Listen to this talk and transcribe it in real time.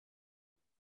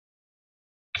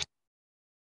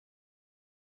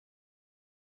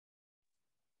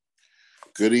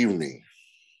Good evening.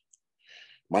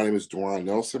 My name is Dwan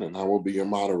Nelson, and I will be your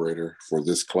moderator for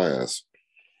this class.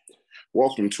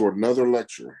 Welcome to another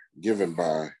lecture given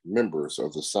by members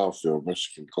of the Southfield,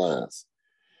 Michigan class.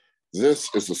 This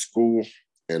is a school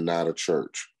and not a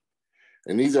church,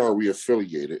 and neither are we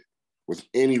affiliated with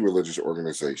any religious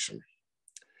organization.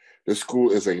 This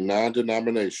school is a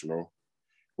non-denominational,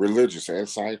 religious, and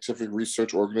scientific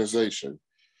research organization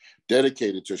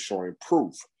dedicated to showing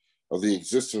proof of the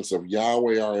existence of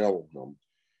Yahweh our Elohim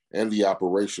and the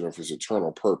operation of his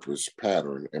eternal purpose,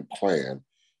 pattern, and plan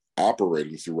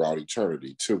operating throughout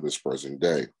eternity to this present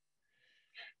day.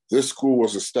 This school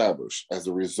was established as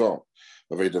a result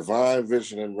of a divine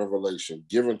vision and revelation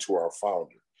given to our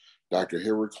founder, Dr.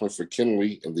 Henry Clifford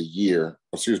Kinley, in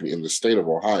the state of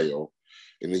Ohio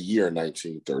in the year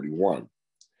 1931.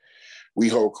 We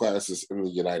hold classes in the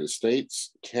United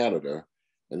States, Canada,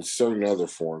 and certain other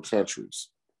foreign countries.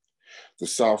 The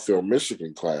Southfield,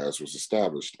 Michigan class was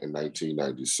established in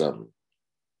 1997.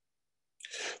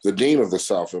 The dean of the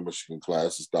Southfield, Michigan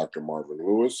class is Dr. Marvin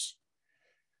Lewis.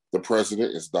 The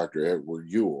president is Dr. Edward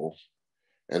Ewell,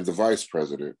 and the vice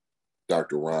president,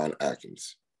 Dr. Ron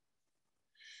Atkins.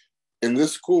 In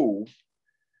this school,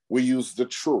 we use the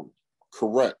true,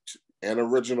 correct, and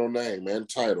original name and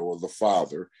title of the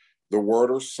Father, the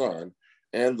Word or Son,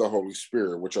 and the Holy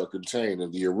Spirit, which are contained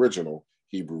in the original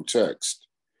Hebrew text.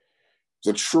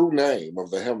 The true name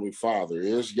of the Heavenly Father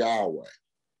is Yahweh.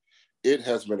 It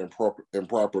has been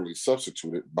improperly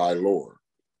substituted by Lord.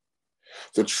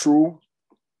 The true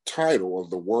title of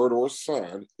the Word or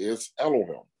Son is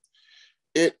Elohim.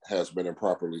 It has been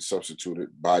improperly substituted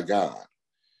by God.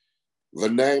 The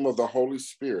name of the Holy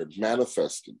Spirit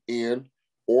manifested in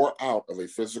or out of a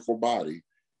physical body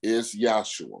is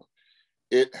Yahshua.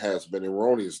 It has been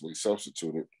erroneously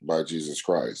substituted by Jesus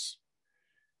Christ.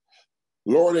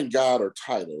 Lord and God are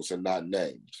titles and not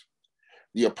names.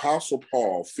 The Apostle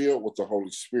Paul, filled with the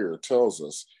Holy Spirit, tells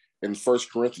us in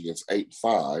 1 Corinthians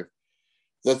 8:5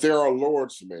 that there are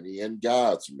Lords many and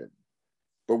gods many.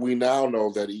 But we now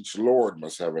know that each Lord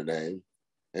must have a name,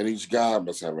 and each God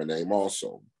must have a name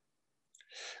also.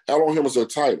 Elohim is a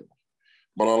title,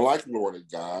 but unlike Lord and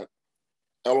God,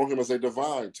 Elohim is a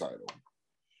divine title.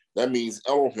 That means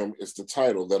Elohim is the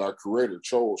title that our Creator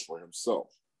chose for himself.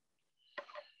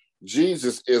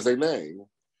 Jesus is a name,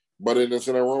 but it is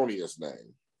an erroneous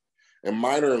name. A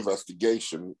minor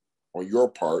investigation on your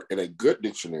part in a good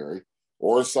dictionary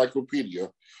or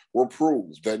encyclopedia will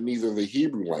prove that neither the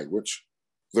Hebrew language,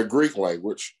 the Greek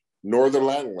language, nor the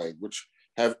Latin language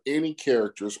have any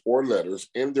characters or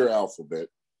letters in their alphabet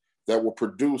that will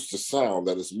produce the sound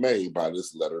that is made by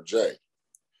this letter J.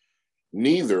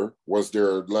 Neither was there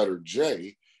a letter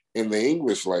J in the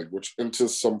English language until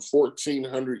some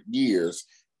 1,400 years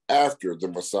after the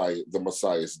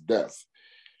Messiah's death.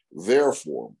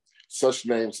 Therefore, such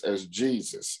names as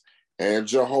Jesus and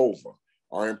Jehovah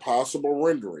are impossible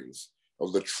renderings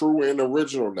of the true and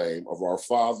original name of our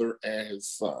Father and his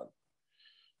Son.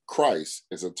 Christ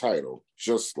is a title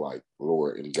just like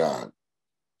Lord and God.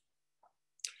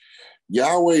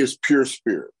 Yahweh is pure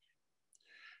spirit,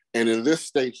 and in this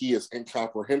state he is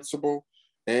incomprehensible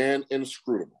and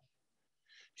inscrutable.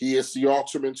 He is the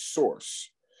ultimate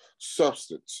source,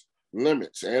 substance,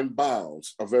 limits, and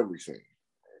bounds of everything.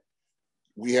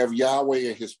 We have Yahweh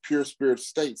in his pure spirit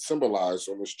state symbolized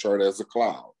on this chart as a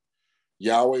cloud.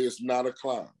 Yahweh is not a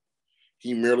cloud.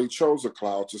 He merely chose a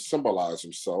cloud to symbolize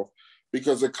himself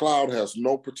because a cloud has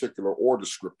no particular or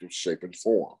descriptive shape and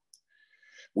form.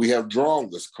 We have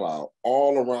drawn this cloud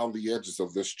all around the edges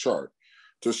of this chart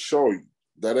to show you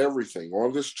that everything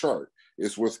on this chart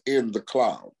is within the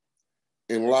cloud.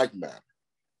 In like manner,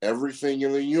 everything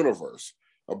in the universe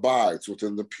abides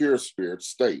within the pure spirit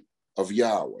state of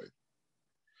Yahweh.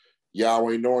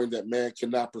 Yahweh, knowing that man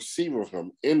cannot perceive of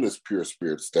him in this pure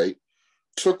spirit state,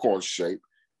 took on shape,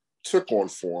 took on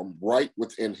form right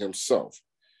within himself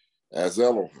as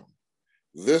Elohim.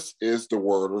 This is the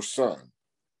Word or Son,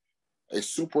 a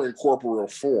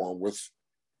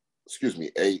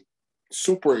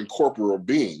superincorporeal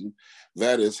being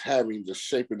that is having the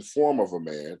shape and form of a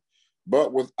man,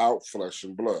 but without flesh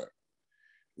and blood.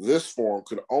 This form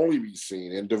could only be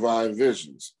seen in divine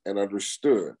visions and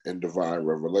understood in divine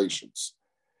revelations.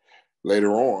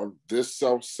 Later on, this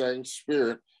self-same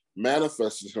spirit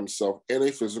manifested himself in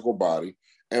a physical body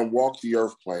and walked the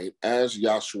earth plane as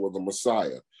Yahshua the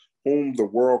Messiah, whom the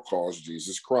world calls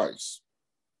Jesus Christ.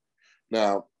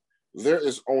 Now, there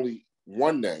is only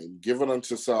one name given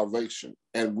unto salvation,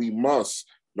 and we must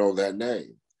know that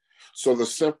name. So the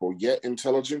simple yet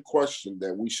intelligent question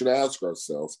that we should ask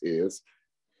ourselves is,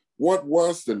 What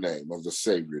was the name of the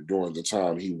Savior during the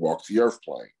time he walked the earth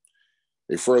plane?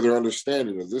 A further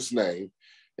understanding of this name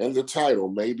and the title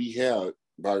may be had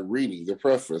by reading the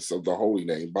preface of the Holy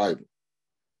Name Bible.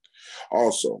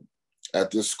 Also,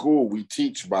 at this school, we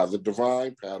teach by the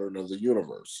divine pattern of the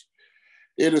universe.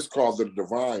 It is called the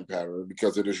divine pattern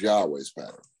because it is Yahweh's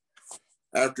pattern.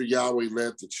 After Yahweh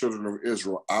led the children of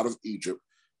Israel out of Egypt,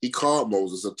 he called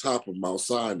Moses atop of Mount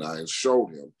Sinai and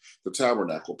showed him the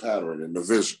tabernacle pattern in the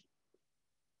vision.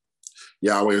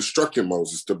 Yahweh instructed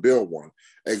Moses to build one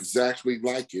exactly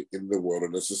like it in the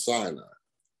wilderness of Sinai.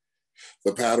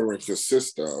 The pattern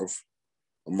consists of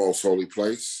a most holy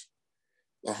place,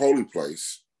 a holy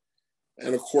place,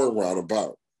 and a court round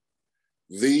about.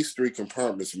 These three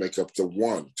compartments make up the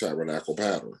one tabernacle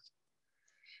pattern.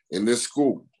 In this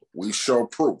school, we show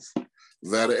proof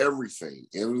that everything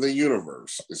in the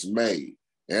universe is made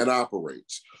and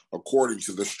operates according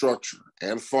to the structure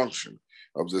and function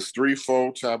of this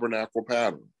threefold tabernacle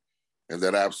pattern, and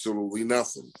that absolutely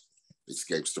nothing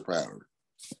escapes the pattern.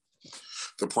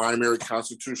 The primary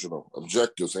constitutional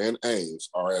objectives and aims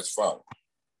are as follows.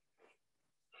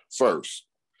 First,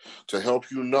 to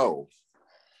help you know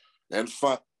and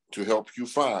find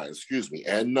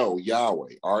and know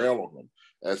Yahweh, our Elohim,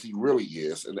 as he really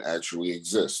is and actually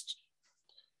exists.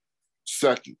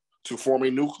 Second, to form a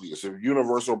nucleus of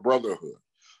universal brotherhood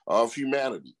of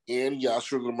humanity in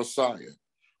Yahshua the Messiah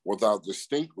without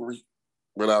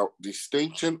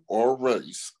distinction or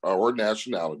race or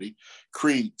nationality,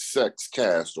 creed, sex,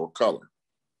 caste, or color.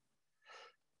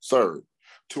 Third,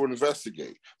 to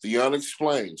investigate the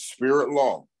unexplained spirit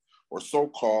law or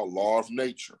so-called law of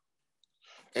nature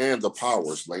and the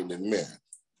powers latent in men.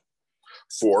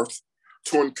 Fourth,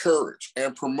 to encourage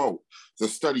and promote the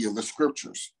study of the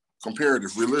scriptures,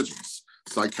 comparative religions,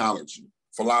 psychology,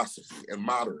 philosophy, and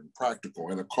modern, practical,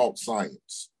 and occult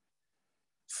science.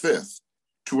 Fifth,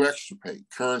 to extirpate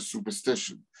current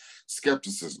superstition,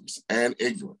 skepticisms, and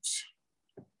ignorance.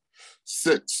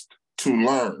 Sixth, to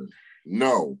learn,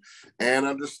 know, and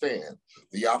understand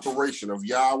the operation of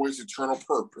Yahweh's eternal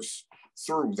purpose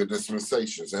through the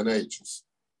dispensations and ages.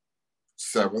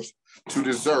 Seventh, to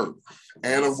deserve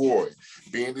and avoid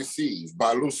being deceived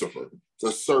by Lucifer,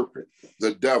 the serpent,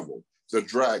 the devil, the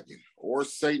dragon, or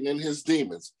Satan and his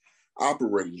demons,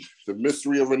 operating the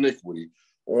mystery of iniquity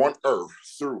on earth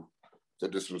through the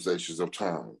dispensations of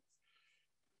time.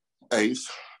 Eighth,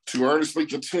 to earnestly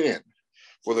contend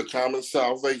for the common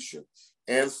salvation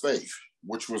and faith,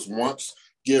 which was once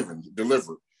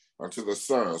delivered unto the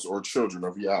sons or children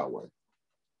of Yahweh.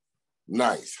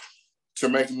 Ninth, to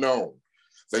make known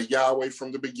that Yahweh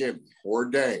from the beginning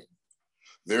ordained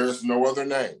there is no other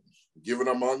name given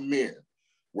among men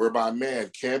whereby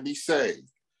man can be saved,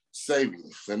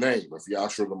 saving the name of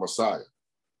Yahshua the Messiah.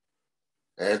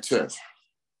 And 10th,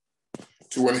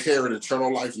 to inherit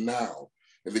eternal life now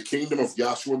in the kingdom of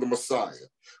Yahshua the Messiah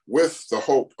with the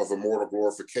hope of immortal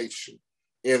glorification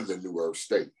in the new earth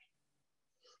state.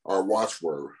 Our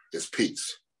watchword is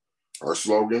peace. Our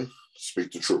slogan,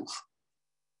 speak the truth.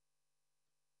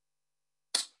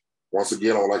 Once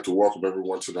again, I would like to welcome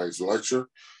everyone to tonight's lecture.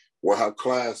 We'll have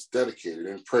class dedicated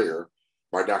in prayer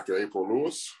by Dr. April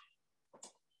Lewis,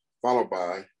 followed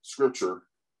by scripture,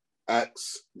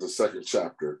 Acts, the 2nd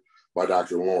chapter, by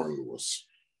Dr. Lauren Lewis.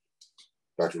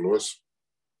 Dr. Lewis.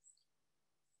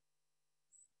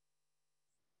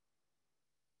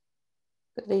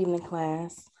 Good evening,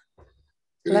 class.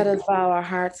 Let us bow our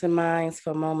hearts and minds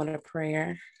for a moment of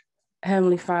prayer.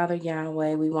 Heavenly Father,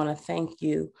 Yahweh, we want to thank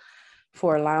you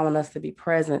for allowing us to be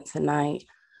present tonight.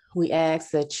 We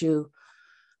ask that you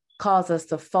cause us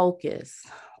to focus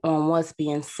on what's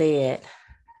being said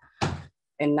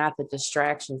and not the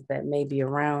distractions that may be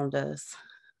around us.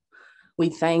 We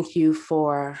thank you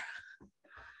for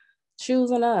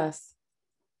choosing us.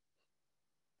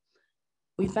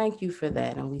 We thank you for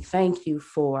that, and we thank you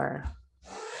for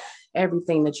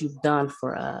everything that you've done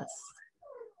for us.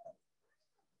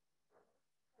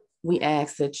 We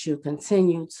ask that you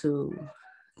continue to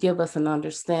give us an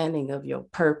understanding of your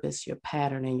purpose, your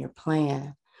pattern, and your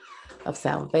plan of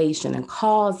salvation, and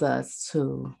cause us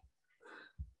to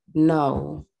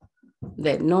know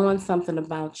that knowing something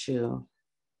about you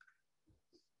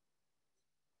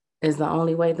is the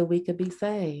only way that we could be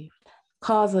saved.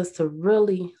 Cause us to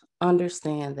really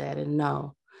understand that and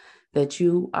know that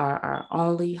you are our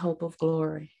only hope of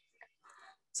glory.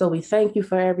 So we thank you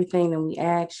for everything, and we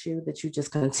ask you that you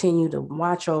just continue to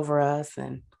watch over us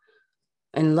and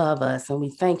love us. And we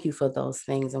thank you for those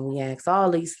things. And we ask all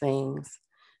these things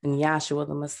in Yahshua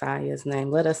the Messiah's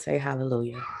name. Let us say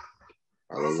hallelujah.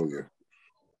 Hallelujah.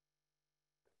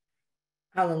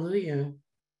 Hallelujah.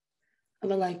 I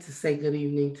would like to say good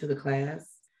evening to the class,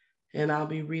 and I'll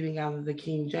be reading out of the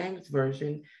King James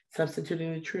Version,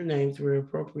 substituting the true names where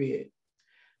appropriate.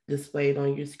 Displayed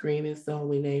on your screen is the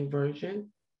Holy Name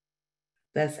Version.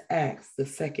 That's Acts, the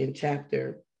 2nd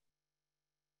chapter.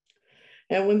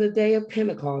 And when the day of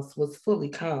Pentecost was fully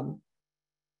come,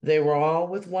 they were all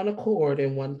with one accord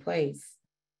in one place.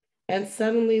 And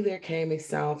suddenly there came a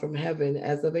sound from heaven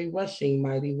as of a rushing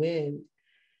mighty wind,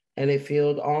 and it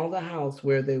filled all the house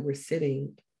where they were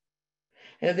sitting.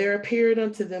 And there appeared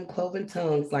unto them cloven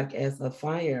tongues like as of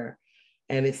fire,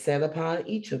 and it sat upon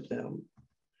each of them.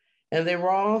 And they were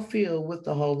all filled with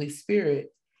the Holy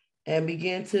Spirit, and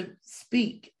began to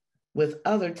speak with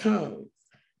other tongues,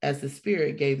 as the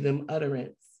Spirit gave them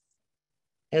utterance.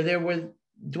 And there were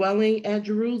dwelling at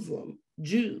Jerusalem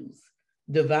Jews,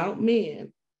 devout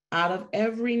men, out of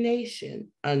every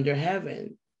nation under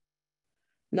heaven.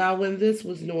 Now, when this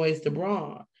was noised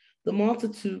abroad, the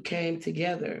multitude came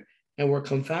together and were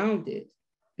confounded,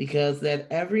 because that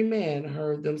every man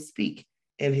heard them speak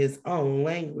in his own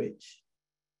language.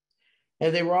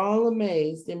 And they were all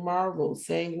amazed and marveled,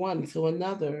 saying one to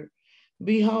another,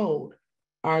 Behold,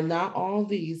 are not all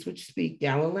these which speak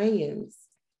Galileans?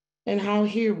 And how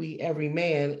hear we every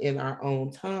man in our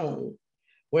own tongue,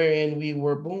 wherein we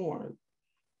were born?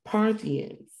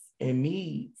 Parthians and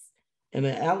Medes and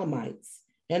the Elamites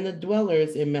and the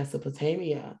dwellers in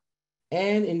Mesopotamia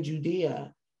and in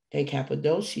Judea and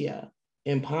Cappadocia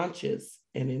and Pontus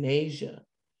and in Asia,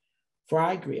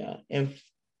 Phrygia and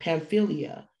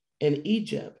Pamphylia and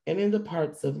Egypt and in the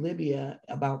parts of Libya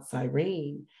about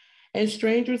Cyrene, and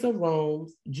strangers of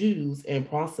Rome, Jews and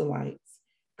proselytes,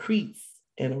 Cretes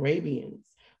and Arabians.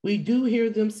 We do hear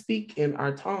them speak in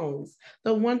our tongues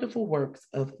the wonderful works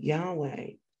of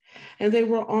Yahweh. And they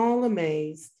were all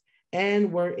amazed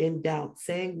and were in doubt,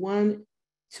 saying one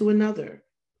to another,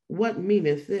 What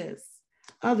meaneth this?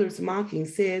 Others mocking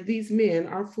said, These men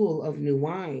are full of new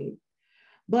wine.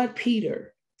 But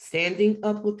Peter, standing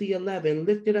up with the 11,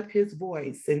 lifted up his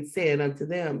voice and said unto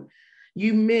them,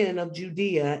 You men of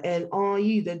Judea, and all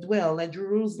ye that dwell at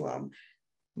Jerusalem,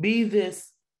 be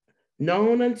this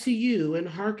known unto you, and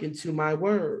hearken to my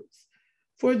words.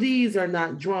 For these are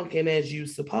not drunken as you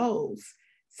suppose,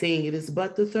 seeing it is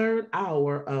but the 3rd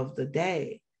hour of the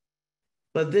day.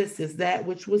 But this is that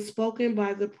which was spoken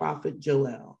by the prophet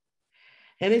Joel.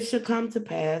 And it shall come to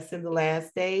pass in the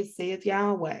last days, saith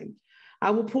Yahweh,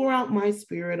 I will pour out my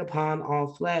spirit upon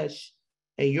all flesh,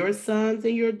 and your sons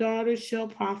and your daughters shall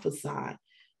prophesy,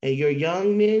 and your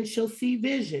young men shall see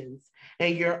visions,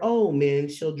 and your old men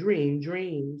shall dream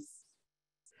dreams.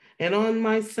 And on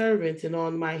my servants and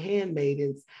on my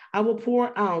handmaidens I will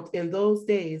pour out in those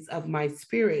days of my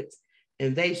spirit,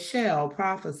 and they shall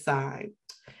prophesy.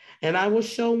 And I will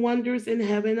show wonders in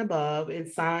heaven above and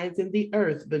signs in the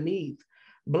earth beneath,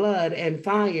 blood and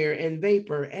fire and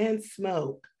vapor and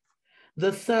smoke.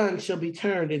 The sun shall be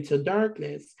turned into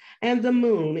darkness and the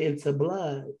moon into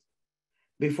blood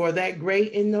before that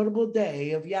great and notable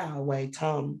day of Yahweh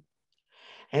come.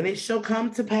 And it shall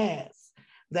come to pass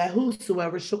that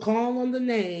whosoever shall call on the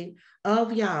name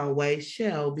of Yahweh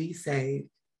shall be saved.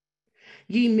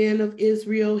 Ye men of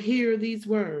Israel, hear these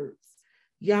words.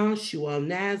 Yahshua of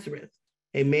Nazareth,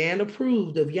 a man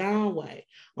approved of Yahweh,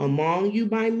 among you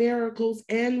by miracles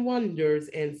and wonders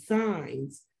and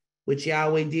signs, which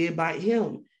Yahweh did by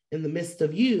him in the midst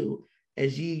of you,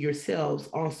 as ye yourselves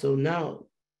also know.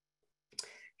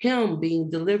 Him being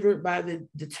delivered by the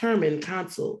determined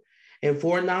counsel and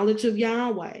foreknowledge of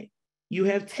Yahweh, you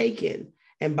have taken,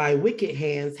 and by wicked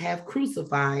hands have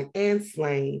crucified and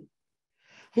slain,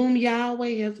 whom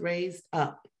Yahweh hath raised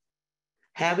up,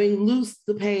 having loosed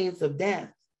the pains of death,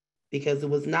 because it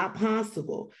was not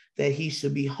possible that he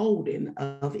should be holden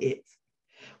of it.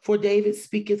 For David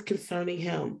speaketh concerning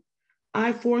him,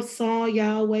 I foresaw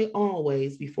Yahweh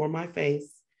always before my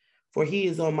face, for he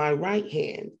is on my right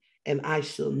hand, and I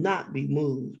shall not be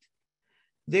moved.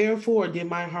 Therefore did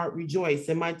my heart rejoice,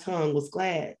 and my tongue was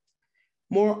glad.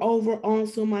 Moreover,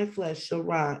 also my flesh shall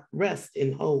rest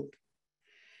in hope,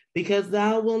 because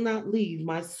thou wilt not leave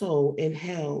my soul in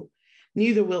hell,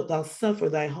 neither wilt thou suffer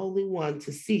thy Holy One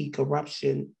to see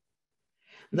corruption.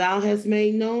 Thou hast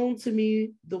made known to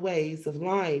me the ways of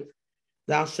life.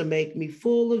 Thou shalt make me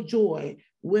full of joy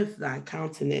with thy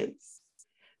countenance.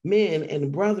 Men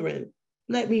and brethren,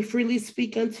 let me freely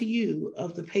speak unto you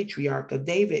of the patriarch of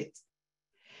David,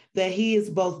 that he is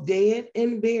both dead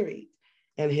and buried,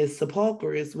 and his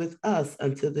sepulchre is with us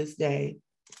unto this day.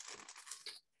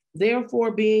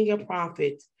 Therefore, being a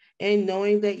prophet, and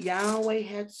knowing that Yahweh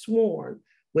had sworn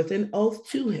with an oath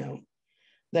to him,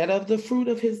 that of the fruit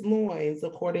of his loins,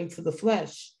 according to the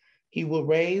flesh, he will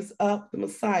raise up the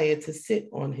Messiah to sit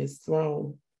on his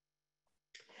throne.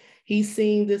 He,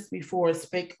 seeing this before,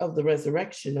 spake of the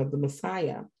resurrection of the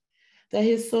Messiah, that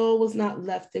his soul was not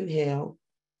left in hell,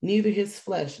 neither his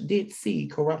flesh did see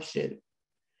corruption.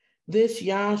 This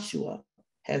Yahshua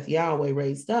hath Yahweh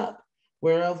raised up,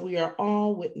 whereof we are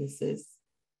all witnesses.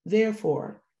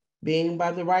 Therefore, being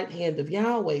by the right hand of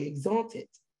Yahweh exalted,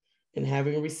 and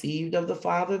having received of the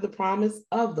Father the promise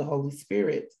of the Holy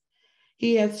Spirit,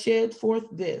 he hath shed forth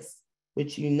this,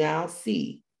 which you now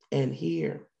see and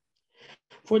hear.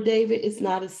 For David is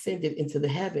not ascended into the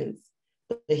heavens,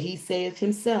 but he saith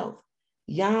himself,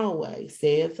 Yahweh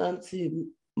saith unto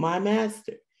my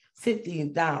master, sit thee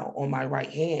thou on my right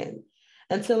hand,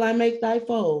 until I make thy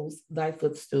foes thy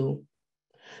footstool.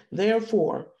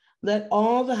 Therefore, let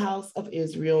all the house of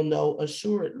Israel know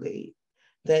assuredly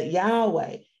that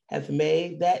Yahweh hath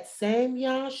made that same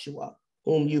Yahshua,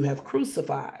 whom you have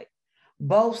crucified,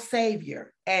 both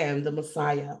Savior and the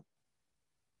Messiah.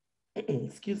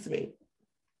 Excuse me.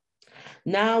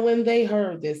 Now when they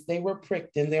heard this, they were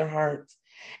pricked in their hearts,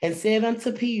 and said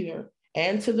unto Peter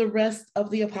and to the rest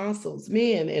of the apostles,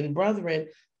 Men and brethren,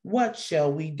 what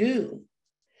shall we do?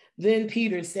 Then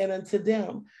Peter said unto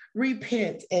them,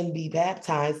 Repent and be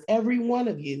baptized, every one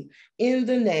of you, in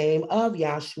the name of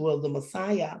Yahshua the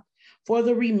Messiah, for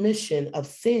the remission of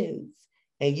sins,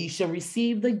 and ye shall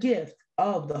receive the gift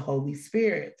of the Holy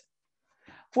Spirit.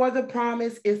 For the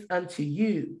promise is unto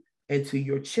you, and to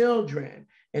your children,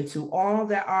 and to all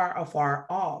that are afar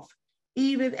off,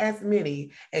 even as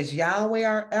many as Yahweh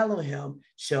our Elohim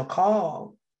shall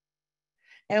call.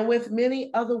 And with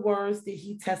many other words did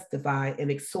he testify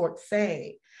and exhort,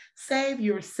 saying, Save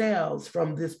yourselves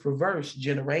from this perverse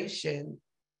generation.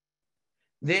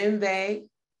 Then they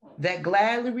that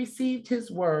gladly received his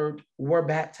word were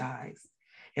baptized.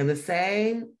 In the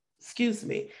same,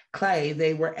 clay,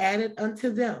 they were added unto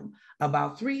them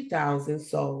about 3,000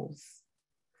 souls.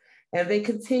 And they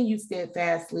continued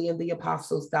steadfastly in the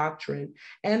apostles' doctrine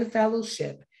and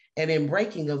fellowship, and in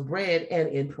breaking of bread and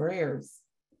in prayers.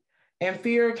 And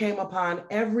fear came upon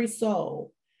every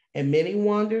soul, and many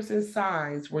wonders and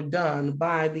signs were done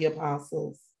by the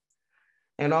apostles.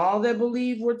 And all that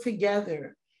believed were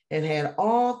together and had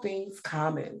all things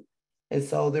common, and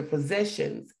sold their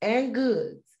possessions and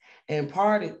goods, and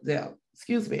parted them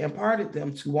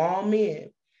to all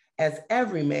men, as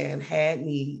every man had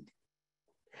need.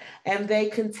 And they,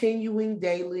 continuing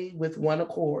daily with one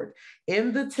accord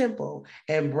in the temple,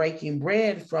 and breaking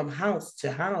bread from house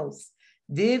to house,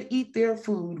 did eat their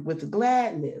food with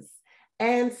gladness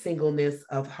and singleness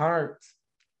of heart,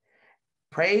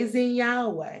 praising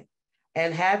Yahweh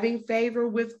and having favor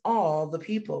with all the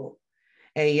people.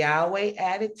 And Yahweh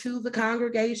added to the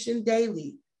congregation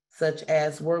daily such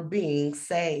as were being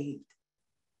saved.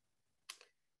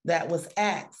 That was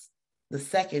Acts, the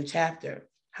 2nd chapter.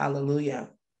 Hallelujah.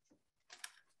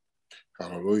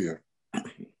 Hallelujah.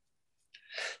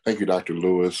 Thank you, Dr.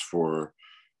 Lewis, for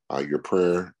your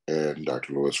prayer, and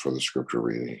Dr. Lewis for the scripture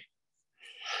reading.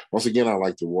 Once again, I'd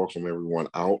like to welcome everyone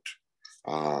out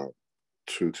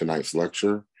to tonight's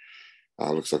lecture.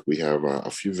 Looks like we have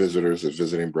a few visitors and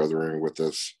visiting brethren with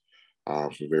us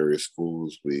from various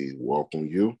schools. We welcome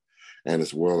you, and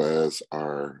as well as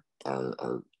our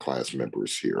class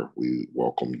members here. We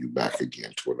welcome you back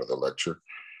again to another lecture.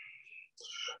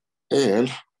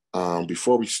 And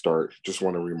before we start, just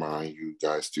want to remind you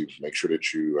guys to make sure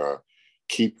that you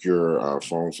keep your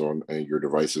phones on and your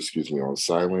devices, on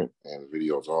silent and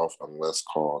videos off unless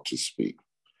called to speak.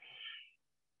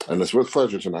 And it's with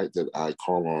pleasure tonight that I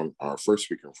call on our first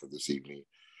speaker for this evening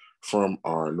from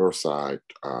our Northside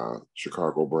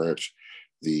Chicago branch,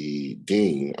 the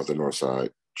Dean of the Northside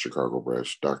Chicago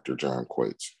branch, Dr. John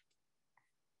Quates.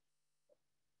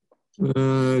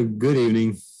 Good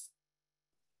evening.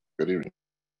 Good evening.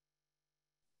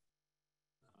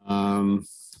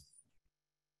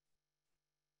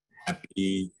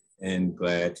 Happy and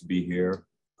glad to be here.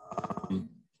 I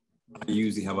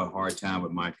usually have a hard time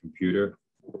with my computer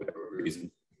for whatever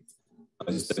reason.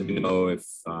 Just let me know if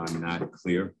I'm not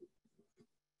clear.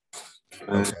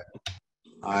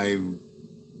 I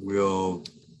will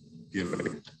give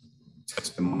a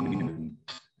testimony and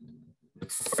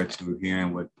look forward to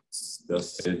hearing what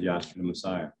thus says Yahshua the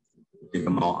Messiah. Give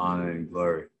him all honor and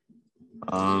glory.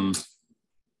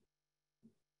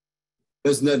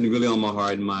 There's nothing really on my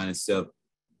heart and mind except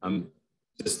I'm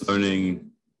just learning.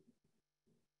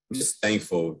 I'm just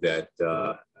thankful that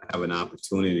I have an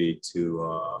opportunity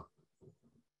to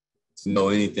know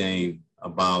anything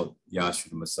about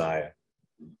Yahshua the Messiah.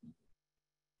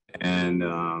 And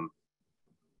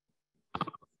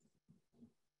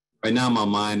right now my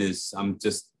mind is, I'm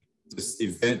just this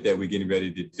event that we're getting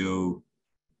ready to do,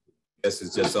 this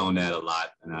is just on that a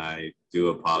lot, and I do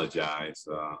apologize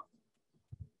for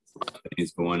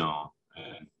things going on.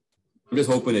 And I'm just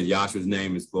hoping that Yahshua's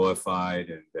name is glorified,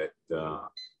 and that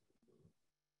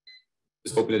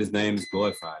just hoping that his name is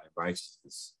glorified in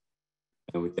righteousness.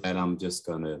 And with that, I'm just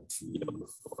gonna yield the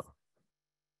floor.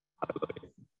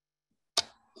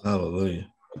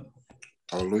 Hallelujah.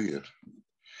 Hallelujah.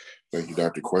 Thank you,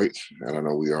 Dr. Quates. And I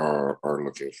know we are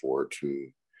looking forward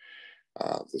to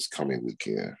this coming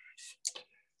weekend.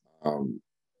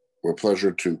 We're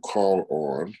pleasure to call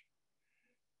on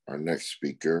our next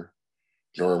speaker.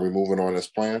 Joy, are we moving on as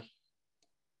planned?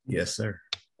 Yes, sir.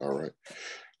 All right.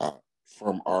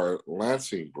 From our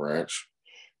Lansing branch,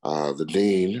 the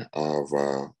Dean of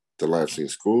the Lansing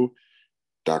School,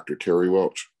 Dr. Terry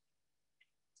Welch.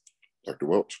 Dr.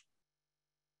 Welch.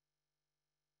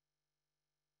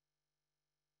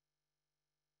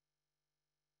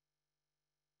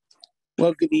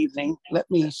 Well, good evening. Let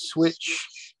me switch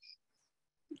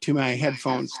to my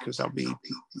headphones because I'll be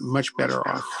much better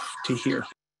off to hear.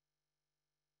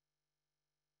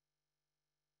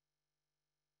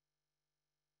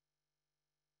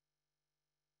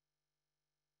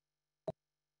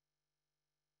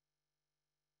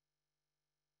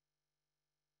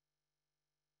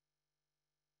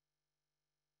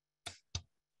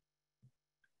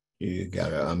 You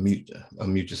gotta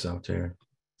unmute yourself, Terry.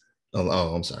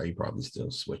 Oh, I'm sorry. You're probably still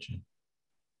switching.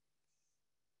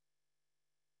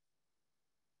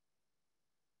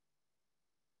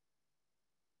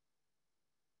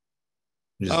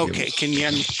 Okay, can you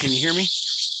hear me?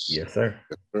 Yes, sir.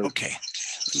 Okay,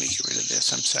 let me get rid of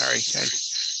this. I'm sorry.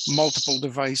 I multiple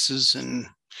devices, and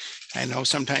I know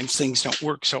sometimes things don't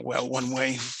work so well one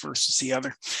way versus the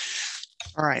other.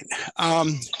 All right.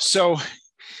 So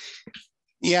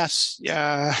yes,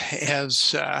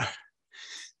 as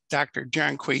Dr.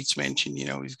 John Quates mentioned,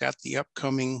 we've got the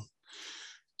upcoming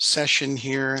session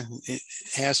here. It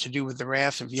has to do with the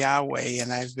wrath of Yahweh,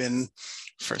 and I've been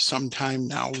for some time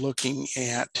now looking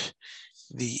at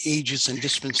the ages and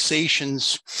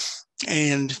dispensations,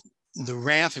 and the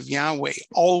wrath of Yahweh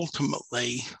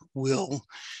ultimately will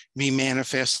be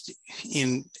manifest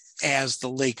as the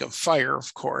lake of fire,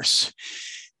 of course.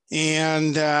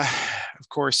 And of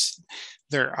course,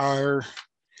 there are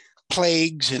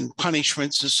plagues and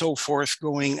punishments and so forth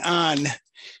going on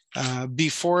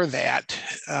before that.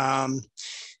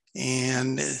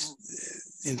 And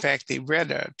in fact, they read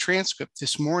a transcript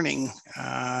this morning.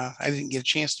 I didn't get a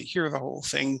chance to hear the whole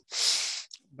thing,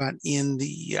 but in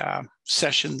the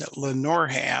session that Lenore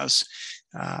has,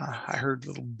 I heard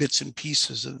little bits and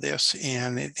pieces of this,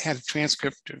 and it had a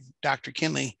transcript of Dr.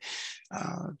 Kinley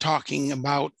talking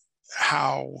about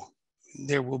how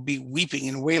there will be weeping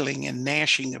and wailing and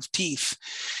gnashing of teeth.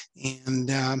 And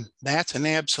that's an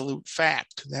absolute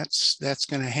fact. That's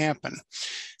going to happen.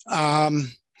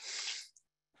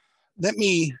 Let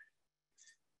me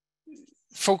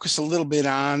focus a little bit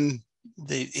on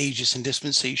the ages and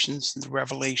dispensations, the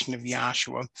revelation of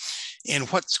Yahshua, and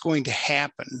what's going to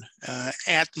happen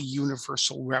at the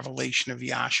universal revelation of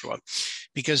Yahshua.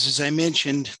 Because as I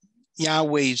mentioned,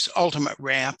 Yahweh's ultimate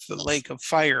wrath, the lake of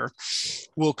fire,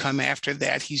 will come after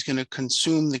that. He's going to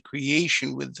consume the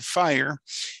creation with the fire,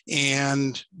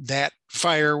 and that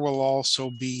fire will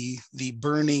also be the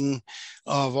burning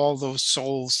of all those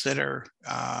souls that are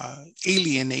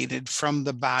alienated from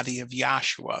the body of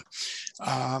Yahshua.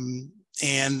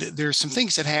 And there's some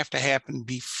things that have to happen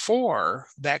before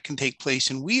that can take place,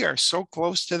 and we are so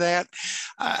close to that.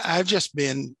 I've just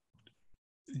been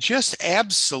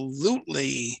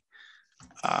absolutely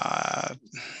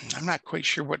I'm not quite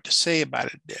sure what to say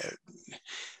about it.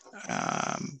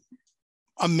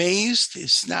 Amazed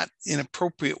is not an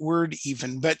appropriate word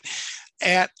even, but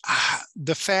at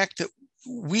the fact that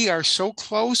we are so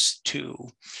close to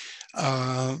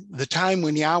the time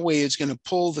when Yahweh is going to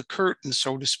pull the curtain,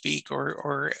 so to speak,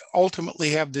 or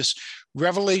ultimately have this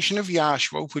revelation of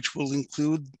Yahshua, which will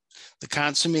include the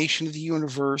consummation of the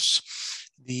universe,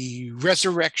 the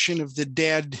resurrection of the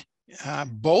dead,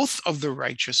 both of the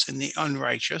righteous and the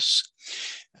unrighteous,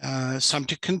 some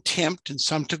to contempt and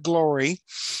some to glory,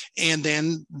 and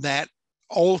then that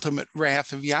ultimate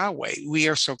wrath of Yahweh. We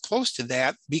are so close to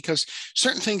that because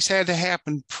certain things had to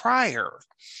happen prior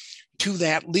to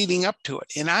that, leading up to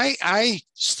it. And I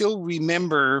still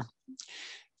remember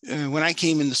when I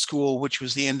came into school, which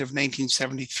was the end of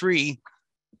 1973,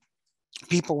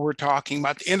 people were talking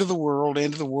about the end of the world,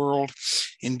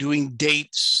 and doing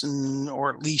dates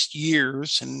or at least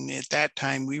years. And at that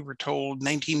time, we were told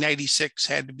 1996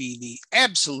 had to be the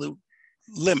absolute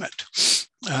limit.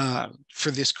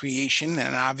 for this creation.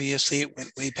 And obviously it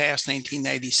went way past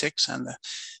 1996 on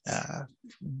the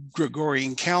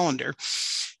Gregorian calendar.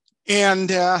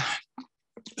 And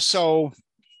so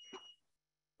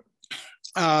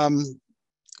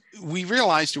we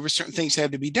realized there were certain things that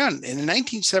had to be done. And in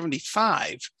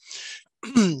 1975,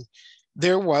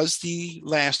 there was the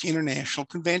last international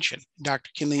convention. Dr.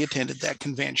 Kinley attended that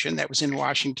convention that was in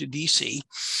Washington, D.C.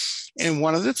 And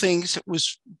one of the things that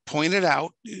was pointed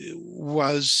out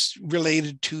was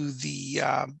related to the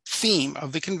theme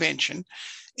of the convention.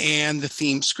 And the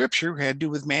theme scripture had to do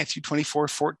with Matthew 24,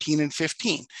 14, and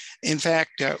 15. In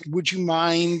fact, would you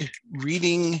mind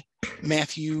reading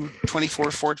Matthew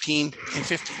 24, 14, and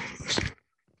 15, please?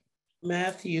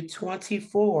 Matthew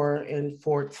 24 and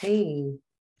 14.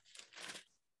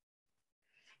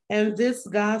 And this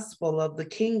gospel of the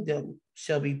kingdom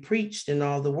shall be preached in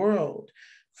all the world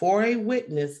for a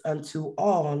witness unto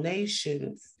all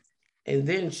nations, and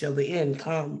then shall the end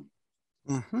come.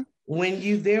 Mm-hmm. When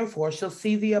you therefore shall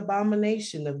see the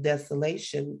abomination of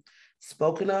desolation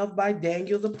spoken of by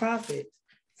Daniel the prophet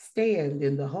stand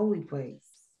in the holy place.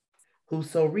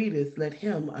 Whoso readeth, let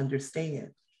him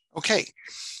understand. Okay.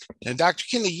 Now, Dr.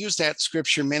 Kinley used that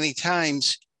scripture many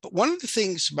times, but one of the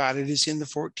things about it is in the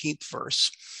 14th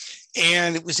verse.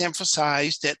 And it was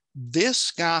emphasized that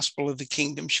this gospel of the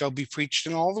kingdom shall be preached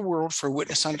in all the world for a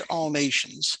witness unto all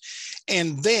nations.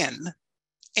 And then,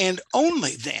 and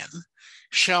only then,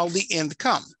 shall the end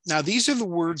come. Now, these are the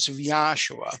words of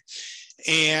Yahshua.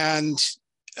 And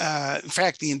in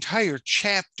fact, the entire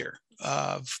chapter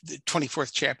of the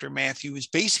 24th chapter of Matthew is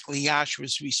basically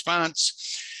Yahshua's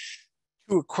response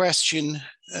to a question,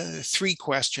 three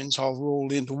questions all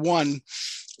rolled into one,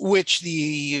 which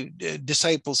the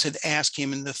disciples had asked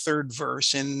him in the third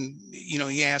verse. And, you know,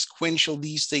 he asked, when shall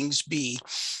these things be?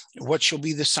 What shall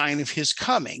be the sign of his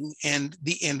coming and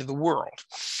the end of the world?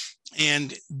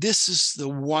 And this is the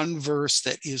one verse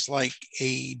that is like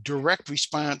a direct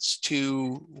response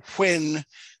to when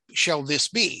shall this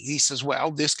be? He says,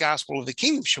 well, this gospel of the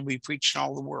kingdom shall be preached in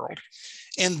all the world,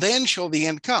 and then shall the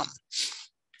end come.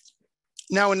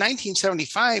 Now, in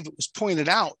 1975, it was pointed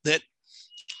out that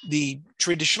the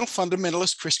traditional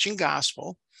fundamentalist Christian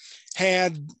gospel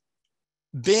had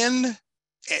been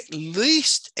at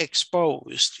least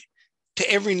exposed to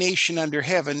every nation under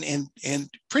heaven, and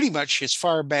pretty much as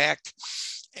far back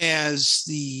as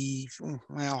the,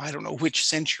 well, I don't know which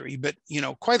century, but, you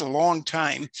know, quite a long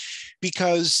time,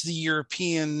 because the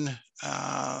European,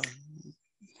 I'm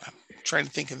trying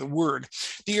to think of the word,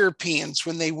 the Europeans,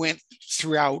 when they went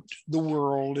throughout the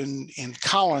world and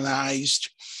colonized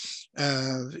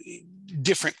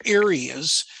different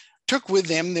areas, took with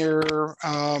them their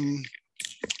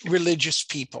religious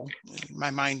people. My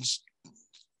mind's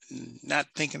not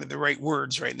thinking of the right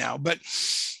words right now, but,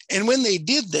 and when they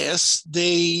did this,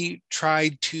 they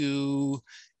tried to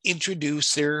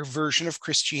introduce their version of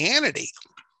Christianity.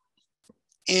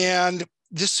 And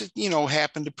this, you know,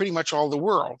 happened to pretty much all the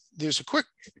world. There's a quick,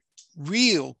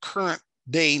 real current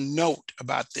day note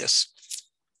about this,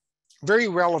 very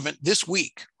relevant this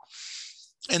week.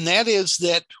 And that is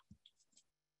that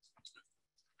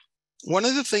one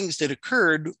of the things that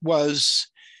occurred was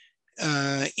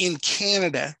in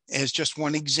Canada, as just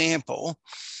one example,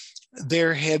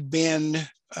 there had been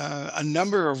a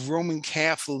number of Roman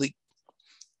Catholic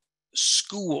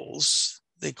schools,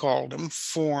 they called them,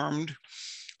 formed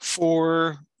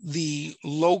for the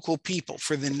local people,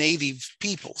 for the native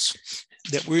peoples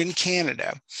that were in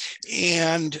Canada.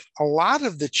 And a lot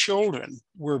of the children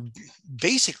were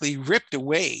basically ripped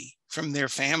away from their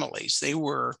families. They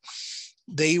were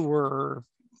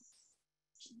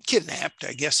kidnapped,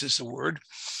 I guess is the word,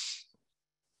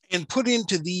 and put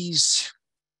into these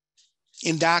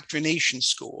indoctrination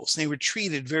schools. They were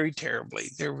treated very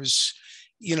terribly. There was,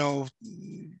 you know,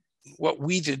 what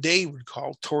we today would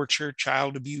call torture,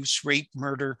 child abuse, rape,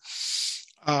 murder,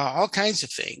 all kinds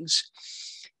of things.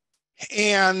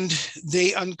 And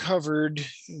they uncovered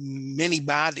many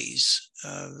bodies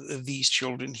of these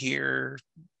children here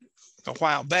a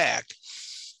while back.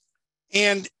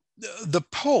 And the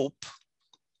Pope,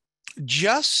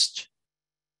 just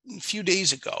a few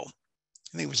days ago,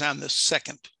 I think it was on the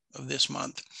 2nd of this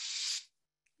month,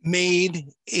 made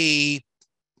a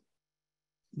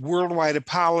worldwide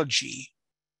apology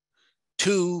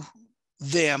to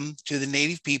them, to the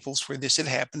native peoples where this had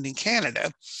happened in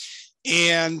Canada.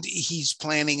 And he's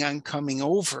planning on coming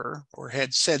over, or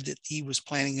had said that he was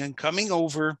planning on coming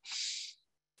over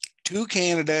to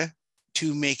Canada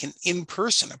to make an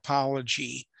in-person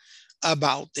apology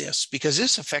about this, because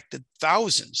this affected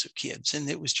thousands of kids, and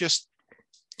it was just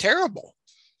terrible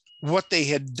what they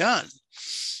had done.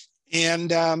 And,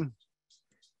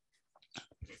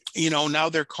 now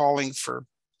they're calling for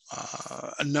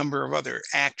a number of other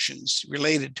actions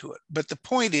related to it. But the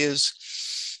point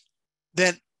is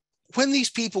that when these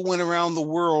people went around the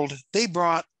world, they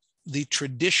brought the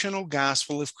traditional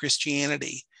gospel of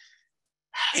Christianity.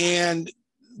 And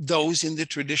those in the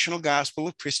traditional gospel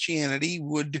of Christianity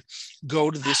would go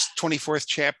to this 24th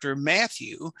chapter of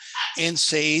Matthew and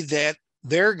say that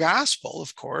their gospel,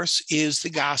 of course, is the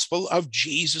gospel of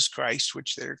Jesus Christ,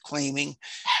 which they're claiming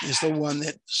is the one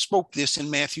that spoke this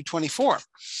in Matthew 24.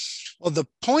 Well, the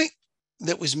point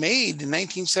that was made in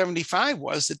 1975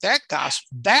 was that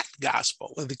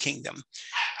gospel of the kingdom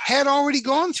had already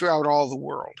gone throughout all the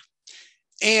world,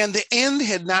 and the end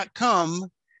had not come.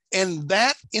 And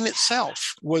that in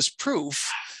itself was proof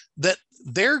that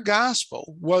their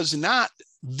gospel was not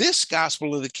this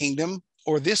gospel of the kingdom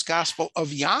or this gospel of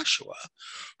Yahshua,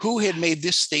 who had made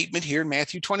this statement here in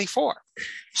Matthew 24.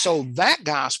 So that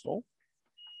gospel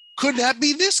could not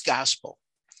be this gospel.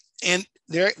 And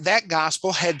that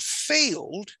gospel had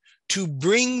failed to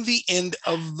bring the end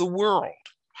of the world.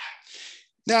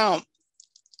 Now,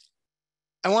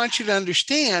 I want you to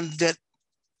understand that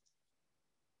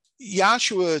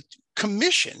Yahshua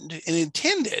commissioned and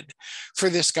intended for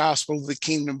this gospel of the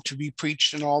kingdom to be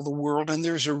preached in all the world. And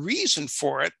there's a reason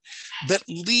for it that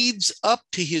leads up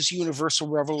to his universal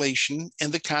revelation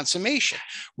and the consummation.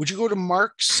 Would you go to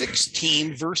Mark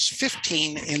 16, verse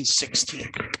 15 and 16?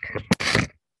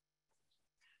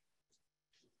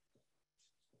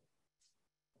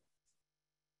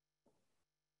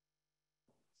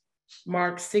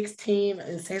 Mark 16,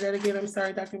 and say that again. I'm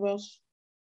sorry, Dr. Welsh.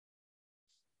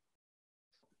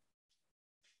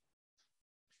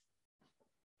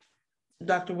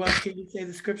 Dr. Welsh, can you say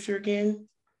the scripture again?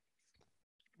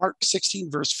 Mark 16,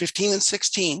 verse 15 and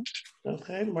 16.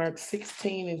 Okay, Mark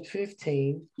 16 and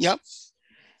 15. Yep.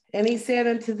 And he said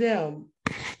unto them,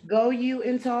 go you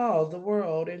into all the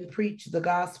world and preach the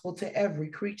gospel to every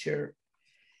creature.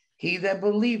 He that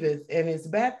believeth and is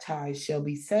baptized shall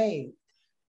be saved,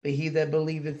 but he that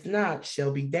believeth not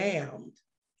shall be damned.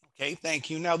 Okay, thank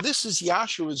you. Now, this is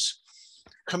Yahshua's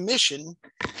commission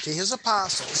to his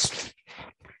apostles,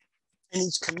 and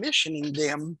he's commissioning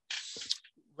them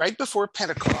right before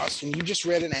Pentecost. And you just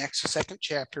read in Acts, the 2nd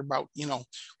chapter, about,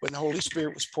 when the Holy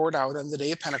Spirit was poured out on the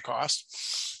day of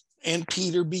Pentecost, and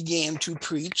Peter began to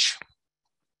preach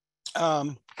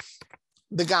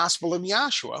the gospel of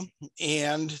Yahshua,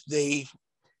 and they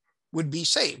would be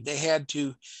saved. They had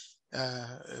to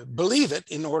believe it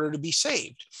in order to be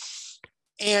saved.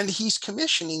 And he's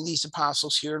commissioning these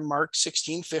apostles here in Mark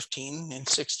 16, 15 and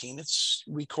 16. It's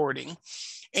recording.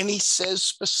 And he says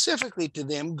specifically to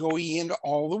them, go ye into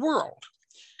all the world.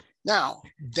 Now,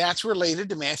 that's related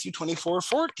to Matthew 24,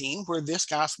 14, where this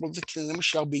gospel of the kingdom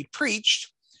shall be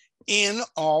preached in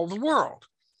all the world.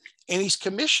 And he's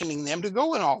commissioning them to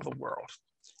go in all the world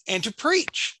and to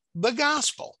preach the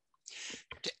gospel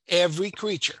to every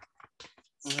creature.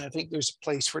 And I think there's a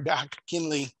place where Dr.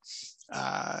 Kinley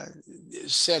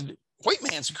said, white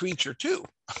man's a creature too,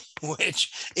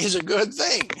 which is a good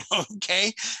thing,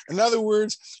 okay? In other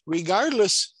words,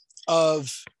 regardless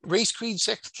of race, creed,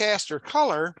 sex, caste, or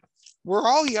color, we're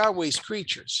all Yahweh's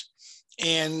creatures.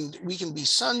 And we can be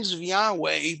sons of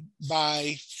Yahweh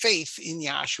by faith in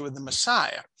Yahshua the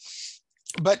Messiah.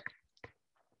 But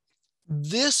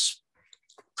this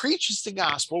preaches the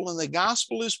gospel, and the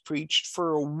gospel is preached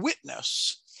for a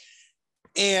witness.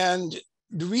 And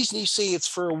the reason you say it's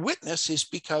for a witness is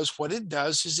because what it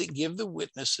does is it gives the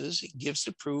witnesses, it gives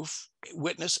the proof,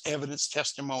 witness, evidence,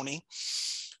 testimony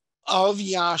of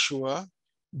Yahshua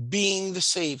being the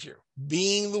Savior,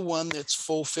 being the one that's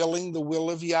fulfilling the will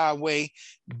of Yahweh,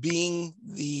 being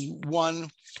the one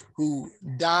who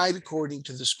died according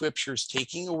to the scriptures,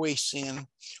 taking away sin,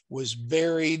 was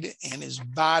buried, and his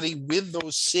body with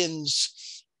those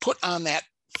sins put on that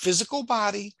physical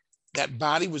body. That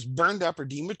body was burned up or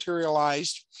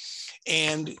dematerialized.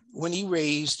 And when he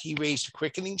raised a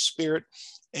quickening spirit,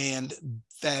 and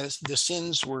that the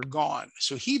sins were gone.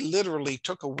 So he literally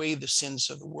took away the sins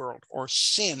of the world, or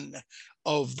sin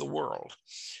of the world.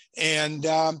 And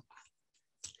then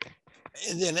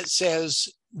it says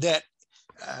that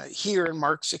here in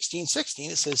Mark 16,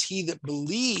 16, it says, he that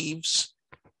believes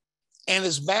and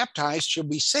is baptized shall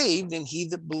be saved, and he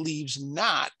that believes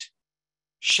not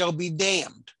shall be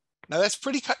damned. Now that's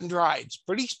pretty cut and dry. It's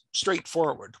pretty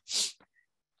straightforward.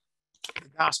 The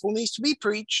gospel needs to be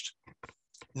preached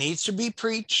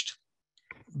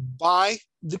by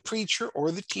the preacher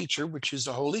or the teacher, which is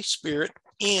the Holy Spirit,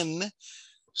 in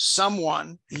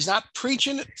someone. He's not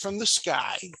preaching it from the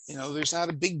sky. There's not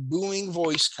a big booming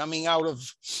voice coming out of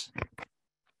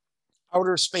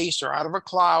outer space or out of a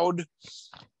cloud,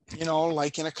 you know,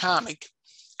 like in a comic.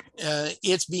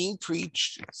 It's being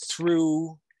preached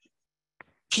through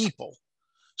people,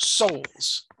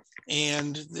 souls.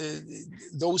 And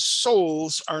those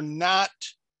souls are not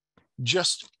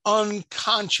just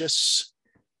unconscious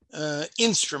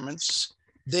instruments.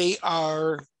 They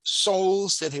are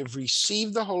souls that have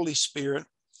received the Holy Spirit,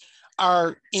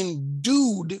 are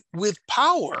endued with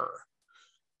power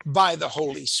by the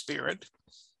Holy Spirit,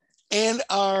 and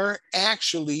are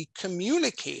actually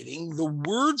communicating the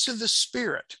words of the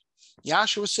Spirit.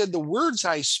 Yahshua said, the words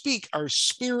I speak are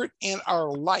spirit and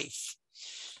are life.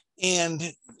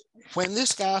 And when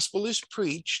this gospel is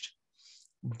preached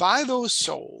by those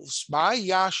souls, by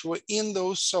Yahshua in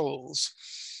those souls,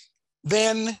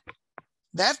 then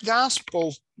that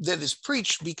gospel that is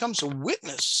preached becomes a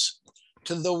witness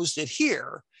to those that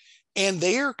hear, and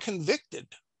they are convicted.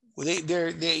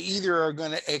 They either are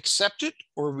going to accept it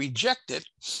or reject it.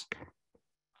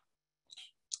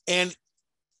 And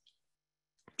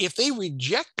if they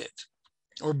reject it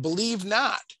or believe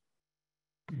not,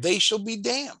 they shall be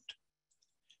damned.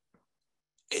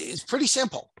 It's pretty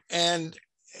simple. And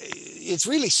it's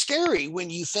really scary when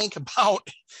you think about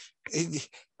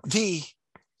the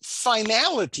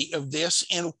finality of this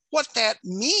and what that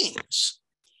means.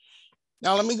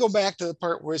 Now, let me go back to the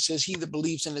part where it says, he that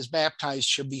believes and is baptized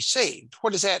shall be saved.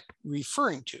 What is that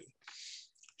referring to?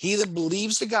 He that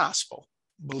believes the gospel,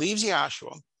 believes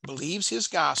Yahshua, believes his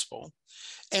gospel,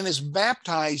 and is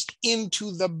baptized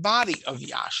into the body of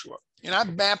Yahshua. You're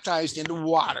not baptized into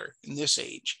water in this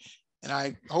age. And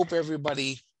I hope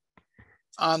everybody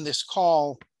on this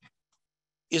call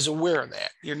is aware of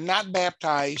that. You're not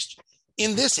baptized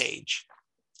in this age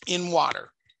in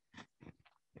water.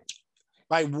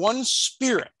 By one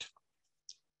Spirit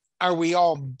are we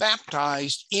all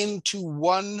baptized into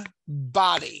one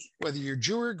body, whether you're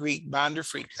Jew or Greek, bond or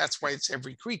free. That's why it's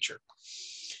every creature.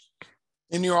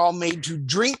 And you're all made to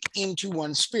drink into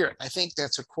one Spirit. I think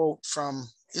that's a quote from,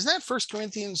 isn't that 1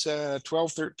 Corinthians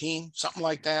 12:13, something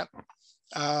like that?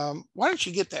 Why don't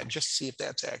you get that just to see if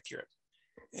that's accurate?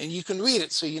 And you can read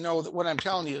it so you know that what I'm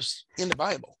telling you is in the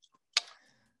Bible.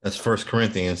 That's 1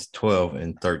 Corinthians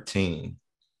 12:13.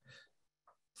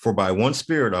 For by one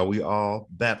Spirit are we all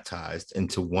baptized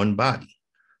into one body,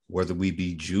 whether we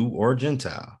be Jew or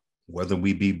Gentile, whether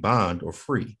we be bond or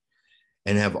free,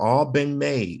 and have all been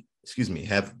made,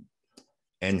 have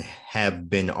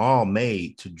been all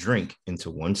made to drink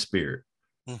into one Spirit.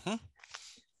 Mm-hmm. Okay.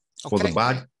 For the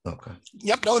body, okay.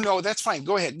 Yep, no, that's fine.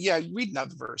 Go ahead. Yeah, read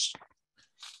another verse.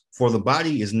 For the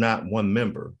body is not one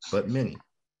member, but many.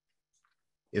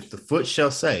 If the foot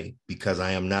shall say, because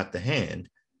I am not the hand,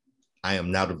 I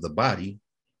am not of the body,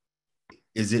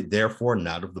 is it therefore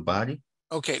not of the body?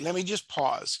 Okay, let me just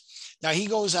pause. Now he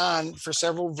goes on for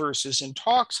several verses and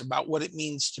talks about what it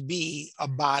means to be a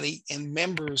body and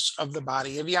members of the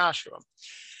body of Yahshua.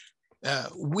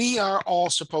 We are all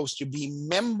supposed to be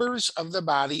members of the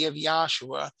body of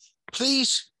Yahshua.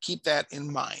 Please keep that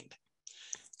in mind.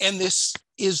 And this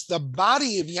is the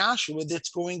body of Yahshua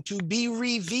that's going to be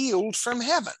revealed from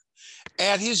heaven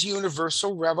at his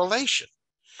universal revelation.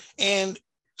 And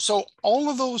so all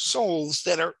of those souls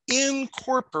that are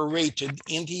incorporated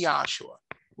into Yahshua,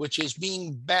 which is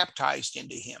being baptized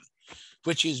into him,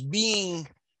 which is being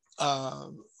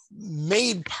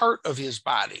made part of his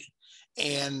body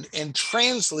and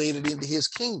translated into his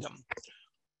kingdom,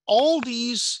 all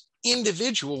these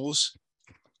individuals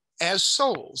as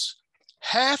souls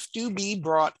have to be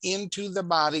brought into the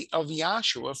body of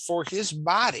Yahshua for his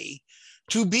body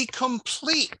to be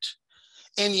complete.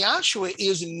 And Yahshua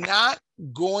is not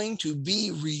going to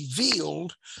be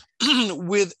revealed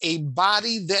with a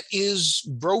body that is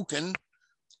broken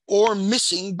or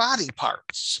missing body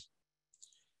parts.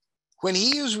 When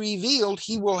he is revealed,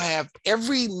 he will have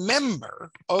every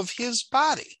member of his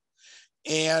body.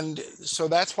 And so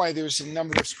that's why there's a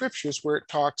number of scriptures where it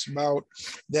talks about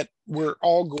that we're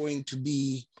all going to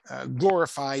be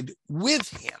glorified with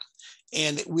him,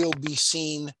 and it will be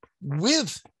seen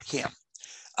with him.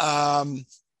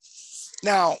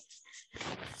 Now,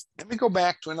 let me go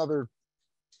back to another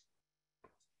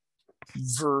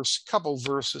verse, couple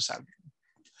verses.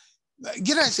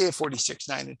 Get Isaiah 46,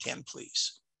 9 and 10,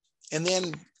 please. And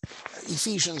then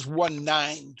Ephesians 1,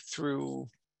 9 through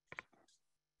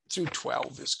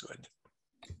 12 is good.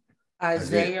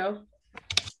 Isaiah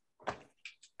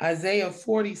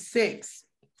 46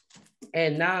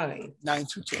 and 9. 9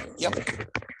 through 10, yep.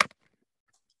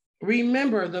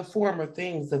 Remember the former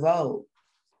things of old,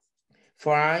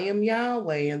 for I am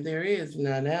Yahweh and there is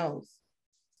none else.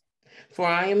 For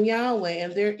I am Yahweh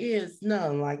and there is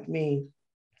none like me.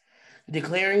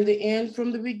 declaring the end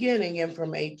from the beginning and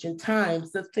from ancient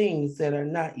times the things that are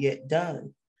not yet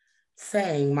done,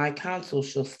 saying, my counsel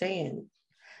shall stand,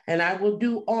 and I will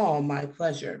do all my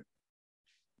pleasure.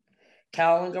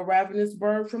 Calling a ravenous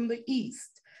bird from the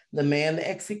east, the man that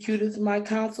executeth my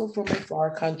counsel from a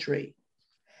far country.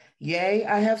 Yea,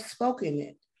 I have spoken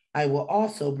it, I will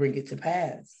also bring it to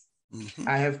pass. Mm-hmm.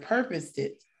 I have purposed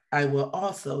it, I will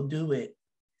also do it.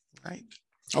 Right.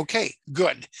 Okay,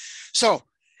 good. So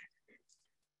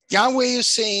Yahweh is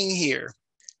saying here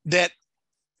that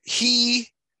he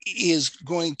is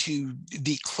going to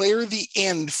declare the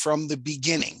end from the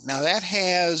beginning. Now that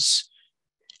has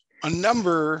a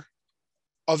number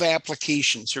of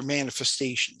applications or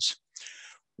manifestations.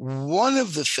 One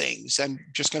of the things, I'm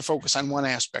just going to focus on one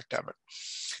aspect of it,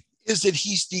 is that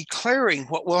he's declaring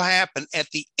what will happen at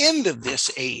the end of this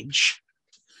age,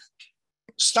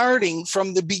 starting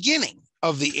from the beginning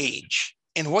of the age.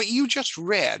 And what you just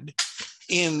read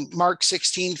in Mark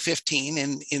 16:15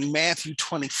 and in Matthew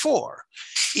 24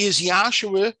 is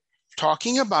Yahshua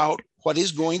talking about what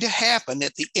is going to happen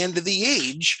at the end of the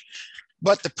age.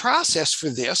 But the process for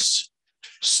this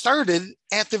started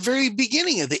at the very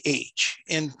beginning of the age.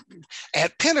 And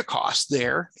at Pentecost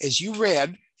there, as you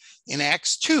read in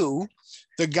Acts 2,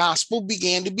 the gospel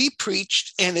began to be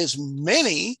preached, and as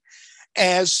many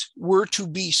as were to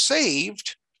be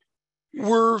saved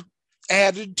were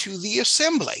added to the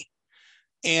assembly.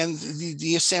 And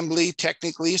the assembly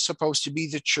technically is supposed to be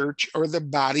the church or the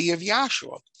body of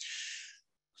Yahshua.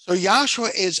 So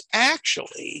Yahshua is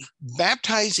actually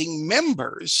baptizing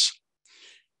members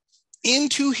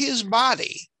into his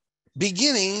body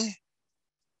beginning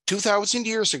 2,000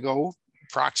 years ago,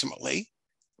 approximately,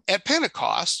 at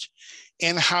Pentecost.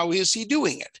 And how is he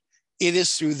doing it? It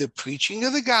is through the preaching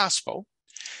of the gospel.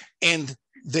 And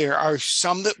there are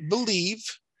some that believe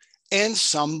and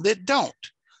some that don't.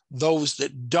 Those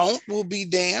that don't will be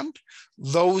damned.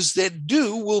 Those that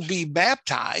do will be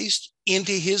baptized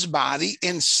into his body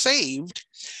and saved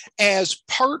as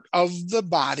part of the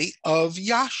body of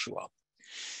Yahshua.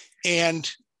 And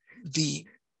the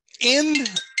end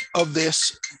of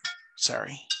this,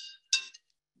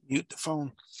 mute the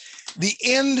phone. The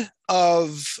end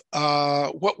of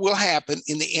what will happen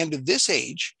in the end of this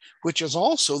age, which is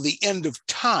also the end of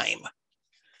time.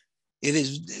 It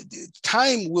is,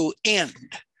 time will end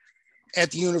at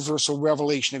the universal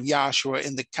revelation of Yahshua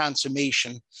and the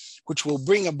consummation, which will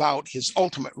bring about his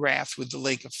ultimate wrath with the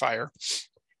lake of fire.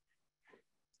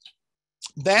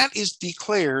 That is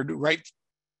declared right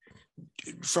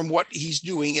from what he's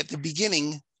doing at the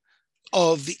beginning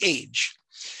of the age.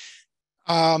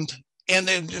 And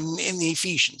then in the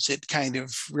Ephesians, it kind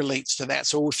of relates to that.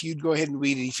 So if you'd go ahead and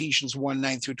read Ephesians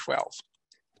 1:9-12.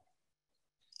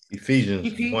 Ephesians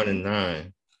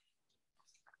 1:9.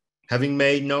 Having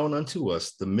made known unto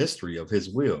us the mystery of his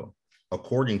will,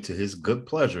 according to his good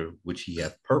pleasure, which he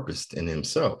hath purposed in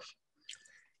himself,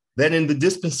 that in the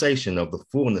dispensation of the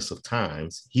fullness of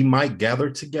times he might gather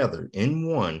together in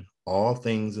one all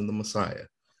things in the Messiah,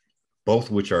 both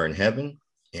which are in heaven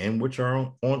and which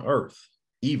are on earth,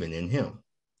 even in him,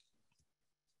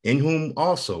 in whom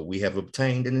also we have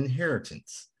obtained an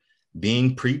inheritance,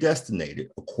 being predestinated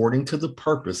according to the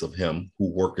purpose of him who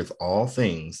worketh all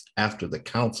things after the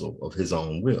counsel of his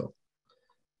own will,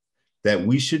 that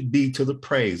we should be to the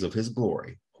praise of his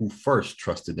glory, who first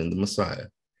trusted in the Messiah.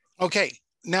 Okay,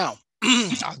 now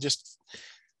I'll just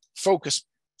focus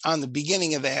on the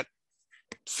beginning of that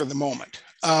for the moment.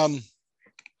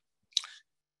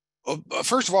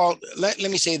 First of all, let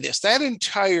me say this. That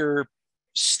entire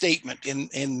statement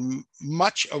in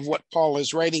much of what Paul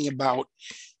is writing about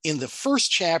in the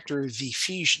first chapter of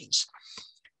Ephesians,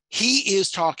 he is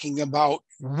talking about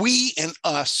we and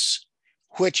us,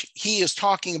 which he is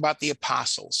talking about the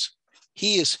apostles.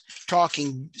 He is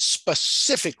talking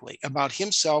specifically about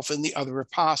himself and the other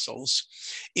apostles.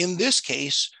 In this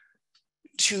case,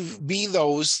 to be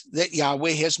those that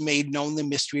Yahweh has made known the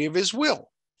mystery of his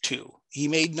will to. He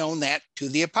made known that to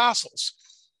the apostles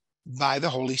by the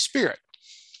Holy Spirit.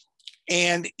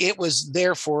 And it was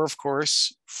therefore, of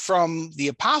course, from the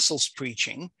apostles'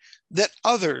 preaching that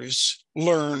others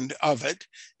learned of it.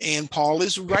 And Paul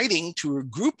is writing to a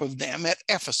group of them at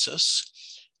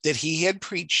Ephesus that he had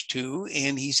preached to,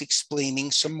 and he's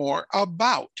explaining some more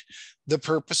about the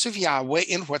purpose of Yahweh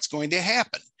and what's going to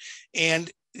happen.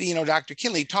 And, you know, Dr.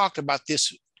 Kinley talked about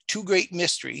this two great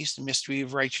mysteries, the mystery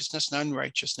of righteousness and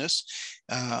unrighteousness,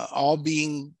 all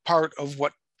being part of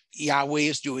what Yahweh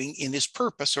is doing in his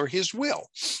purpose or his will.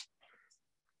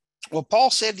 Well, Paul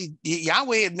said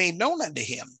Yahweh had made known unto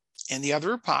him and the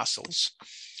other apostles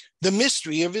the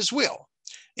mystery of his will.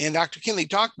 And Dr. Kinley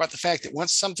talked about the fact that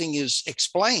once something is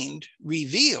explained,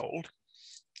 revealed,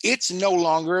 it's no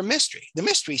longer a mystery. The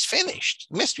mystery's finished.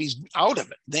 The mystery's out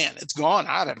of it then. It's gone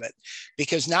out of it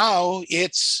because now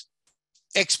it's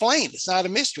explained. It's not a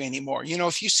mystery anymore. You know,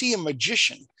 if you see a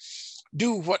magician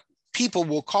do what people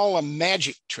will call a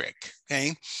magic trick,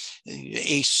 okay,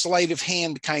 a sleight of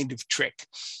hand kind of trick,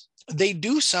 they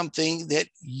do something that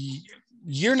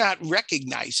you're not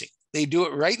recognizing. They do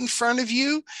it right in front of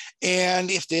you.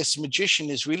 And if this magician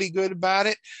is really good about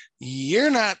it, you're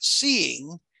not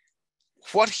seeing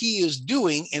what he is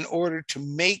doing in order to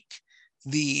make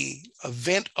the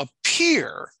event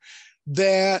appear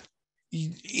that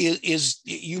is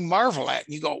you marvel at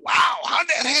and you go, wow, how'd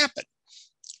that happen?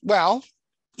 Well,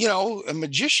 you know, a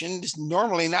magician is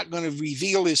normally not going to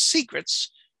reveal his secrets.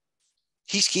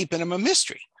 He's keeping them a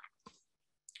mystery.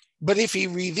 But if he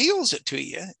reveals it to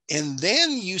you and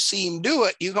then you see him do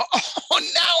it, you go, oh,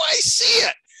 now I see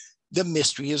it. The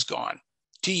mystery is gone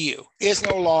to you. It's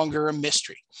no longer a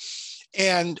mystery.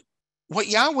 And what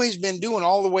Yahweh's been doing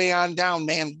all the way on down,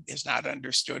 man is not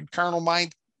understood. Carnal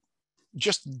mind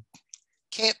just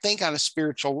can't think on a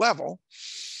spiritual level.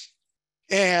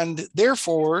 And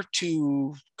therefore,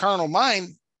 to carnal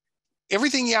mind,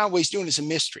 everything Yahweh's doing is a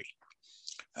mystery.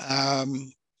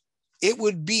 It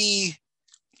would be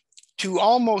to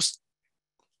almost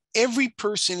every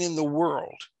person in the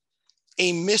world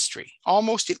a mystery,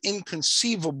 almost an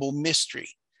inconceivable mystery.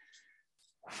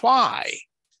 Why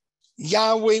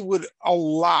Yahweh would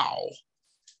allow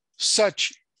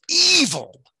such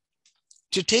evil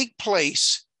to take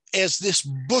place as this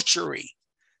butchery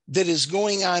that is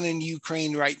going on in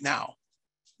Ukraine right now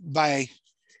by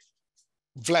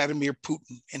Vladimir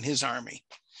Putin and his army.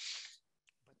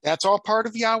 That's all part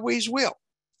of Yahweh's will.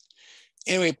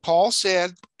 Anyway, Paul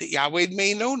said that Yahweh had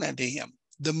made known unto him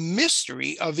the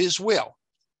mystery of his will.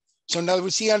 So in other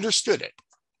words, he understood it.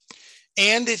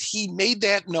 And that he made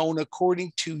that known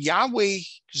according to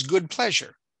Yahweh's good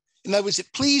pleasure. In other words,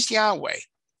 it pleased Yahweh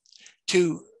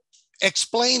to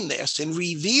explain this and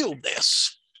reveal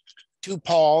this to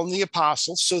Paul and the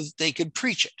apostles so that they could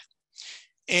preach it.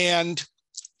 And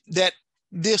that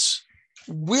this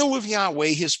will of Yahweh,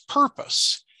 his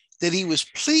purpose that he was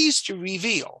pleased to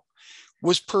reveal,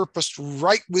 was purposed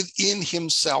right within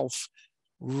himself,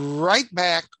 right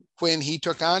back when he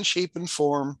took on shape and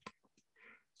form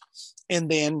and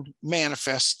then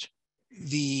manifest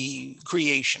the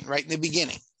creation right in the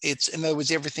beginning. It's, in other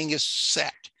words, everything is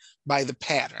set by the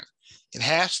pattern. It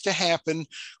has to happen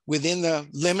within the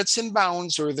limits and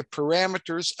bounds or the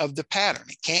parameters of the pattern.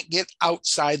 It can't get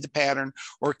outside the pattern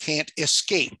or can't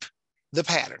escape the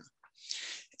pattern.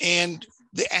 And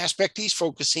the aspect he's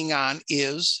focusing on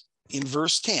is in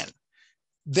verse 10,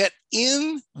 that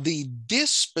in the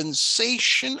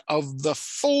dispensation of the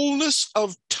fullness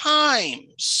of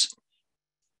times,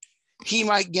 he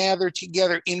might gather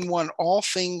together in one all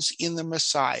things in the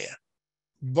Messiah,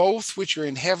 both which are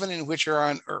in heaven and which are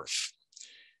on earth.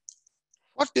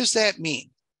 What does that mean?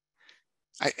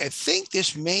 I think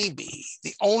this may be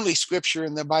the only scripture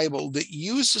in the Bible that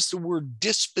uses the word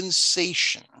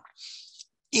dispensation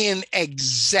in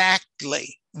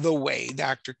exactly the way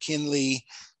Dr. Kinley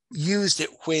used it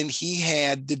when he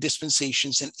had the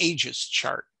dispensations and ages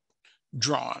chart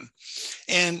drawn.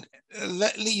 And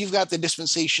you've got the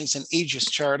dispensations and ages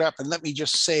chart up. And let me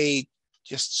just say,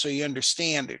 just so you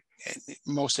understand it,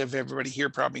 most of everybody here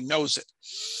probably knows it.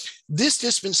 This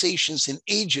dispensations and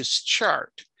ages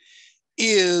chart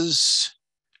is,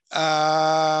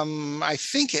 I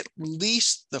think, at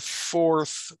least the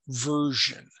fourth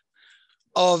version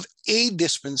of a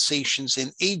dispensations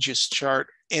and ages chart,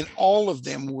 and all of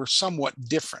them were somewhat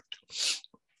different.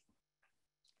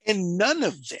 And none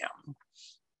of them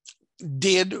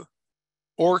did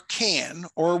or can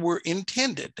or were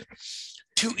intended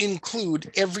to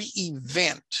include every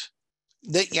event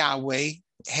that Yahweh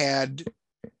had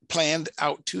planned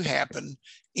out to happen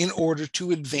in order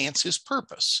to advance his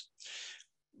purpose.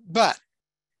 But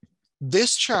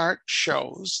this chart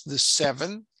shows the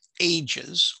 7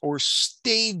 ages or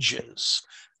stages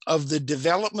of the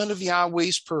development of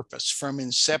Yahweh's purpose from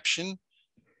inception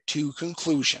to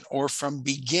conclusion, or from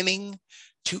beginning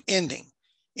to ending.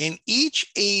 And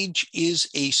each age is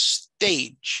a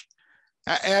stage.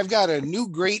 I've got a new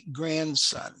great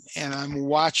grandson, and I'm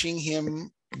watching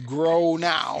him grow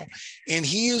now, and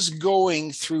he is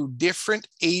going through different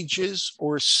ages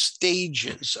or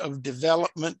stages of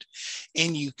development,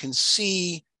 and you can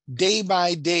see day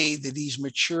by day that he's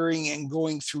maturing and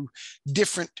going through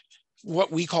different, what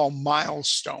we call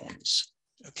milestones.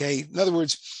 Okay, in other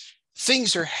words,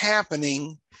 things are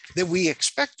happening that we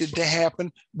expected to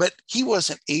happen, but he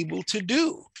wasn't able to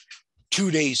do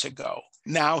 2 days ago.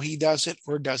 Now he does it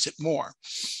or does it more.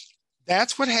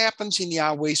 That's what happens in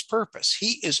Yahweh's purpose.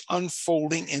 He is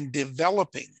unfolding and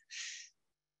developing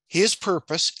his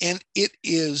purpose, and it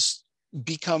is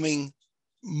becoming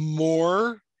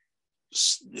more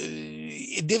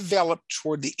developed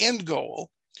toward the end goal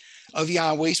of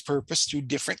Yahweh's purpose through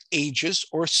different ages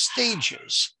or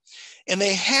stages. And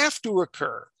they have to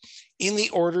occur in the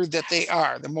order that they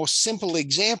are. The most simple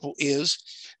example is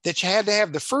that you had to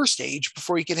have the first age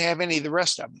before you could have any of the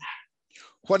rest of them.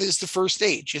 What is the first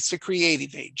age? It's the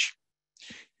creative age.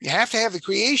 You have to have the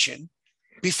creation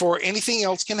before anything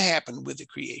else can happen with the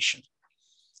creation.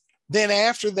 Then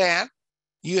after that,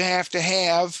 you have to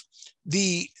have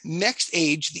the next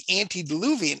age, the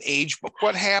antediluvian age, but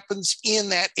what happens in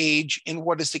that age and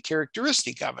what is the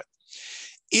characteristic of it?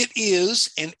 It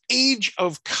is an age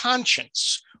of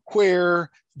conscience where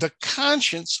the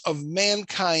conscience of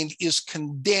mankind is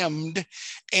condemned,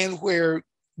 and where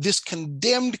this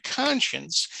condemned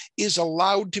conscience is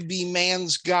allowed to be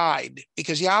man's guide,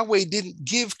 because Yahweh didn't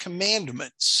give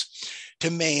commandments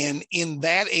to man in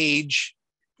that age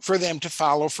for them to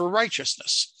follow for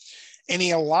righteousness. And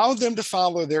he allowed them to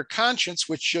follow their conscience,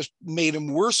 which just made them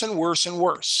worse and worse and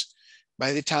worse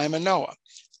by the time of Noah.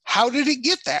 How did it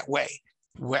get that way?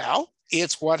 Well,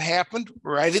 it's what happened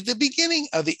right at the beginning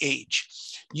of the age.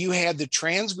 You had the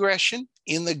transgression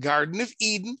in the Garden of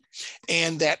Eden,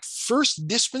 and that first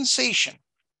dispensation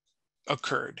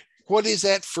occurred. What is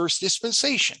that first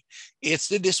dispensation? It's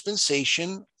the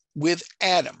dispensation with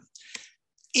Adam.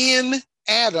 In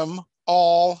Adam,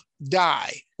 all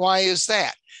die. Why is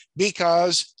that?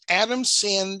 Because Adam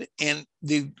sinned, and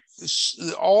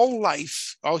all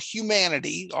life, all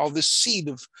humanity, all the seed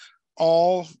of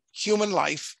all human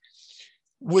life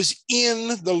was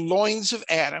in the loins of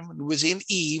Adam, was in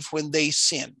Eve when they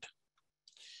sinned.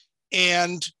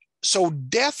 And so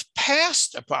death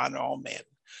passed upon all men,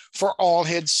 for all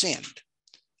had sinned.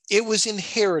 It was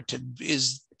inherited,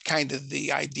 is kind of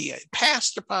the idea. It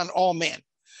passed upon all men.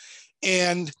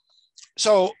 And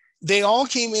so they all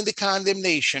came into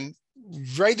condemnation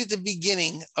right at the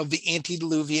beginning of the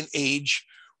antediluvian age,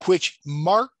 which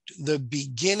marked the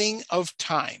beginning of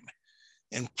time.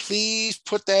 And please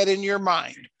put that in your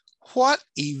mind. What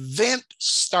event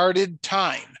started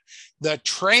time? The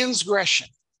transgression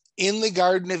in the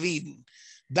Garden of Eden.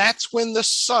 That's when the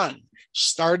sun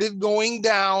started going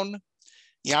down.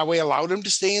 Yahweh allowed him to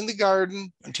stay in the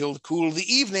garden until the cool of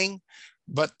the evening,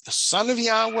 but the Son of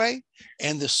Yahweh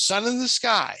and the sun in the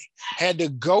sky had to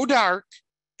go dark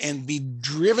and be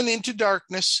driven into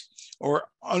darkness, or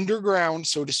underground,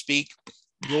 so to speak,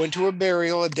 go into a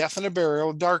burial, a death and a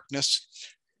burial, darkness,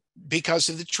 because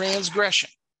of the transgression.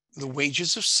 The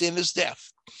wages of sin is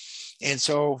death. And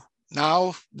so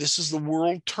now this is the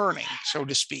world turning, so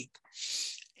to speak.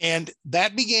 And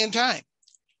that began time.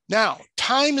 Now,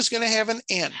 time is going to have an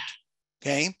end,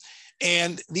 okay?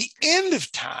 And the end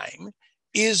of time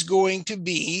is going to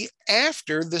be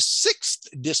after the sixth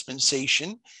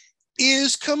dispensation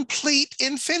is complete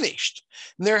and finished.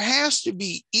 And there has to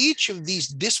be each of these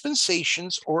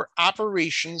dispensations or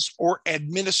operations or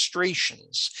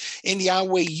administrations. And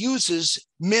Yahweh uses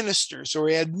ministers or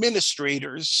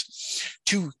administrators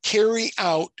to carry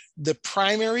out the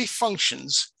primary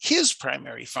functions, his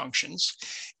primary functions,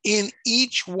 in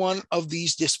each one of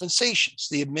these dispensations.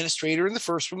 The administrator in the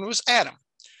first one was Adam.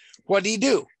 What did he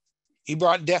do? He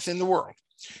brought death in the world.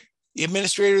 The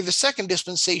administrator of the second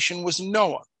dispensation was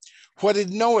Noah. What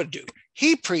did Noah do?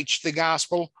 He preached the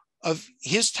gospel of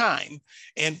his time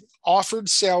and offered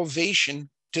salvation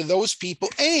to those people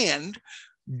and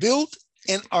built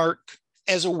an ark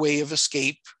as a way of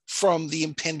escape from the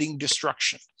impending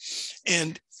destruction.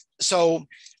 And so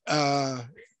that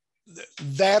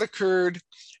occurred.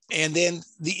 And then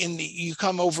you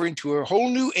come over into a whole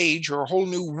new age or a whole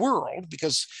new world,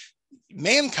 because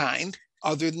mankind,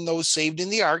 other than those saved in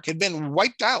the ark, had been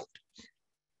wiped out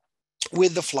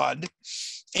with the flood.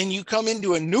 And you come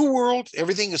into a new world,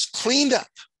 everything is cleaned up.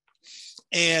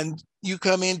 And you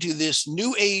come into this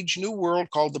new age, new world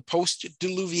called the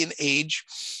post-diluvian age.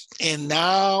 And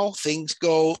now things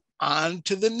go on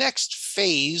to the next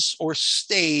phase or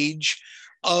stage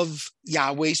of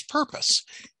Yahweh's purpose.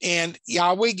 And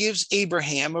Yahweh gives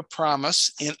Abraham a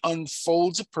promise and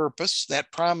unfolds a purpose.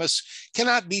 That promise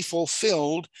cannot be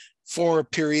fulfilled for a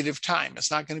period of time.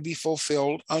 It's not going to be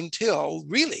fulfilled until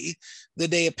really the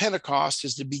day of Pentecost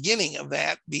is the beginning of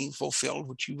that being fulfilled,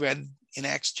 which you read in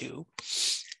Acts 2.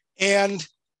 And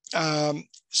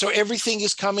so everything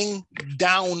is coming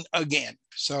down again.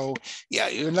 So yeah,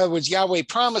 in other words, Yahweh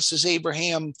promises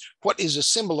Abraham what is a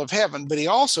symbol of heaven, but he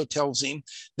also tells him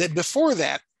that before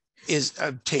that is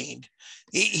obtained,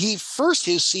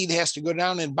 his seed has to go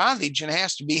down in bondage and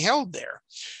has to be held there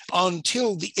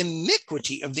until the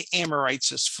iniquity of the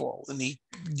Amorites is full. And he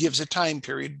gives a time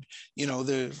period,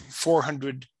 the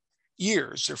 400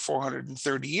 years or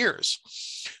 430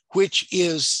 years, which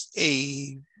is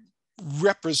a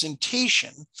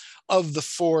representation of the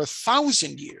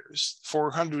 4,000 years,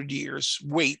 400 years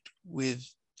wait with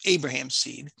Abraham's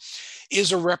seed,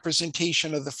 is a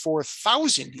representation of the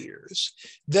 4,000 years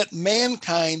that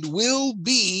mankind will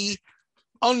be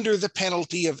under the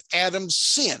penalty of Adam's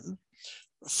sin,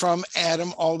 from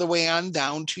Adam all the way on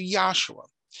down to Yahshua.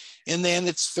 And then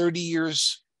it's 30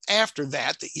 years after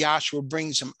that Yahshua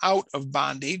brings him out of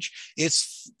bondage.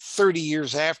 It's 30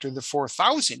 years after the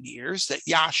 4,000 years that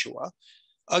Yahshua,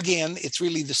 again, it's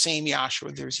really the same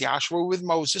Yahshua. There's Yahshua with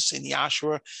Moses and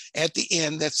Yahshua at the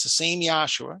end. That's the same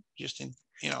Yahshua, just in,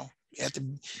 at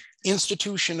the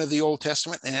institution of the Old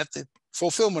Testament and at the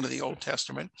fulfillment of the Old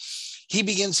Testament. He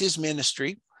begins his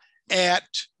ministry at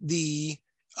the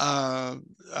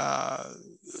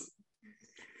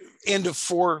end of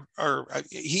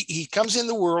he comes in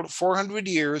the world 400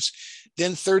 years.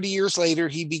 Then 30 years later,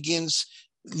 he begins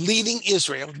leading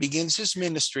Israel, begins his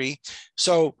ministry.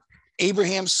 So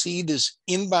Abraham's seed is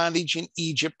in bondage in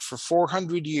Egypt for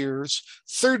 400 years.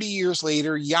 30 years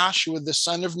later, Yahshua, the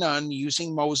son of Nun,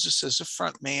 using Moses as a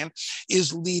front man,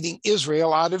 is leading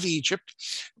Israel out of Egypt.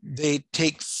 They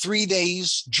take 3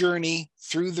 days journey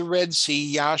through the Red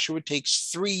Sea. Yahshua takes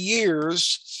 3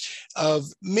 years of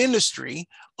ministry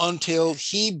until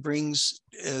he brings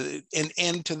an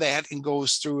end to that and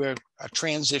goes through a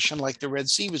transition, like the Red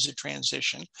Sea was a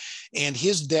transition. And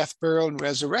his death, burial, and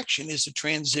resurrection is a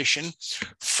transition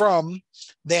from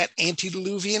that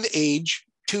antediluvian age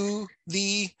to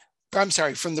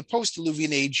from the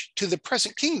post-diluvian age to the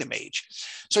present kingdom age.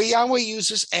 So Yahweh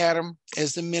uses Adam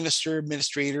as the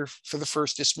administrator for the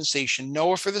first dispensation,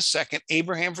 Noah for the second,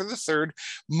 Abraham for the third,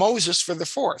 Moses for the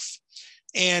fourth.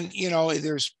 And,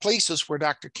 there's places where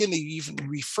Dr. Kinley even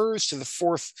refers to the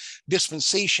fourth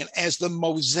dispensation as the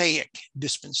Mosaic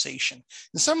dispensation.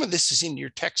 And some of this is in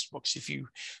your textbooks. If you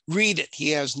read it,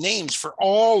 he has names for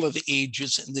all of the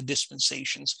ages and the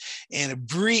dispensations and a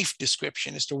brief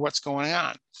description as to what's going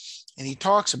on. And he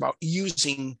talks about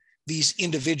using these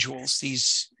individuals,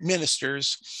 these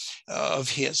ministers of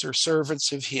his or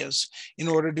servants of his, in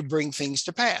order to bring things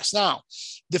to pass. Now,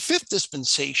 the fifth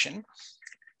dispensation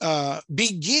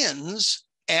begins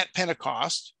at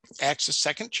Pentecost, Acts the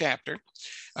 2nd chapter,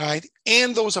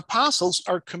 and those apostles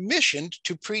are commissioned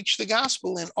to preach the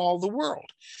gospel in all the world.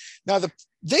 Now,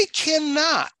 they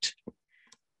cannot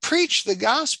preach the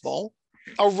gospel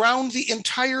around the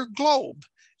entire globe.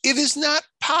 It is not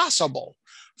possible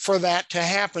for that to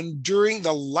happen during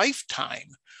the lifetime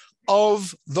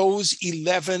of those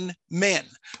 11 men.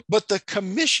 But the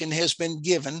commission has been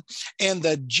given and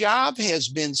the job has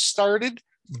been started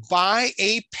by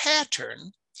a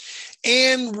pattern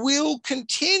and will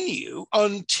continue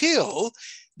until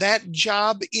that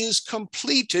job is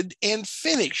completed and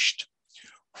finished.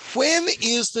 When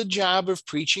is the job of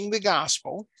preaching the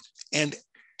gospel and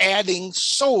adding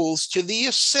souls to the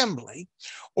assembly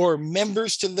or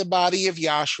members to the body of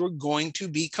Yahshua going to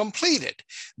be completed?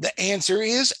 The answer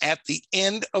is at the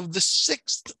end of the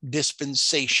 6th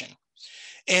dispensation.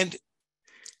 And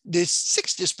the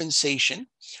 6th dispensation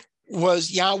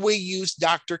was Yahweh used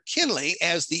Dr. Kinley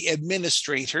as the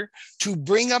administrator to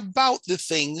bring about the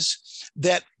things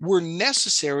that were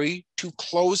necessary to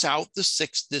close out the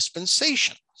 6th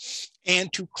dispensation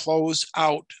and to close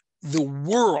out the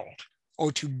world,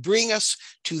 or to bring us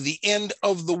to the end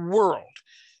of the world.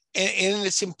 And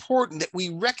it's important that we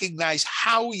recognize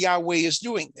how Yahweh is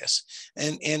doing this.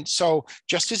 And so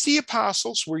just as the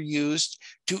apostles were used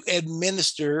to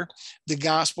administer the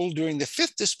gospel during the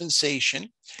 5th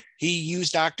dispensation, he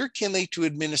used Dr. Kinley to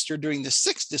administer during the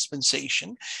 6th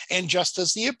dispensation. And just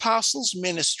as the apostles'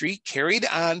 ministry carried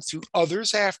on through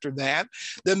others after that,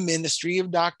 the ministry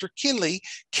of Dr. Kinley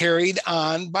carried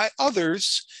on by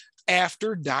others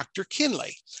after Dr.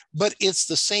 Kinley. But it's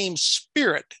the same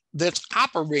spirit that's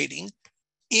operating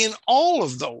in all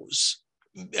of those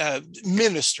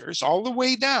ministers all the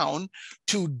way down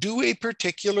to do a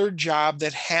particular job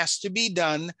that has to be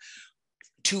done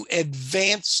to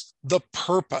advance the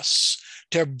purpose,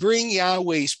 to bring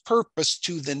Yahweh's purpose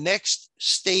to the next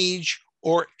stage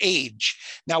or age.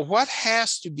 Now, what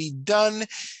has to be done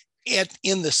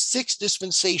in the 6th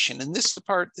dispensation? And this is the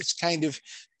part that's kind of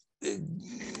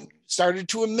started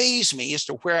to amaze me as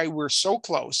to where we're so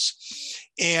close.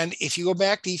 And if you go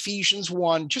back to Ephesians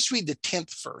 1, just read the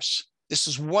 10th verse. This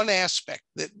is one aspect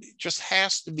that just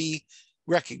has to be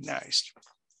recognized.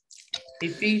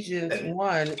 Ephesians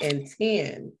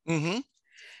 1:10,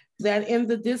 that in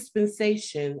the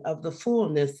dispensation of the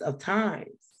fullness of times,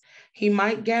 he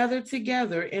might gather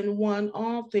together in one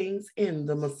all things in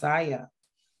the Messiah,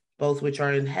 both which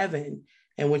are in heaven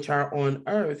and which are on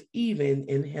earth, even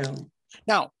in him.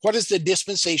 Now, what is the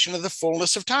dispensation of the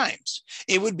fullness of times?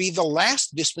 It would be the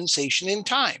last dispensation in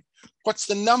time. What's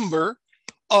the number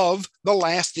of the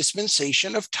last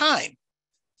dispensation of time?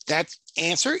 That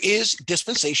answer is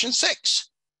dispensation 6.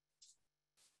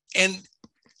 And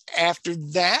after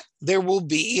that, there will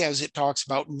be, as it talks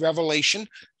about in Revelation,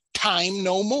 time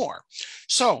no more.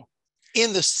 So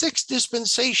in the 6th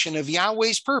dispensation of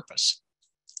Yahweh's purpose,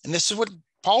 and this is what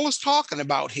Paul is talking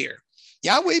about here,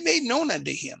 Yahweh made known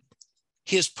unto him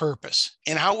his purpose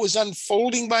and how it was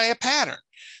unfolding by a pattern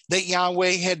that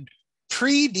Yahweh had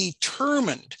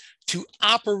predetermined to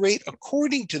operate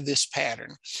according to this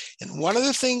pattern. And one of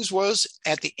the things was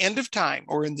at the end of time,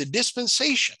 or in the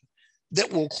dispensation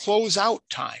that will close out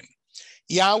time,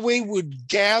 Yahweh would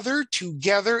gather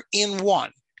together in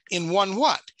one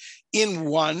what? In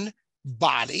one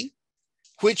body,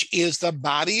 which is the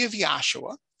body of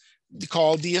Yahshua,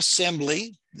 called the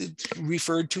assembly,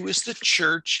 referred to as the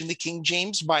church in the King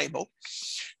James Bible,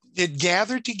 that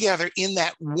gathered together in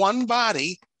that one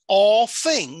body all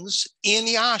things in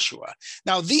Yahshua.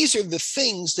 Now, these are the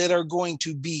things that are going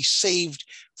to be saved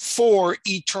for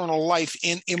eternal life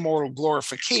in immortal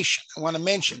glorification. I want to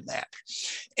mention that.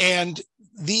 And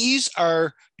these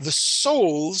are the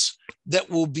souls that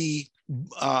will be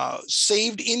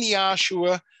saved in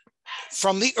Yahshua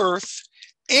from the earth,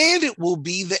 and it will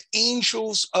be the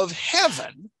angels of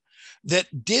heaven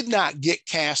that did not get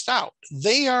cast out.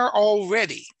 They are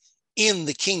already in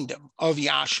the kingdom of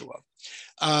Yahshua.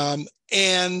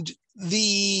 And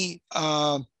the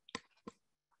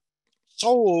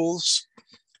souls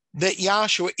that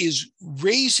Yahshua is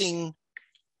raising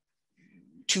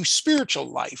to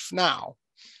spiritual life now,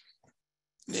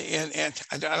 and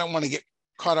I don't want to get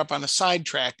caught up on a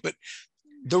sidetrack, but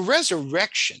the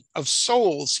resurrection of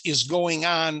souls is going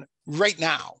on right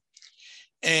now.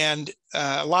 And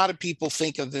a lot of people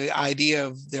think of the idea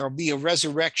of there'll be a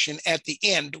resurrection at the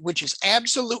end, which is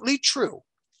absolutely true.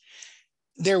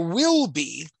 There will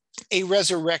be a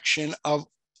resurrection of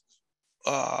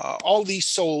all these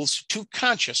souls to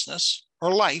consciousness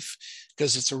or life,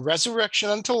 because it's a resurrection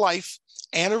unto life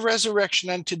and a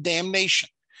resurrection unto damnation.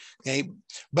 Okay,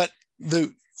 but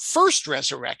the first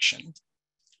resurrection,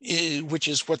 which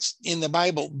is what's in the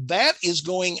Bible, that is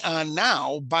going on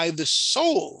now by the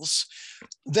souls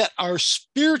that are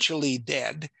spiritually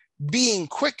dead being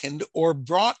quickened or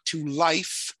brought to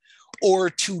life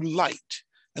or to light.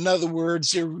 In other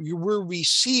words, we're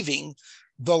receiving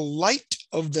the light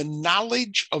of the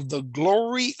knowledge of the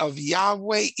glory of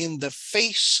Yahweh in the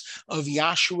face of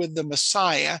Yahshua the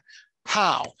Messiah.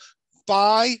 How?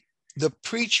 By the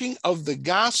preaching of the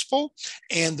gospel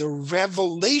and the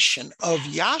revelation of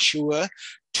Yahshua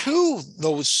to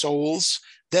those souls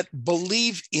that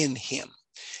believe in him.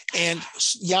 And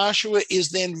Yahshua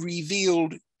is then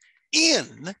revealed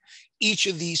in each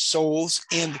of these souls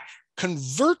and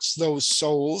converts those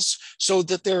souls so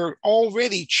that they're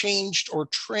already changed or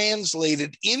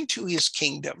translated into his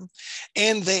kingdom,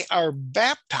 and they are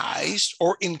baptized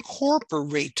or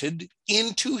incorporated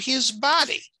into his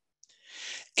body.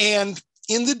 And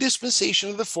in the dispensation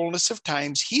of the fullness of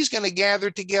times, he's going to gather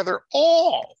together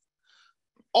all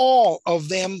of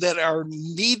them that are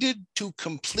needed to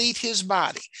complete his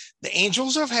body, the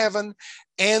angels of heaven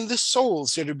and the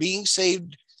souls that are being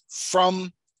saved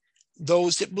from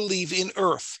those that believe in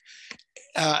earth.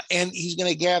 And he's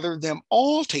going to gather them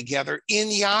all together in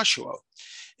Yahshua.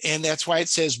 And that's why it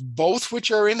says, both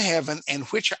which are in heaven and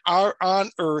which are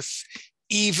on earth,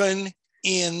 even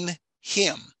in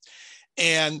him.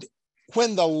 And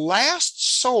when the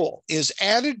last soul is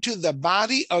added to the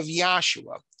body of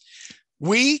Yahshua,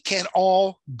 we can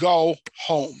all go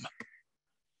home.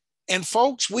 And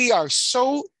folks, we are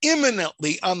so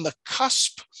imminently on the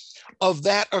cusp of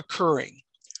that occurring.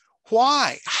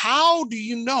 Why? How do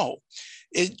you know?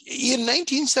 In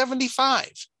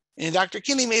 1975, and Dr.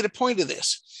 Kinney made a point of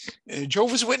this,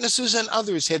 Jehovah's Witnesses and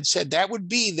others had said that would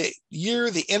be the year,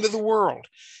 the end of the world.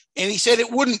 And he said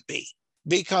it wouldn't be,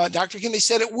 because Dr. Kinney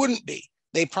said it wouldn't be.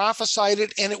 They prophesied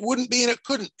it and it wouldn't be and it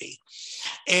couldn't be.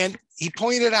 And he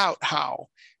pointed out how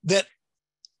that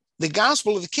the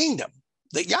gospel of the kingdom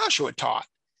that Yahshua taught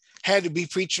had to be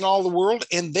preached in all the world,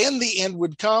 and then the end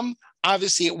would come.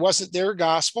 Obviously, it wasn't their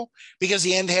gospel because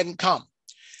the end hadn't come.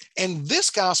 And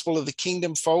this gospel of the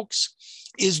kingdom, folks,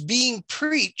 is being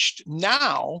preached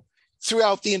now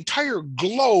throughout the entire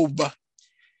globe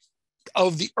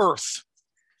of the earth.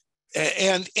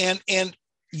 And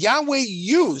Yahweh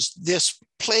used this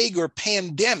plague or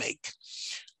pandemic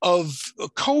of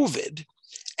COVID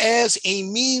as a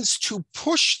means to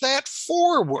push that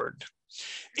forward.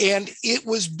 And it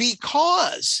was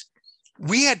because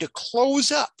we had to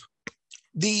close up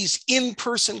these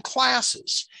in-person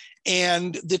classes,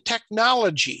 and the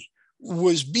technology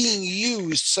was being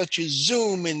used, such as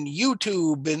Zoom and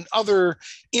YouTube and other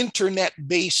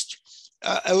internet-based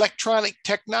electronic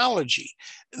technology,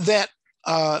 that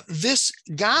this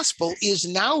gospel is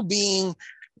now being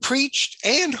preached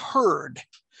and heard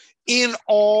in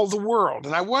all the world.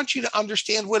 And I want you to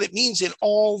understand what it means in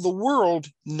all the world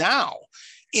now,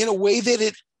 in a way that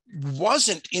it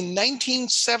wasn't in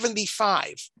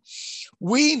 1975.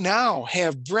 We now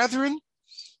have brethren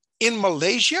in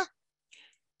Malaysia,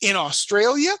 in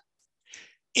Australia,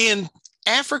 in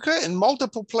Africa, in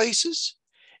multiple places,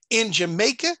 in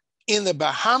Jamaica, in the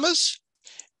Bahamas,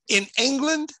 in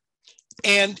England,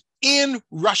 and in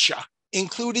Russia,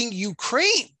 including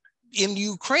Ukraine,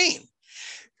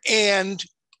 and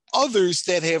others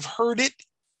that have heard it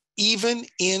even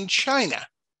in China.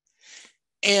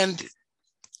 And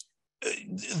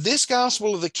this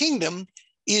gospel of the kingdom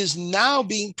is now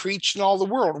being preached in all the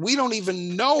world. We don't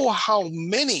even know how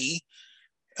many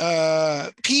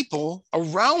people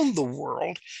around the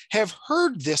world have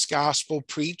heard this gospel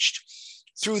preached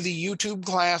through the YouTube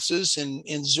classes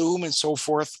and Zoom and so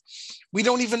forth. We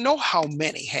don't even know how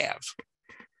many have.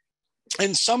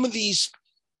 And some of these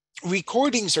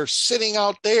recordings are sitting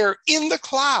out there in the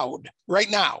cloud right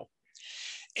now.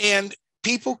 And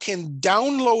people can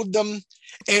download them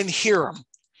and hear them.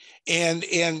 And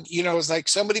you know, it's like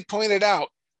somebody pointed out,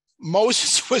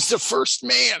 Moses was the first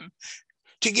man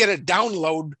to get a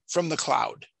download from the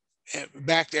cloud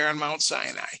back there on Mount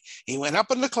Sinai. He went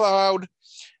up in the cloud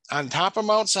on top of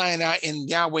Mount Sinai, and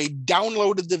Yahweh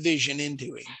downloaded the vision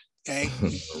into him. Okay.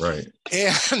 Right.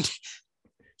 And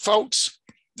folks,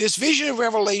 this vision of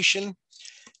Revelation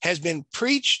has been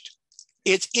preached.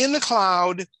 It's in the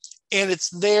cloud, and it's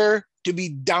there to be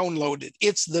downloaded.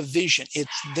 It's the vision.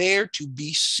 It's there to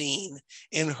be seen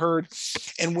and heard.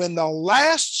 And when the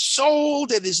last soul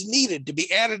that is needed to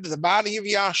be added to the body of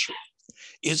Yahshua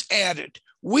is added,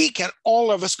 we can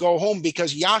all of us go home,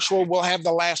 because Yahshua will have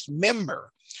the last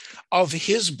member of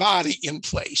his body in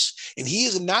place. And he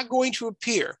is not going to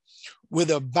appear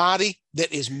with a body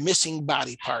that is missing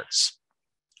body parts.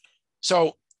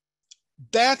 So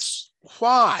that's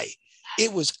why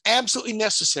it was absolutely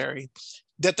necessary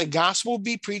that the gospel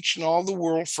be preached in all the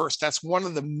world first. That's one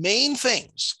of the main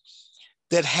things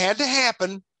that had to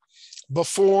happen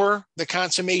before the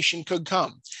consummation could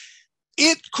come.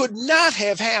 It could not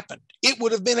have happened. It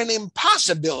would have been an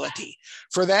impossibility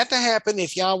for that to happen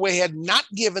if Yahweh had not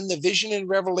given the vision and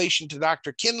revelation to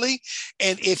Dr. Kinley,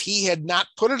 and if he had not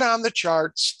put it on the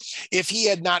charts, if he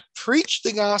had not preached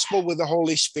the gospel with the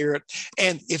Holy Spirit,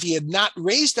 and if he had not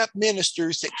raised up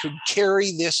ministers that could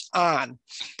carry this on.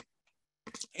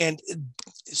 And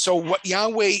so what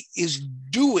Yahweh is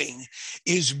doing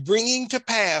is bringing to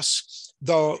pass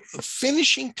the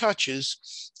finishing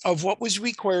touches of what was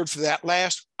required for that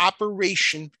last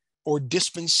operation or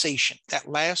dispensation, that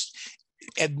last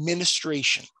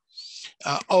administration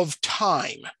of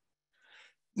time.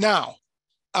 Now,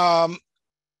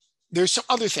 there's some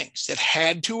other things that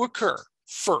had to occur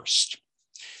first.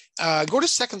 Go to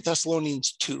 2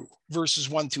 Thessalonians 2, verses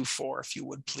 1 through 4, if you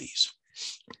would, please.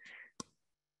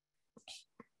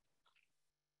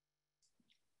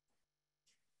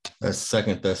 That's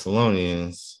 2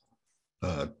 Thessalonians,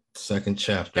 second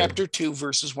chapter. Chapter 2,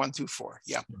 verses 1 through 4.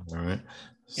 Yeah. All right.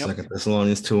 Yep. 2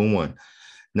 Thessalonians 2 and 1.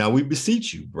 Now we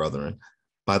beseech you, brethren,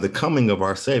 by the coming of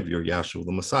our Savior, Yahshua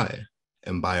the Messiah,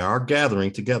 and by our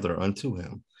gathering together unto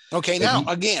him. Okay, now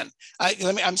again,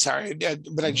 I'm sorry,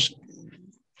 but I just,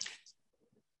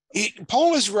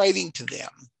 Paul is writing to them.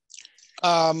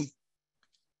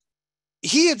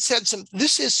 He had said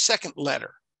this is second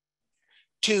letter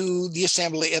to the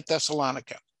assembly at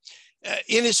Thessalonica.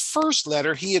 In his first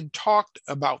letter, he had talked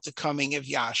about the coming of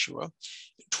Yahshua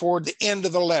toward the end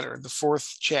of the letter, the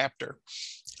 4th chapter.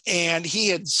 And he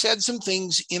had said some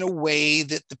things in a way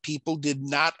that the people did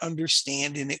not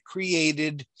understand, and it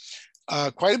created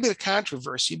quite a bit of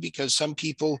controversy, because some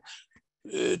people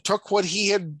took what he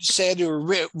had said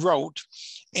or wrote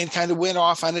and kind of went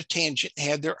off on a tangent,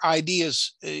 had their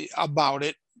ideas about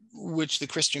it, which the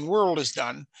Christian world has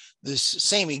done this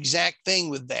same exact thing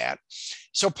with that.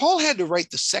 So Paul had to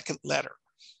write the second letter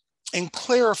and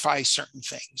clarify certain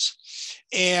things.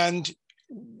 And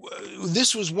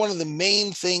this was one of the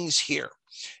main things here.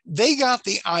 They got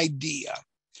the idea,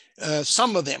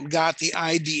 some of them got the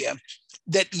idea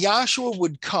that Yahshua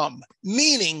would come,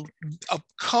 meaning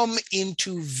come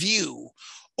into view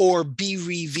or be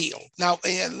revealed. Now,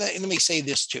 let me say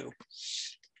this too.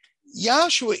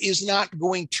 Yahshua is not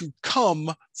going to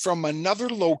come from another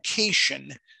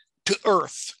location to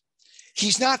earth.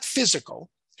 He's not physical.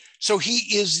 So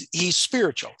he's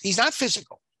spiritual. He's not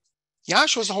physical.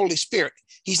 Yahshua is the Holy Spirit.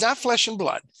 He's not flesh and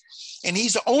blood. And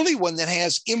he's the only one that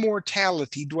has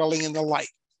immortality dwelling in the light.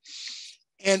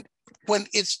 And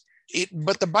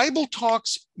but the Bible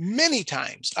talks many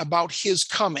times about his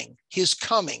coming, his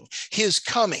coming, his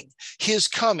coming, his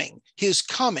coming, his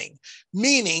coming,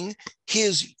 meaning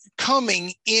his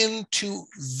coming into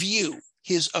view,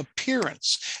 his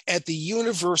appearance at the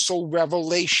universal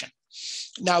revelation.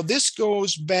 Now, this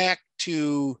goes back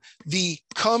to the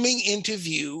coming into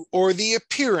view or the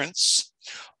appearance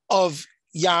of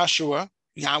Yahshua,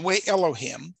 Yahweh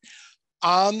Elohim,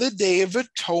 on the Day of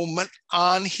Atonement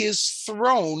on his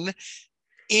throne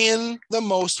in the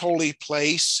most holy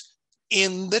place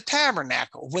in the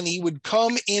tabernacle, when he would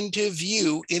come into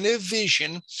view in a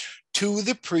vision to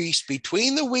the priest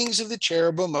between the wings of the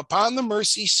cherubim upon the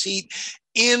mercy seat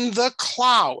in the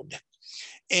cloud.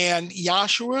 And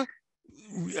Yahshua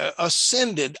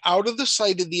ascended out of the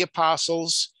sight of the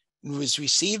apostles and was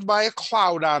received by a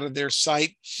cloud out of their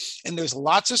sight. And there's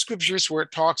lots of scriptures where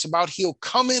it talks about he'll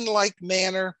come in like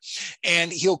manner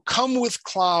and he'll come with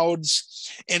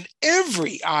clouds and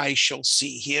every eye shall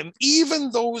see him, even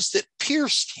those that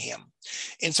pierced him.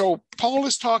 And so Paul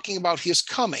is talking about his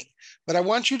coming, but I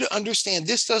want you to understand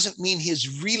this doesn't mean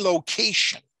his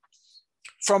relocation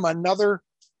from another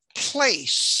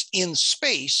place in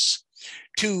space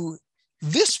to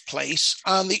this place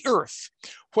on the earth.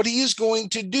 What he is going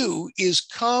to do is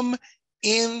come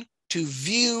into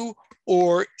view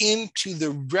or into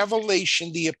the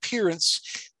revelation, the appearance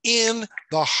in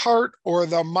the heart or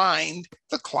the mind,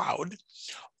 the cloud,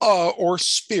 or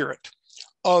spirit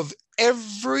of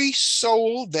every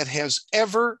soul that has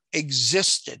ever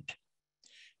existed.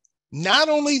 Not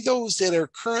only those that are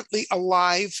currently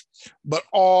alive, but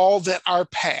all that are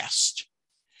past.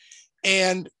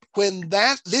 And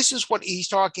this is what he's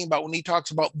talking about when he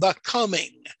talks about the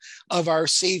coming of our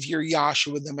Savior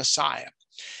Yahshua the Messiah.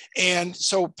 And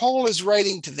so Paul is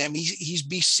writing to them. He's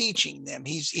beseeching them.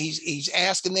 He's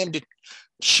asking them to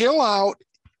chill out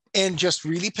and just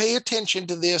really pay attention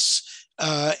to this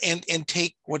and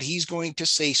take what he's going to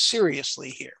say seriously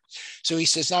here. So he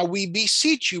says, now we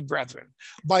beseech you, brethren,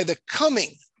 by the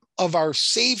coming of our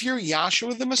Savior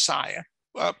Yahshua the Messiah.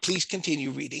 Please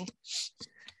continue reading.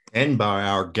 And by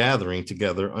our gathering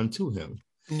together unto him.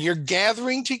 And you're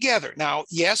gathering together. Now,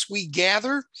 yes, we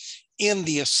gather in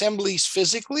the assemblies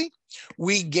physically.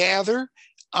 We gather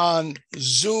on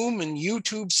Zoom and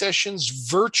YouTube sessions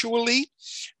virtually.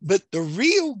 But the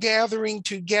real gathering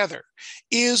together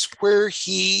is where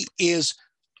he is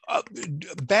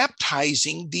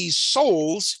baptizing these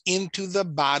souls into the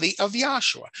body of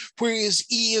Yahshua, whereas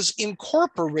he is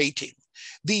incorporating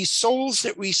these souls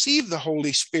that receive the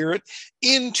Holy Spirit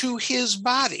into his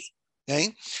body.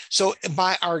 Okay, so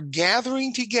by our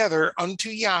gathering together unto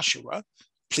Yahshua,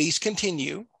 please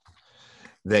continue.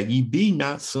 That ye be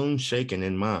not soon shaken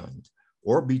in mind,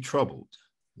 or be troubled,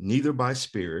 neither by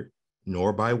spirit,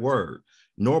 nor by word,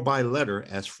 nor by letter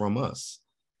as from us,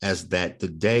 as that the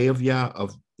day of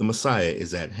the Messiah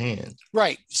is at hand.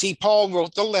 Right. See, Paul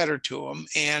wrote the letter to him,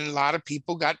 and a lot of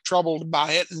people got troubled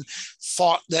by it and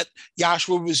thought that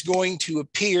Yahshua was going to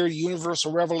appear.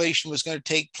 Universal revelation was going to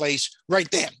take place right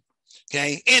then.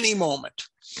 Okay, any moment.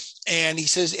 And he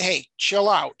says, hey, chill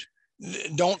out.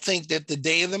 Don't think that the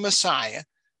day of the Messiah,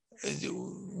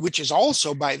 which is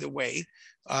also, by the way,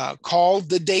 called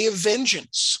the day of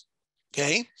vengeance.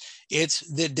 Okay, it's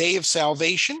the day of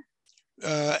salvation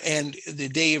and the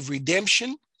day of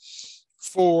redemption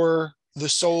for the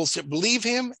souls that believe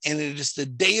him, and it is the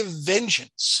day of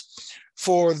vengeance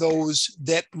for those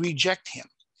that reject him.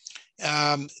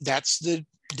 That's the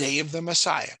day of the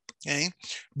Messiah. Okay,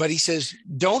 but he says,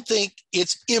 don't think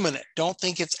it's imminent. Don't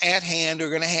think it's at hand or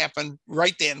going to happen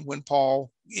right then when Paul,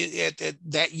 at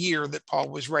that year that Paul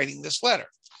was writing this letter.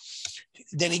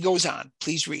 Then he goes on.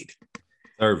 Please read.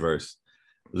 Third verse.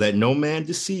 Let no man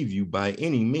deceive you by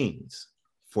any means,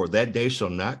 for that day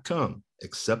shall not come,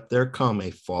 except there come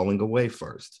a falling away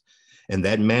first, and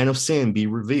that man of sin be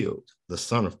revealed, the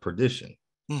son of perdition,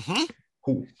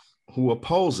 who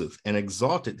opposeth and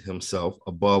exalteth himself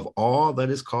above all that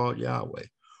is called Yahweh,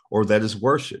 or that is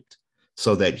worshipped,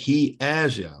 so that he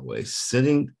as Yahweh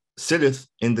sitteth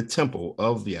in the temple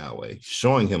of Yahweh,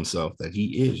 showing himself that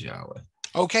he is Yahweh.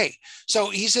 Okay, so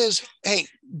he says, hey,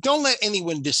 don't let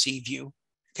anyone deceive you.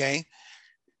 Okay,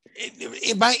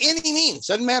 by any means.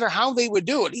 Doesn't matter how they would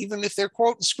do it, even if they're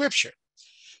quoting scripture.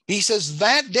 He says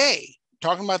that day,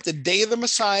 talking about the day of the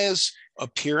Messiah's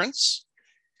appearance,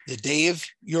 the day of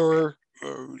your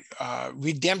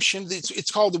redemption.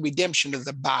 It's called the redemption of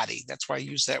the body. That's why I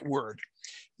use that word.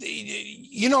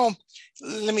 You know,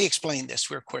 let me explain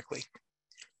this real quickly.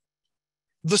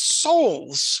 The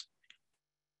souls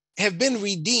have been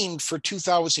redeemed for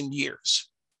 2,000 years,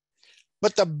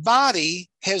 but the body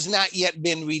has not yet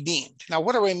been redeemed. Now,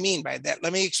 what do I mean by that?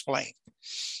 Let me explain.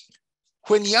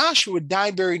 When Yahshua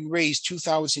died, buried, and raised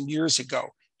 2,000 years ago,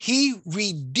 he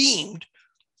redeemed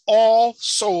all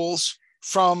souls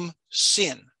from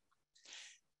sin.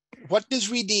 What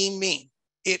does redeem mean?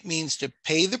 It means to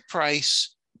pay the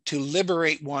price to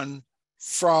liberate one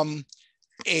from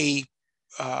an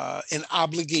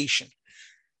obligation.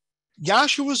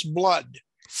 Yahshua's blood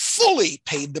fully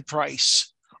paid the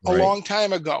price a long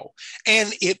time ago,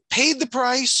 and it paid the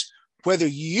price whether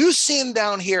you sin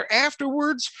down here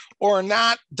afterwards or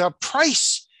not. The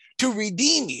price to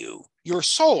redeem you, your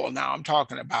soul now I'm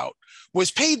talking about, was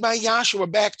paid by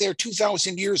Yahshua back there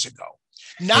 2,000 years ago.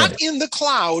 Not in the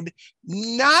cloud,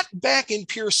 not back in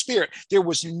pure spirit. There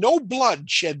was no blood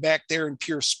shed back there in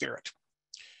pure spirit.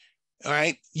 All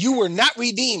right. You were not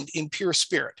redeemed in pure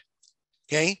spirit.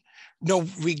 Okay. No,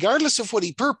 regardless of what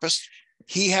he purposed,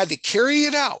 he had to carry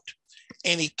it out.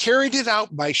 And he carried it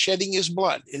out by shedding his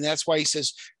blood. And that's why he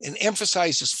says, and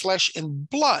emphasizes flesh and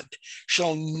blood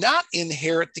shall not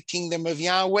inherit the kingdom of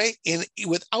Yahweh. And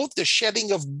without the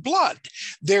shedding of blood,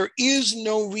 there is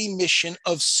no remission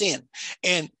of sin.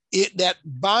 And that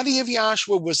body of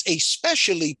Yahshua was a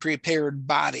specially prepared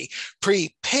body,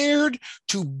 prepared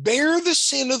to bear the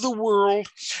sin of the world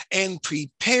and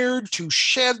prepared to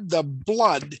shed the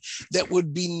blood that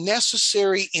would be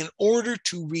necessary in order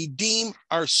to redeem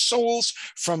our souls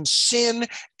from sin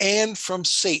and from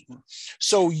Satan.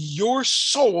 So your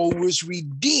soul was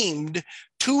redeemed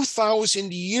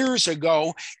 2,000 years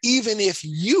ago, even if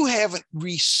you haven't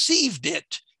received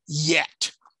it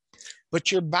yet.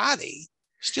 But your body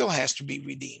still has to be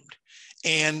redeemed.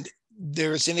 And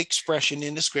there's an expression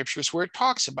in the scriptures where it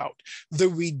talks about the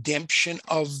redemption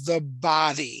of the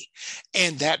body.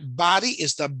 And that body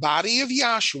is the body of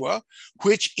Yahshua,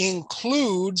 which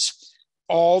includes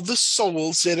all the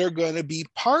souls that are going to be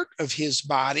part of his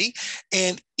body.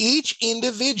 And each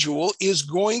individual is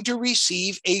going to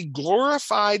receive a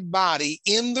glorified body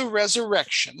in the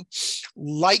resurrection,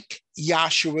 like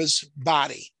Yahshua's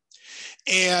body.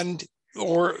 And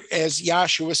or as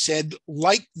Yahshua said,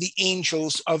 like the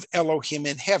angels of Elohim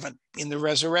in heaven in the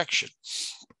resurrection.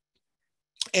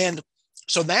 And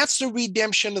so that's the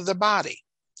redemption of the body.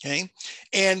 Okay.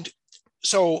 And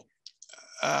so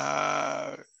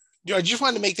I just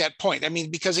wanted to make that point. I mean,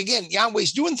 because again,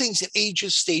 Yahweh's doing things in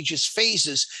ages, stages,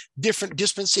 phases, different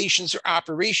dispensations or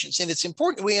operations. And it's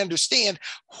important we understand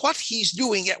what he's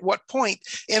doing at what point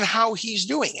and how he's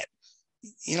doing it.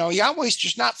 You know, Yahweh's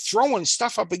just not throwing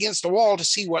stuff up against the wall to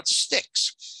see what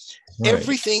sticks.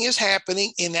 Everything is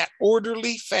happening in that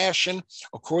orderly fashion,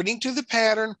 according to the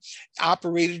pattern,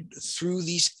 operated through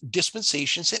these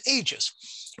dispensations and ages.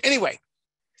 Anyway,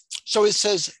 so it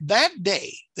says that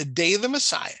day, the day of the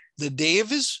Messiah, the day of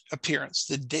his appearance,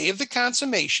 the day of the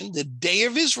consummation, the day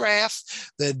of his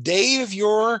wrath, the day of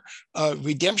your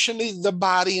redemption of the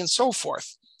body and so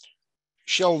forth,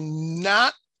 shall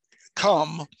not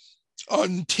come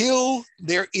until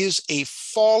there is a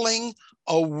falling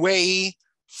away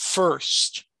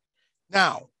first.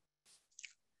 Now,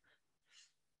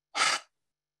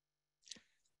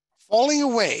 falling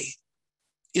away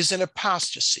is an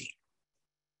apostasy.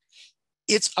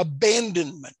 It's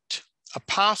abandonment.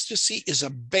 Apostasy is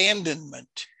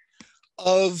abandonment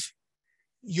of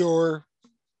your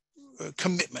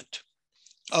commitment,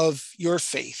 of your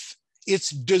faith.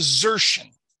 It's desertion.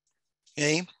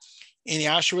 Okay? And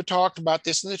Yahshua talked about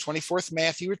this in the 24th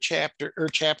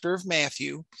chapter of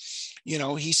Matthew. You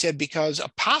know, he said, because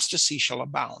apostasy shall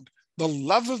abound, the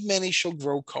love of many shall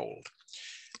grow cold.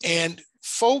 And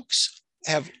folks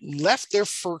have left their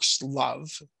first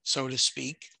love, so to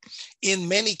speak, in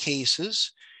many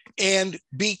cases. And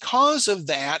because of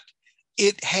that,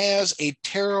 it has a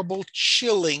terrible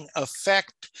chilling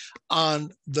effect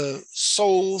on the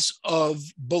souls of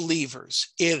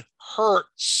believers. It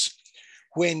hurts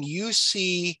when you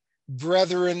see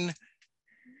brethren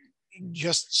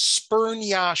just spurn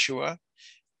Yahshua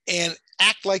and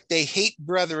act like they hate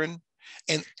brethren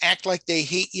and act like they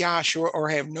hate Yahshua or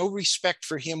have no respect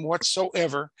for him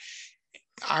whatsoever,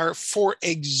 are, for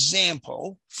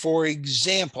example,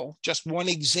 just one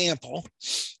example,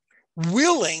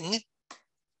 willing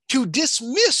to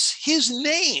dismiss his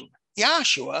name.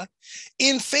 Yahshua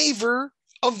in favor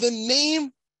of the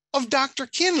name of Dr.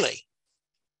 Kinley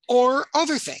or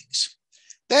other things.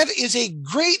 That is a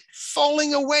great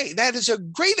falling away. That is a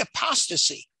great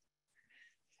apostasy.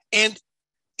 And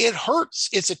it hurts.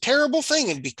 It's a terrible thing.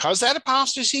 And because that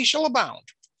apostasy shall abound,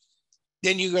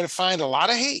 then you're going to find a lot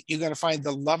of hate. You're going to find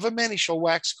the love of many shall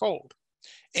wax cold.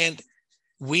 And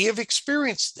we have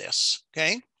experienced this,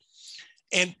 okay?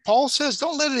 And Paul says,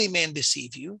 don't let any man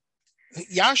deceive you.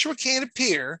 Yahshua can't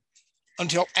appear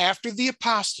until after the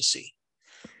apostasy.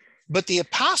 But the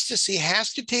apostasy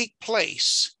has to take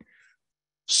place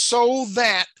so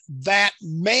that that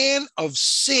man of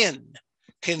sin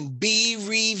can be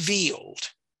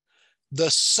revealed, the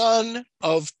son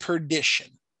of perdition.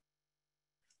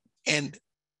 And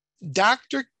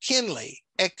Dr. Kinley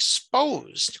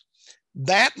exposed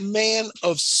that man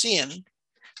of sin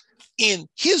in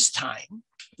his time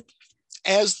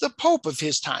as the Pope of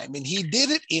his time. And he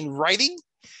did it in writing,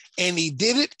 and he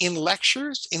did it in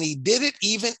lectures, and he did it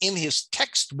even in his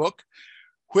textbook,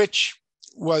 which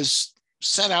was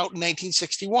sent out in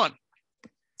 1961.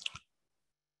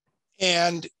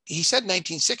 And he said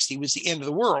 1960 was the end of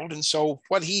the world. And so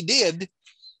what he did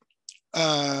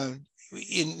in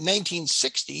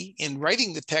 1960, in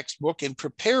writing the textbook and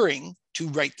preparing to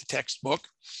write the textbook,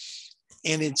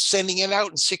 and in sending it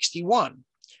out in 61,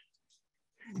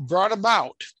 brought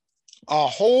about a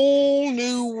whole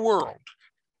new world.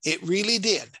 It really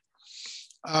did.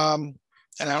 And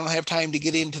I don't have time to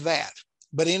get into that.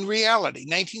 But in reality,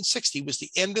 1960 was the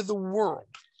end of the world,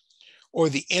 or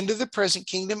the end of the present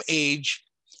kingdom age.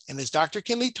 And as Dr.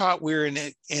 Kinley taught, we're in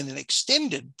an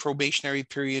extended probationary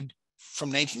period from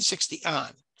 1960 on.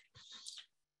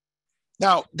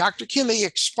 Now, Dr. Kinley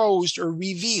exposed or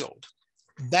revealed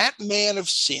that man of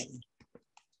sin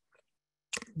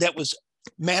that was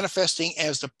manifesting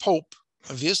as the Pope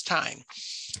of his time,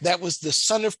 that was the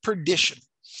son of perdition.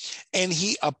 And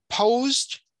he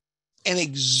opposed and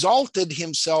exalted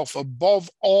himself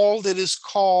above all that is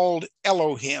called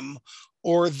Elohim,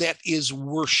 or that is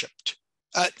worshipped.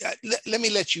 Let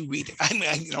me let you read it.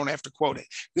 I don't have to quote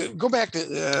it. Go back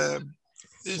to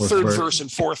third verse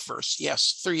and fourth verse.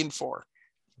 Yes, 3 and 4.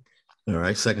 All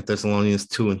right, 2 Thessalonians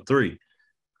 2 and 3.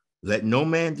 Let no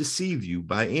man deceive you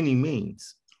by any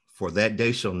means, for that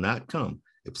day shall not come,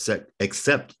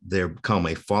 except there come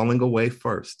a falling away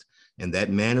first, and that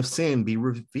man of sin be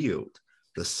revealed,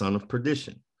 the son of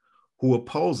perdition, who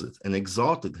opposeth and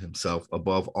exalteth himself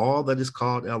above all that is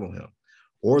called Elohim,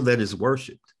 or that is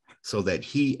worshipped, so that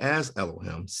he as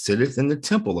Elohim sitteth in the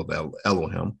temple of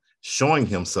Elohim, showing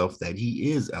himself that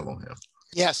he is Elohim.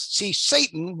 Yes, see,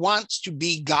 Satan wants to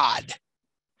be God.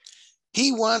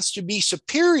 He wants to be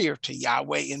superior to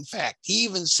Yahweh. In fact, he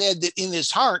even said that in his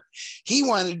heart, he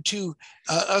wanted to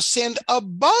ascend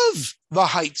above the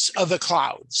heights of the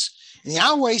clouds. And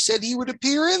Yahweh said he would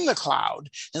appear in the cloud,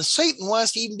 and Satan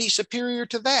wants to even be superior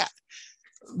to that.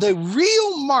 The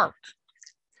real mark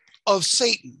of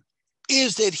Satan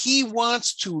is that he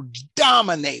wants to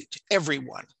dominate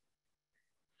everyone.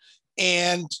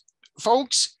 And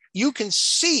folks, you can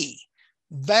see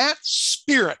that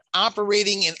spirit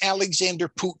operating in Alexander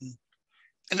Putin,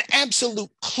 an absolute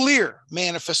clear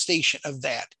manifestation of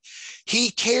that.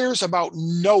 He cares about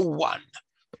no one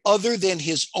other than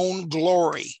his own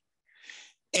glory.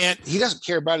 And he doesn't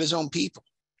care about his own people.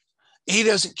 He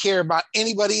doesn't care about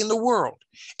anybody in the world.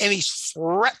 And he's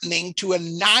threatening to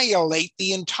annihilate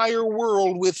the entire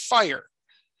world with fire.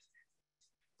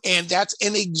 And that's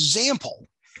an example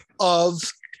of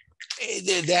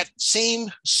that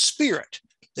same spirit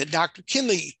that Dr.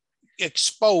 Kinley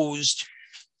exposed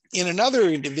in another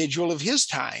individual of his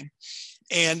time.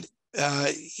 And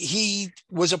he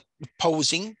was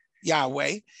opposing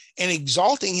Yahweh and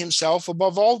exalting himself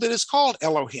above all that is called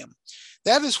Elohim.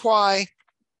 That is why,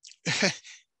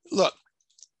 look,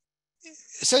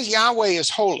 it says Yahweh is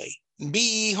holy, and be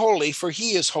ye holy, for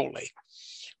he is holy.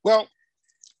 Well,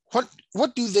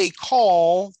 what do they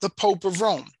call the Pope of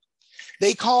Rome?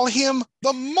 They call him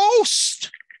the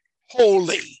most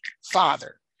holy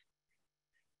Father.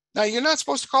 Now, you're not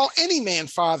supposed to call any man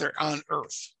father on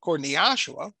earth, according to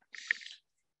Yahshua,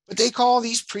 but they call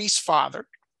these priests father,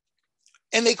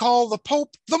 and they call the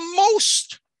Pope the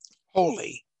most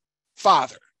holy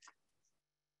Father.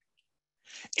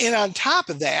 And on top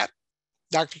of that,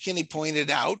 Dr. Kinney pointed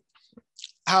out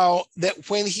how that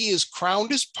when he is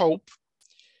crowned as Pope,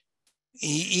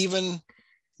 he even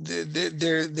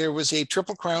there was a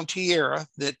triple crown tiara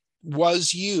that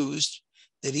was used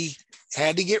that he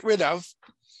had to get rid of,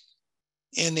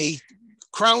 and they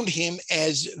crowned him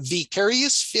as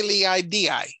Vicarius Filii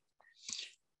Dei,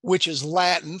 which is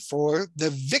Latin for the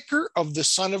vicar of the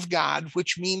Son of God,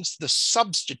 which means the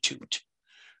substitute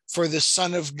for the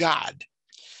Son of God.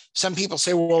 Some people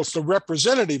say, well, it's the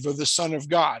representative of the Son of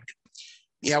God.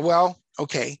 Yeah, well,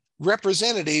 okay,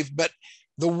 representative, but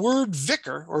the word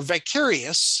vicar or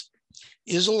vicarious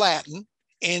is Latin.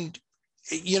 And,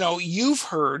 you know, you've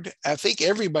heard, I think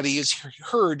everybody has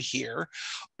heard here,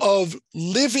 of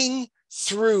living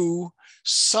through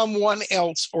someone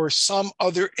else or some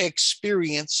other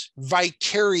experience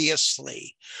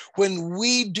vicariously. When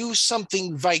we do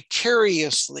something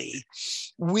vicariously,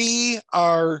 we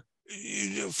are,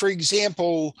 for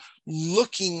example,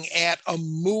 looking at a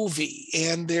movie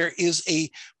and there is a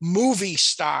movie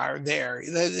star there.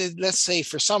 Let's say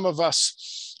for some of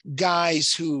us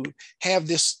guys who have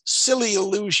this silly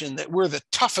illusion that we're the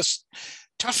toughest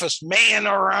man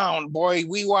around. Boy,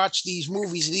 we watch these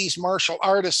movies, these martial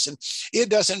artists, and it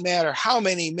doesn't matter how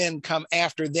many men come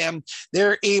after them.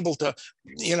 They're able to,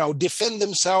 you know, defend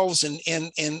themselves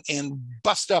and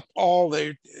bust up all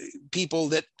the people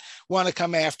that want to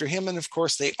come after him. And of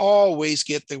course, they always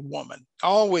get the woman,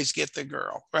 always get the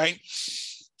girl, right?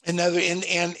 And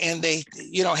they,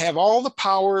 you know, have all the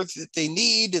power that they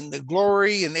need and the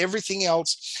glory and everything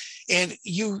else. And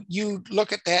you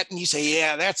look at that and you say,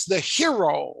 yeah, that's the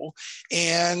hero.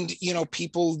 And, you know,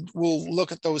 people will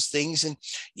look at those things and,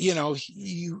 you know,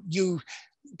 you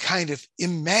kind of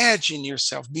imagine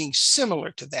yourself being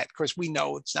similar to that. Of course, we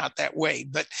know it's not that way,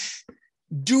 but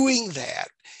doing that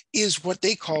is what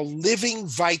they call living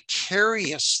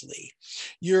vicariously.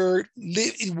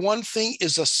 One thing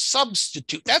is a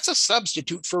substitute. That's a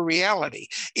substitute for reality.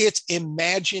 It's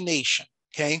imagination,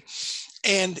 okay?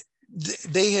 And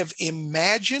they have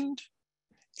imagined,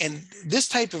 and this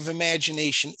type of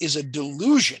imagination is a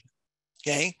delusion,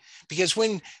 okay? Because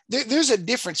when there's a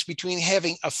difference between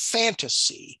having a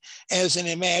fantasy as an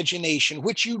imagination,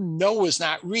 which you know is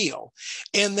not real,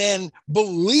 and then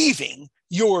believing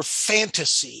your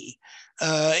fantasy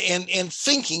and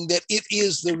thinking that it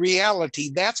is the reality.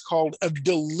 That's called a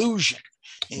delusion.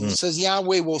 And it says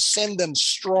Yahweh will send them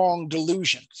strong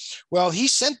delusion. Well, he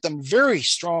sent them very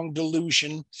strong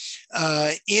delusion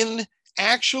in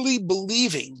actually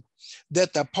believing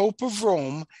that the Pope of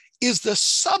Rome is the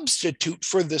substitute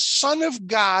for the Son of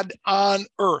God on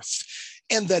earth.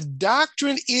 And the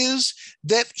doctrine is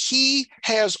that he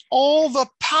has all the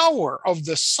power of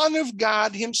the Son of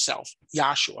God himself,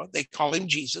 Yahshua, they call him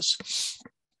Jesus,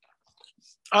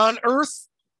 on earth.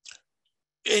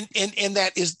 And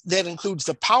that includes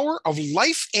the power of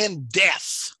life and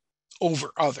death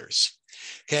over others.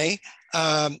 Okay.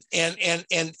 And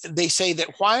they say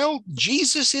that while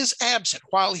Jesus is absent,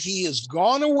 while he is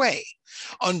gone away,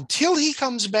 until he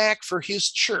comes back for his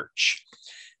church,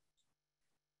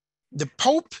 the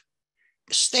Pope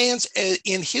stands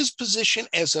in his position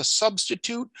as a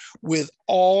substitute with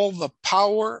all the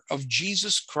power of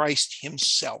Jesus Christ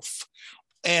himself.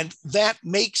 And that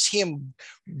makes him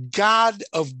God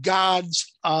of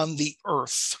gods on the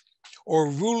earth, or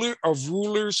ruler of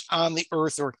rulers on the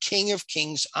earth, or king of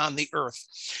kings on the earth.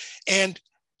 And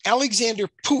Alexander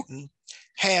Putin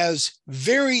has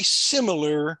very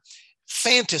similar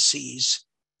fantasies,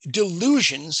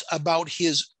 delusions about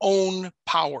his own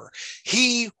power.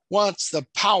 He wants the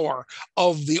power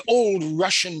of the old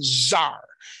Russian Tsar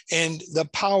and the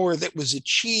power that was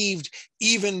achieved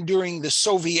even during the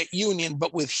Soviet Union,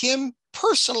 but with him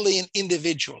personally and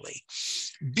individually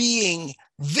being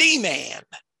the man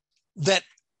that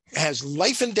has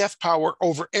life and death power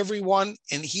over everyone,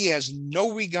 and he has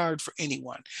no regard for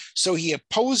anyone. So he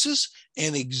opposes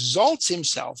and exalts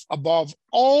himself above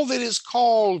all that is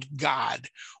called God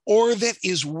or that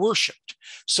is worshiped,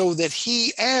 so that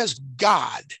he as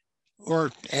God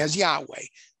or as Yahweh,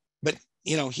 but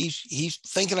you know, he's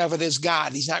thinking of it as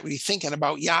God. He's not really thinking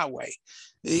about Yahweh.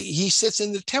 He sits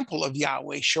in the temple of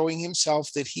Yahweh, showing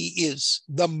himself that he is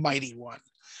the mighty one.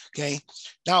 Okay.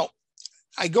 Now,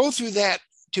 I go through that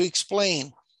to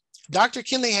explain Dr.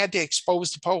 Kinley had to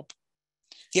expose the Pope.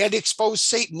 He had to expose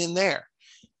Satan in there.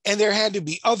 And there had to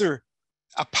be other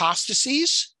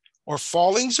apostasies or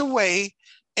fallings away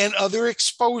and other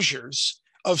exposures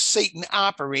of Satan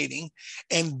operating.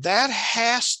 And that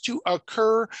has to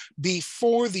occur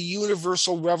before the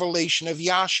universal revelation of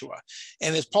Yahshua.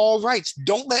 And as Paul writes,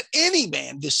 don't let any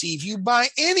man deceive you by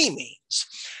any means,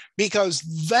 because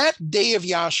that day of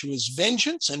Yahshua's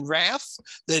vengeance and wrath,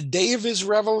 the day of his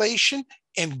revelation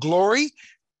and glory,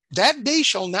 that day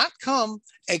shall not come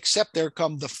except there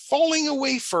come the falling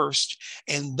away first,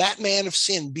 and that man of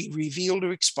sin be revealed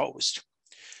or exposed.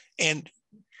 And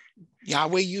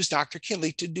Yahweh used Dr.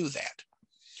 Kinley to do that.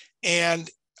 And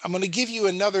I'm going to give you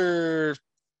another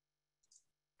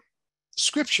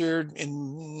scripture,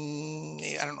 and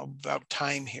I don't know about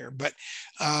time here, but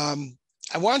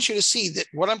I want you to see that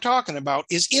what I'm talking about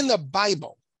is in the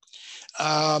Bible.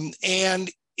 And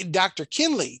Dr.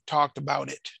 Kinley talked about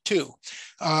it too.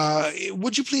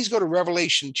 Would you please go to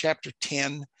Revelation chapter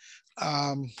 10?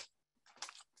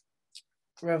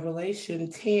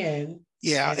 Revelation 10.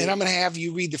 Yeah, and I'm going to have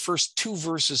you read the first 2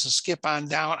 verses and skip on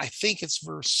down. I think it's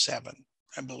verse 7,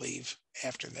 I believe,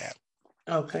 after that.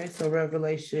 Okay, so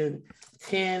Revelation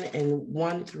 10 and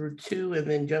 1 through 2, and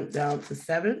then jump down to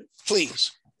 7.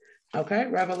 Please. Okay,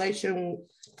 Revelation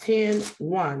 10,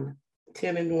 1.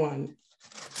 10 and 1.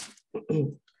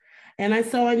 And I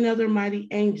saw another mighty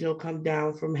angel come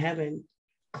down from heaven,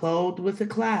 clothed with a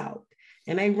cloud,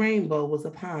 and a rainbow was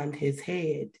upon his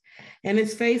head. And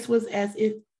his face was as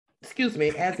it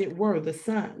were the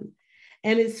sun,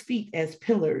 and his feet as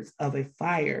pillars of a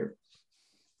fire.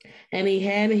 And he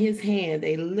had in his hand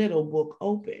a little book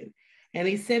open, and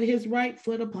he set his right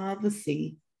foot upon the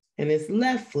sea, and his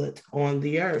left foot on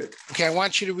the earth. Okay, I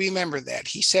want you to remember that.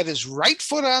 He set his right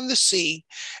foot on the sea,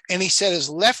 and he set his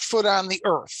left foot on the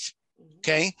earth.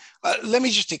 Okay, let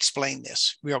me just explain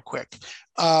this real quick.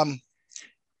 Can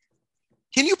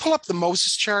you pull up the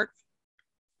Moses chart?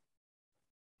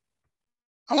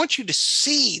 I want you to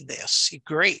see this.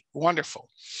 Great, wonderful.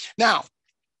 Now,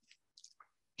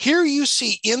 here you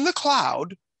see in the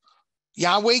cloud,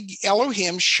 Yahweh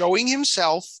Elohim showing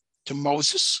himself to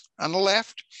Moses on the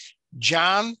left,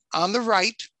 John on the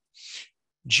right.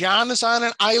 John is on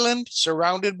an island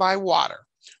surrounded by water.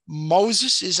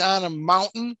 Moses is on a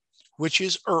mountain, which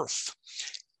is earth.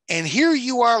 And here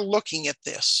you are looking at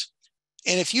this.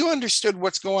 And if you understood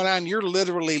what's going on, you're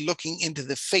literally looking into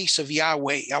the face of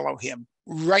Yahweh Elohim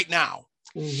right now.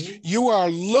 Mm-hmm. You are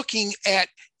looking at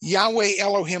Yahweh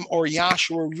Elohim or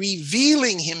Yahshua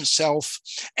revealing himself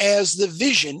as the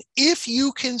vision, if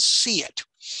you can see it.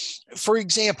 For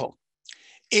example,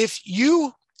 if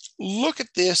you look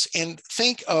at this and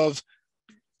think of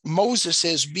Moses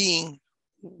as being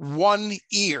one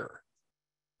ear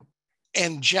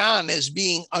and John as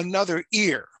being another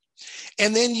ear,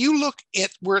 and then you look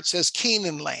at where it says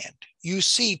Canaan land, you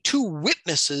see 2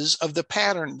 witnesses of the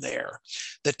pattern there,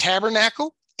 the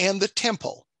tabernacle and the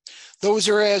temple. Those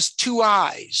are as 2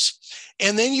 eyes.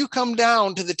 And then you come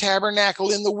down to the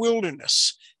tabernacle in the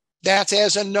wilderness. That's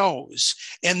as a nose.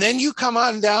 And then you come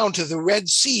on down to the Red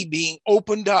Sea being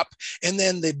opened up, and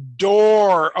then the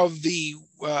door of the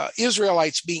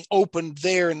Israelites being opened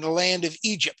there in the land of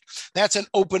Egypt. That's an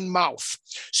open mouth.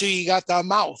 So you got the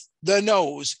mouth, the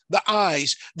nose, the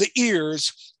eyes, the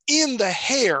ears in the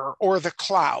hair or the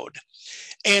cloud.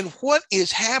 And what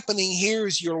is happening here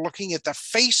is you're looking at the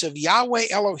face of Yahweh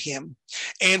Elohim,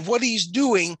 and what he's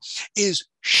doing is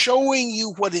showing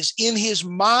you what is in his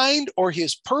mind or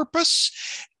his purpose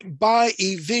by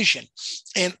a vision.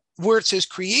 And where it says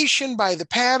creation by the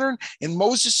pattern, and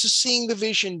Moses is seeing the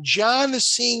vision, John is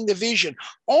seeing the vision,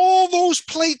 all those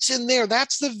plates in there,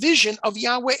 that's the vision of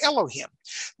Yahweh Elohim.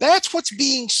 That's what's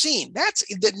being seen. That's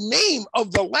the name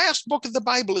of the last book of the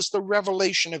Bible, is the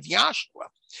revelation of Yahshua.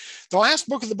 The last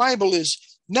book of the Bible is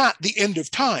not the end of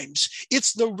times.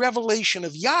 It's the revelation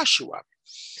of Yahshua.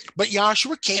 But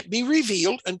Yahshua can't be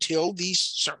revealed until these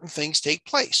certain things take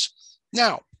place.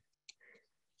 Now,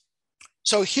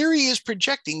 so here he is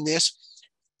projecting this.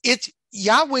 It's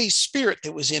Yahweh's spirit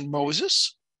that was in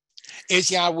Moses. It's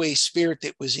Yahweh's spirit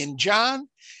that was in John.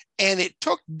 And it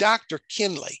took Dr.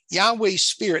 Kinley, Yahweh's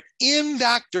spirit in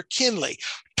Dr. Kinley,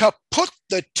 to put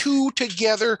the 2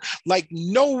 together like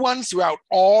no one throughout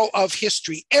all of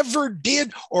history ever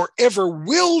did or ever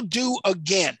will do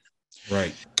again.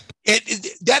 Right.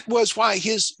 That was why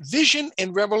his vision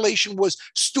and revelation was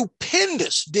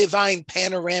stupendous divine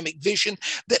panoramic vision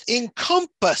that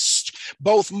encompassed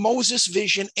both Moses'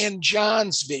 vision and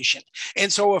John's vision.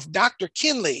 And so if Dr.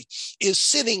 Kinley is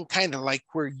sitting kind of like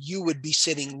where you would be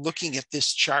sitting looking at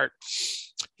this chart,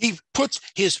 he puts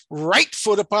his right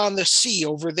foot upon the sea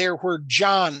over there where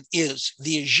John is,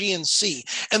 the Aegean Sea,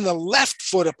 and the left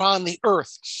foot upon the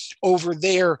earth over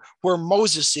there where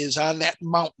Moses is on that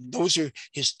mountain. Those are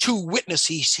his 2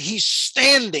 witnesses. He's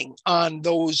standing on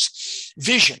those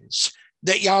visions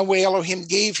that Yahweh Elohim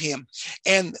gave him.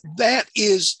 And that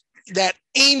is that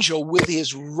angel with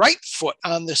his right foot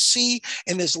on the sea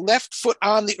and his left foot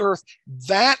on the earth.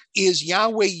 That is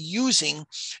Yahweh using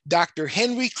Dr.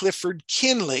 Henry Clifford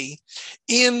Kinley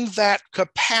in that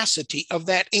capacity of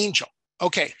that angel.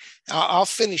 Okay, I'll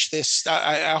finish this.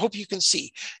 I hope you can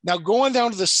see. Now going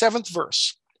down to the 7th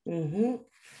verse.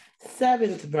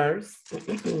 7th verse.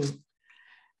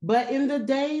 But in the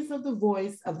days of the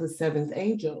voice of the 7th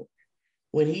angel,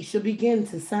 when he shall begin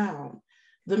to sound,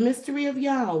 the mystery of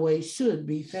Yahweh should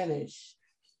be finished,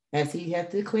 as he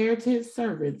hath declared to his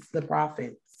servants, the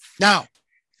prophets. Now,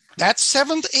 that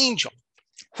seventh angel,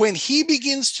 when he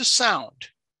begins to sound,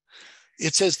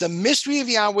 it says the mystery of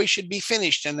Yahweh should be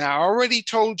finished. And I already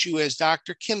told you, as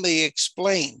Dr. Kinley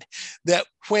explained, that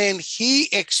when he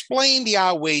explained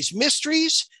Yahweh's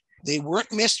mysteries, they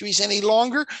weren't mysteries any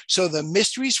longer. So the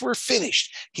mysteries were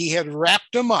finished. He had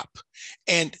wrapped them up.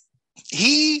 And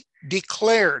he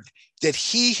declared that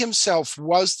he himself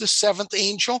was the seventh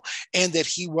angel and that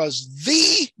he was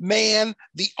the man,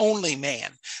 the only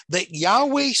man that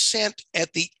Yahweh sent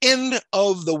at the end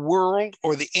of the world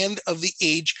or the end of the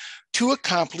age to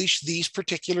accomplish these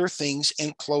particular things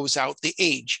and close out the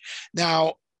age.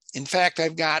 Now, in fact,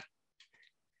 I've got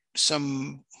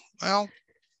some, well,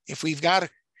 if we've got a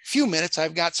few minutes,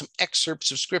 I've got some excerpts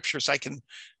of scriptures I can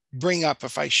bring up.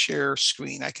 If I share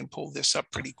screen, I can pull this up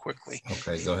pretty quickly.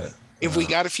 Okay, go ahead. If we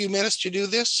got a few minutes to do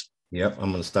this. Yep,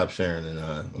 I'm going to stop sharing and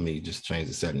let me just change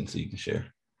the settings so you can share.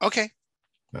 Okay.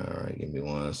 All right, give me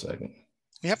 1 second.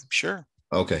 Yep, sure.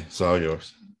 Okay, it's all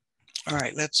yours. All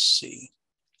right, let's see.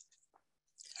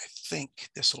 I think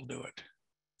this will do it.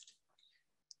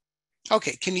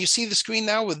 Okay, can you see the screen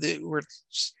now with the where?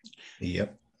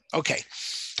 Yep. Okay.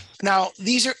 Now,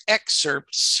 these are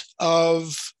excerpts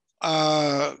of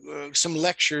some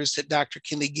lectures that Dr.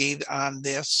 Kinley gave on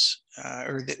this,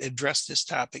 or that addressed this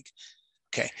topic.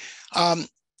 Okay.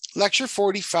 Lecture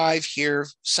 45 here,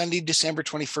 Sunday, December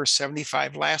 21st,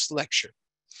 75, last lecture,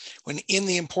 when in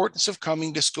the importance of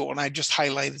coming to school, and I just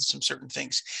highlighted some certain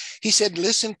things. He said,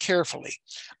 listen carefully.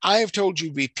 I have told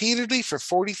you repeatedly for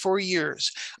 44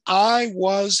 years, I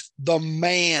was the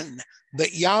man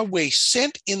that Yahweh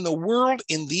sent in the world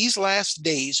in these last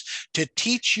days to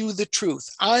teach you the truth.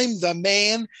 I'm the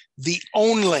man, the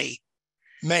only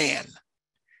man.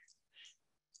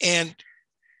 And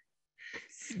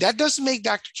that doesn't make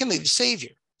Dr. Kinley the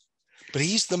savior, but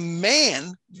he's the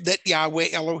man that Yahweh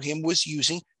Elohim was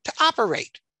using to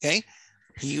operate. Okay.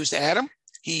 He used Adam.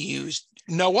 He used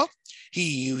Noah.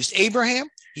 He used Abraham.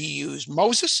 He used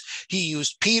Moses. He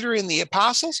used Peter and the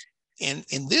apostles. And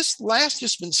in this last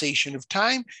dispensation of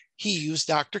time, he used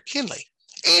Dr. Kinley.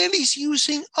 And he's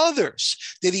using others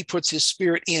that he puts his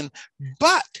spirit in.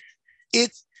 But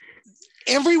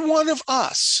every one of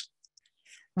us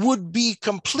would be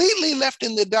completely left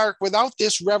in the dark without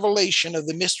this revelation of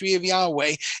the mystery of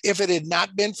Yahweh if it had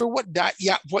not been for what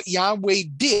Yahweh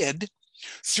did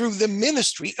through the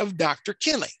ministry of Dr.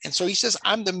 Kinley. And so he says,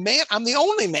 I'm the man, I'm the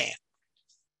only man.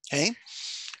 Okay.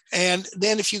 And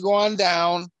then if you go on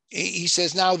down, he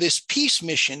says, now this peace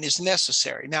mission is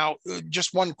necessary. Now,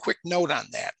 just one quick note on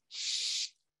that.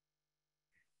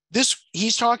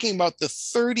 He's talking about the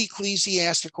third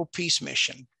ecclesiastical peace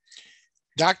mission.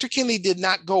 Dr. Kinley did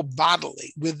not go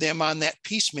bodily with them on that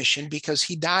peace mission because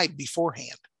he died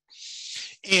beforehand.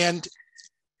 And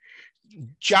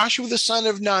Joshua the son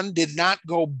of Nun did not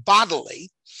go bodily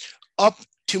up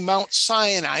to Mount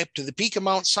Sinai, up to the peak of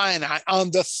Mount Sinai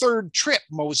on the third trip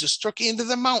Moses took into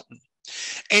the mountain.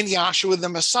 And Yahshua the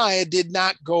Messiah did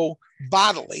not go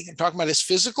bodily. I'm talking about his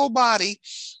physical body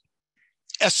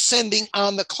ascending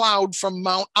on the cloud from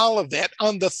Mount Olivet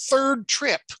on the third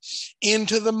trip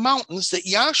into the mountains that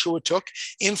Yahshua took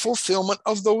in fulfillment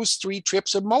of those 3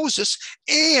 trips of Moses.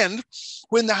 And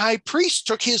when the high priest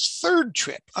took his third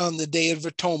trip on the Day of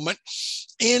Atonement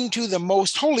into the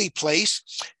most holy place,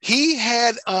 he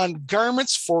had on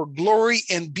garments for glory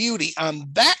and beauty on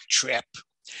that trip,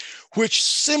 which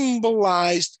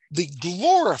symbolized the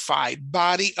glorified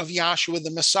body of Yahshua the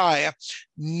Messiah,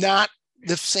 not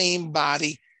the same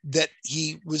body that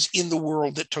he was in the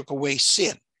world that took away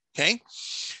sin. Okay.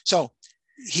 So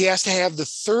he has to have the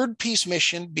third peace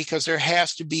mission because there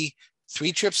has to be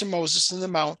 3 trips of Moses in the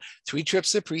mount, 3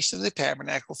 trips of the priest in the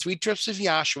tabernacle, 3 trips of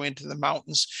Yahshua into the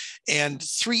mountains, and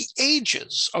 3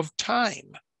 ages of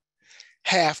time.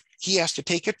 He has to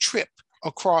take a trip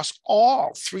across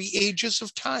all 3 ages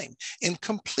of time and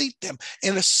complete them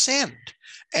and ascend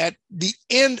at the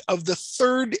end of the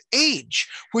 3rd age,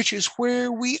 which is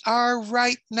where we are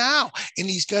right now. And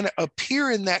he's going to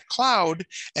appear in that cloud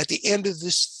at the end of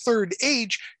this 3rd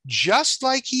age, just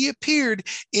like he appeared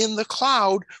in the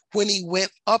cloud when he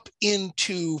went up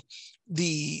into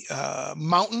the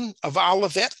mountain of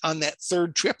Olivet on that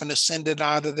 3rd trip and ascended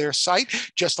out of their sight,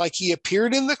 just like he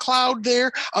appeared in the cloud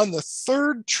there on the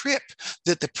 3rd trip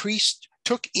that the priest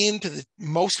took into the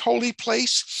most holy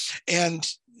place. And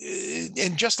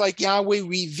just like Yahweh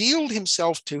revealed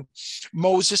himself to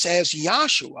Moses as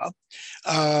Yahshua,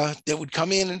 that would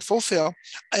come in and fulfill,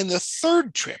 and the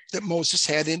 3rd trip that Moses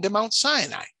had into Mount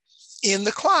Sinai in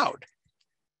the cloud.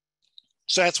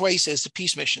 So that's why he says the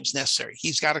peace mission is necessary.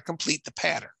 He's got to complete the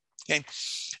pattern. Okay.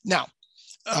 Now,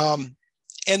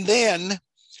 and then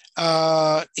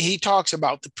he talks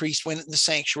about the priest went in the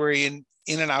sanctuary and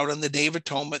in and out on the Day of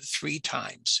Atonement 3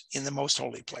 times in the most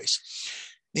holy place.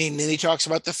 And then he talks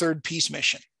about the third peace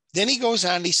mission. Then he goes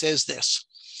on, he says this.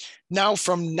 Now,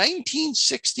 from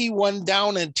 1961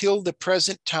 down until the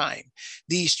present time,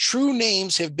 these true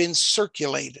names have been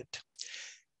circulated.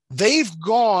 They've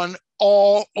gone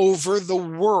all over the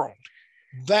world.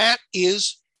 That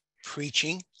is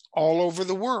preaching all over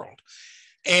the world.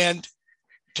 And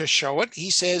to show it, he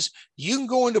says, you can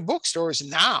go into bookstores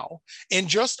now and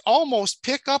just almost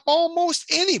pick up almost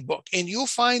any book and you'll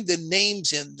find the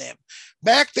names in them.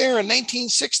 Back there in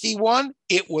 1961,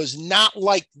 it was not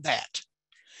like that.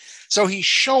 So he's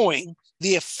showing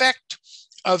the effect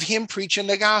of him preaching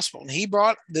the gospel. And he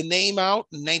brought the name out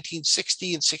in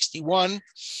 1960 and 61.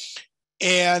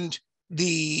 And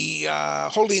the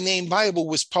Holy Name Bible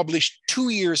was published 2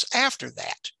 years after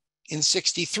that in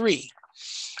 63.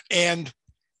 And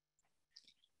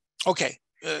okay,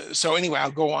 so anyway,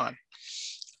 I'll go on.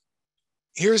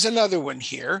 Here's another one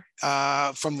here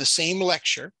from the same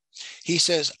lecture. He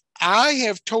says, I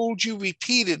have told you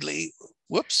repeatedly,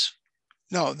 whoops.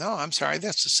 No, I'm sorry.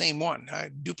 That's the same one. I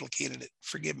duplicated it.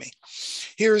 Forgive me.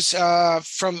 Here's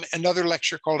from another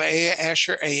lecture called Aya,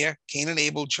 Asher, Aya, Cain and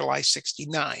Abel, July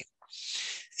 69.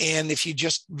 And if you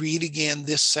just read again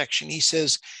this section, he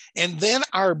says, and then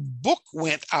our book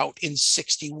went out in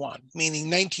 61, meaning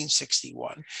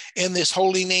 1961. And this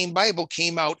Holy Name Bible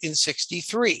came out in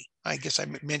 63. I guess I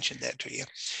mentioned that to you.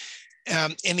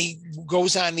 And he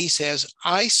goes on, he says,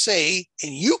 I say,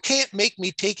 and you can't make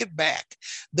me take it back,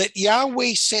 that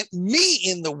Yahweh sent me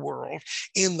in the world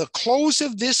in the close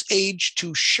of this age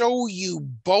to show you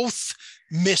both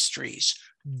mysteries.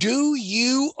 Do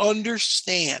you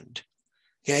understand?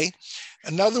 Okay.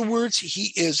 In other words,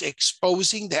 he is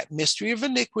exposing that mystery of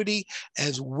iniquity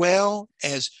as well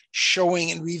as showing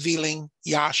and revealing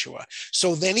Yahshua.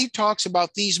 So then he talks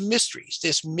about these mysteries,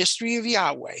 this mystery of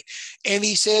Yahweh. And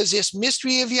he says, this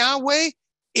mystery of Yahweh,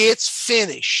 it's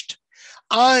finished.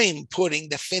 I'm putting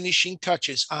the finishing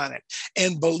touches on it.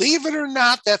 And believe it or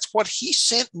not, that's what he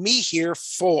sent me here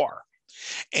for.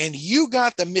 And you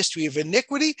got the mystery of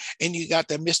iniquity and you got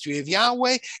the mystery of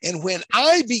Yahweh. And when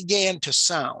I began to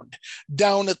sound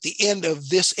down at the end of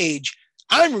this age,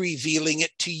 I'm revealing it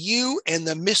to you and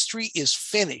the mystery is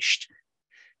finished.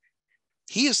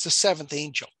 He is the seventh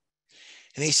angel.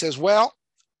 And he says, well,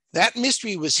 that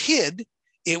mystery was hid.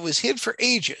 It was hid for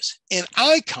ages. And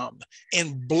I come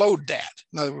and blowed that.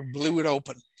 In other words, blew it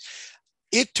open.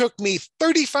 It took me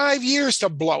 35 years to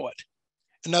blow it.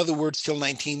 In other words, till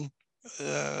I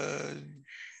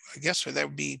guess that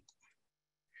would be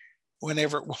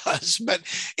whenever it was. But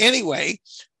anyway,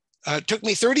 it took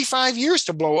me 35 years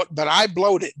to blow it, but I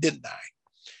blowed it, didn't I?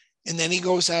 And then he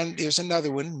goes on, there's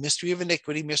another one, mystery of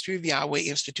iniquity, mystery of Yahweh,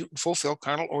 institute and fulfill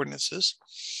carnal ordinances.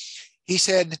 He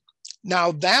said,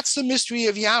 now that's the mystery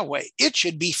of Yahweh. It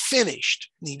should be finished.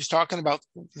 And he was talking about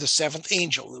the seventh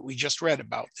angel that we just read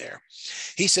about there.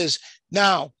 He says,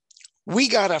 now we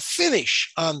got to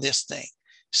finish on this thing.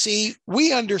 See,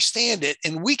 we understand it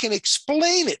and we can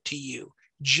explain it to you,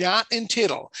 jot and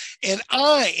tittle. And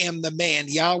I am the man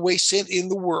Yahweh sent in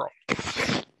the world.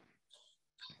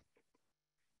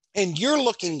 And you're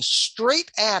looking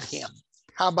straight at him.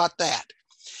 How about that?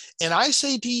 And I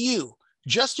say to you,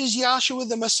 just as Yahshua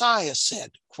the Messiah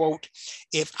said, quote,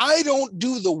 if I don't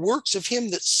do the works of him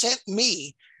that sent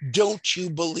me, don't you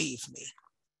believe me?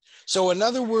 So in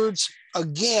other words,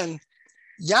 again,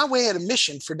 Yahweh had a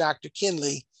mission for Dr.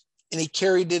 Kinley, and he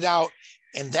carried it out.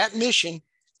 And that mission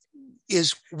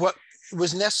is what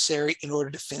was necessary in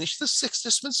order to finish the sixth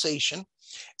dispensation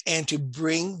and to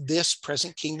bring this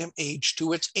present kingdom age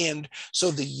to its end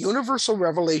so the universal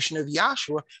revelation of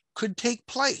Yahshua could take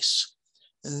place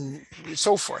and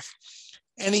so forth.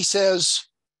 And he says,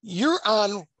 you're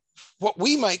on what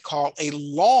we might call a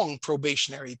long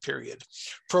probationary period.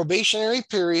 Probationary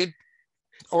period,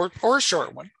 or a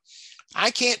short one. I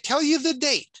can't tell you the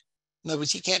date. In other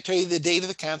words, he can't tell you the date of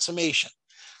the consummation.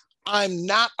 I'm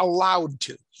not allowed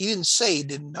to. He didn't say he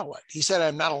didn't know it. He said,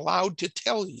 I'm not allowed to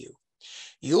tell you.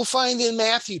 You'll find in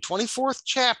Matthew 24th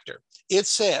chapter, it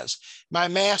says, my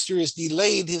master has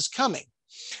delayed his coming.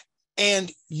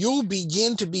 And you'll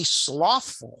begin to be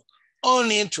slothful,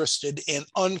 uninterested, and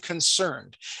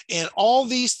unconcerned. And all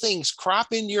these things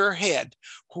crop in your head,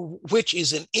 which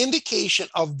is an indication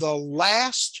of the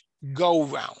last go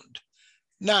round.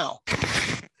 Now,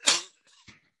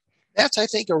 that's, I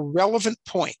think, a relevant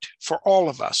point for all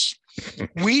of us.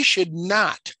 We should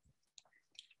not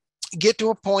get to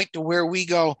a point to where we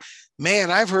go,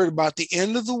 man, I've heard about the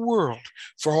end of the world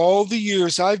for all the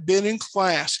years I've been in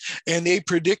class, and they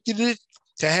predicted it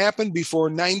to happen before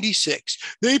 96.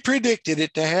 They predicted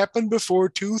it to happen before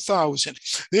 2000.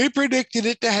 They predicted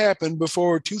it to happen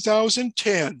before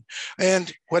 2010,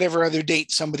 and whatever other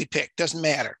date somebody picked, doesn't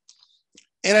matter.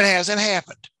 And it hasn't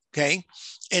happened, okay?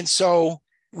 And so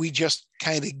we just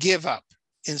kind of give up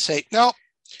and say, no,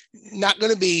 not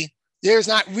going to be. There's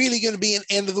not really going to be an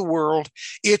end of the world.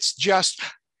 It's just,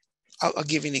 I'll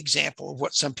give you an example of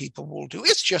what some people will do.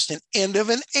 It's just an end of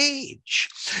an age.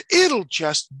 It'll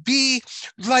just be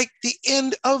like the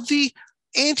end of the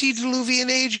antediluvian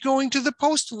age going to the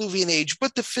post-diluvian age,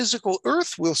 but the physical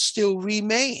earth will still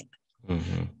remain.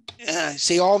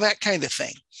 See, all that kind of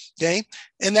thing, okay?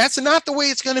 And that's not the way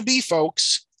it's going to be,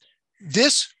 folks.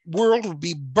 This world will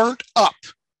be burnt up,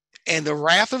 and the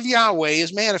wrath of Yahweh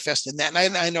is manifested in that.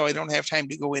 And I know I don't have time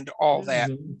to go into all that.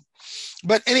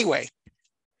 But anyway,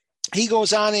 he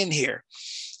goes on in here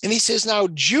and he says, now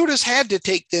Judas had to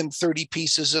take them 30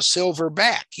 pieces of silver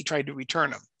back. He tried to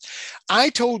return them. I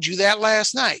told you that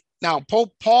last night. Now,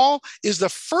 Pope Paul is the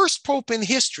first pope in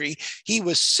history. He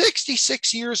was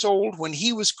 66 years old when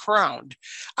he was crowned.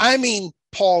 I mean,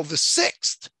 Paul the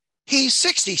Sixth, he's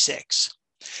 66.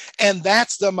 And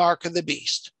that's the mark of the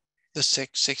beast, the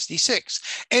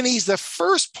 666. And he's the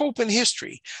first pope in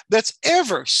history that's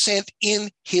ever sent in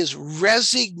his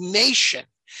resignation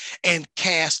and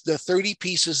cast the 30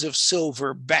 pieces of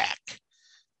silver back.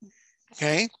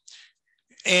 Okay.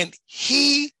 And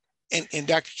he, and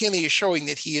Dr. Kinney is showing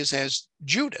that he is as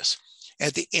Judas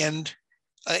at the end.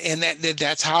 And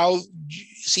that's how,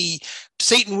 see,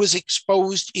 Satan was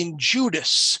exposed in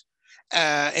Judas.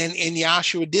 And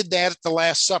Yahshua did that at the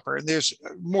Last Supper. And there's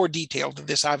more detail to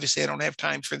this. Obviously, I don't have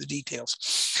time for the details.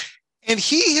 And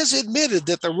he has admitted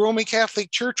that the Roman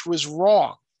Catholic Church was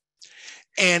wrong.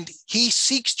 And he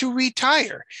seeks to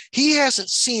retire. He hasn't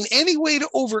seen any way to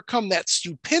overcome that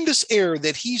stupendous error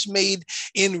that he's made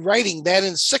in writing that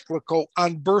encyclical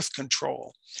on birth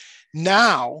control.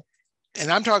 Now,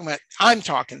 and I'm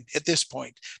talking at this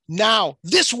point, now,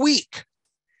 this week,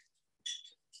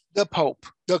 the Pope,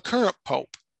 the current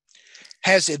Pope,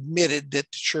 has admitted that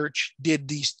the church did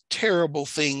these terrible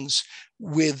things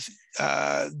with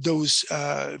those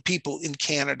people in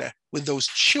Canada, with those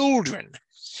children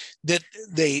that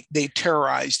they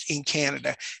terrorized in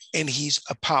Canada, and he's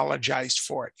apologized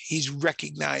for it. He's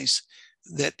recognized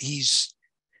that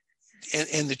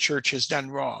and the church has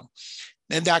done wrong.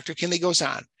 And Dr. Kinney goes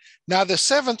on. Now, the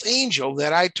seventh angel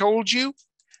that I told you,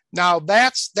 now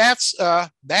that's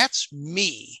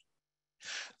me.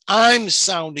 I'm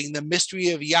sounding the mystery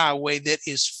of Yahweh that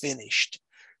is finished.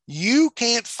 You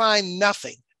can't find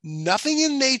nothing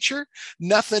in nature,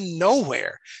 nothing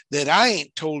nowhere that I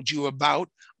ain't told you about,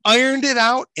 ironed it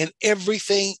out, and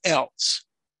everything else.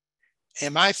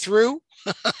 Am I through?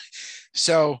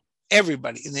 So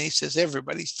everybody, and then he says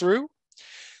everybody's through.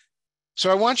 So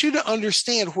I want you to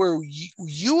understand where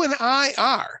you and I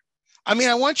are. I mean,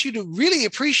 I want you to really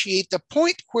appreciate the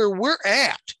point where we're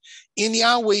at in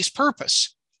Yahweh's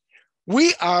purpose.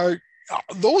 We are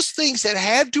those things that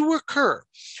had to occur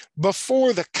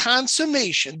before the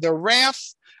consummation, the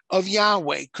wrath of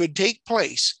Yahweh could take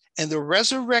place, and the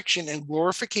resurrection and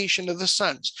glorification of the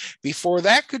sons. Before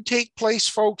that could take place,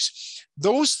 folks,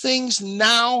 those things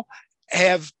now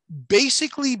have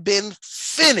basically been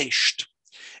finished.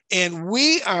 And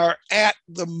we are at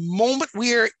the moment,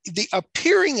 we are the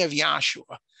appearing of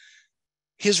Yahshua.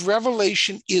 His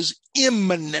revelation is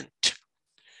imminent.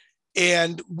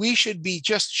 And we should be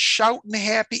just shouting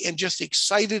happy and just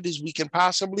excited as we can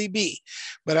possibly be.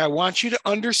 But I want you to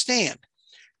understand,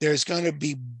 there's going to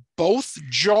be both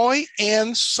joy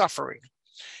and suffering.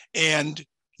 And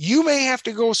you may have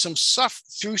to go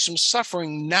through some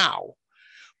suffering now,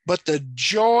 but the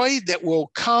joy that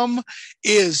will come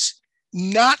is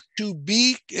not to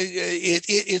be,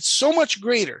 it's so much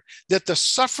greater that the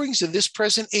sufferings of this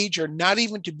present age are not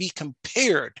even to be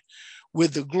compared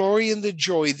with the glory and the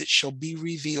joy that shall be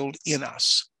revealed in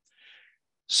us.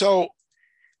 So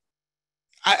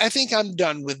I think I'm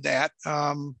done with that.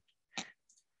 I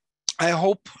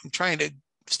hope, I'm trying to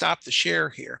stop the share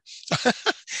here.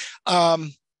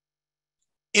 In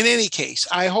any case,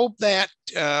 I hope that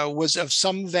was of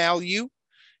some value,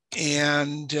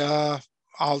 and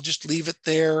I'll just leave it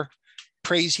there.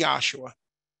 Praise Yahshua.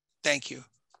 Thank you.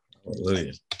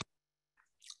 Hallelujah.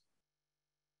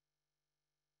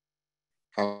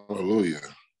 Hallelujah.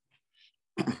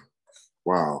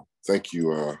 Wow. Thank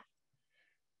you,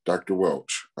 Dr.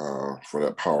 Welch, for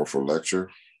that powerful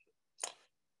lecture.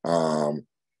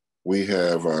 We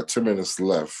have 10 minutes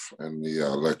left in the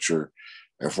lecture.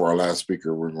 And for our last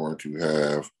speaker, we're going to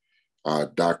have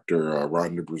Dr.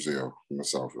 Rhonda Brazil from the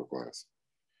Southfield class.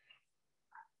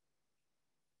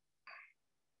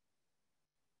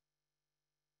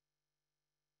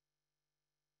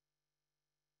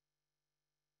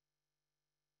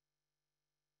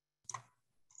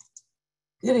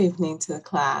 Good evening to the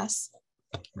class.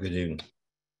 Good evening.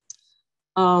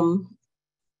 I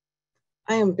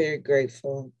am very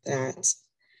grateful that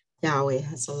Yahweh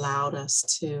has allowed us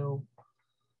to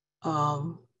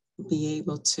be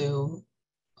able to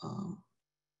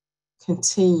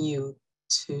continue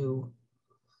to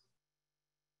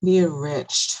be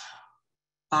enriched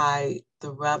by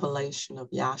the revelation of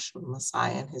Yahshua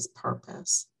Messiah and his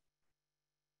purpose.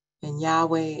 And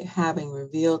Yahweh having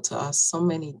revealed to us so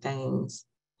many things,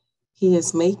 he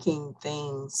is making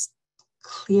things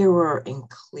clearer and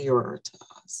clearer to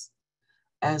us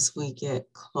as we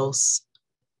get close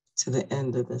to the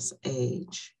end of this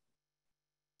age.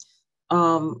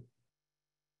 I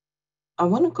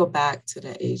want to go back to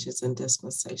the ages and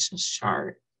dispensations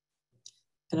chart,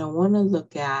 and I want to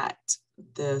look at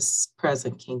this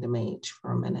present kingdom age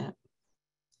for a minute.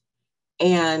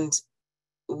 And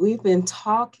we've been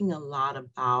talking a lot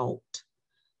about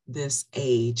this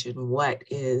age and what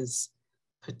is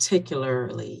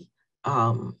particularly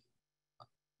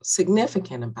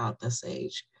significant about this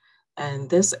age. And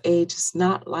this age is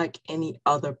not like any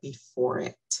other before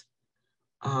it.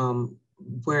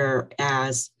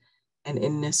 Whereas, and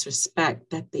in this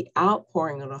respect, that the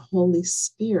outpouring of the Holy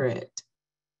Spirit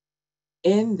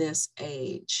in this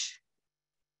age,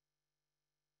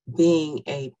 being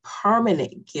a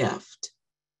permanent gift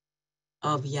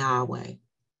of Yahweh,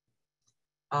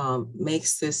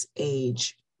 makes this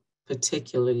age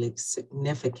particularly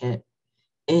significant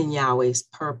in Yahweh's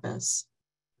purpose.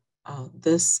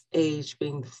 This age,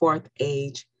 being the fourth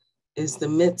age, is the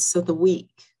midst of the week.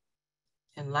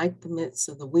 And like the midst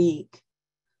of the week,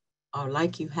 or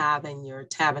like you have in your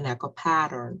tabernacle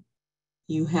pattern,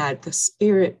 you had the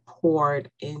Spirit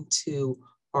poured into,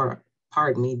 or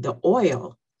pardon me, the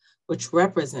oil, which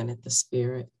represented the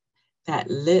Spirit that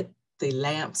lit the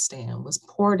lampstand, was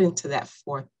poured into that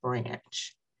fourth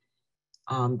branch.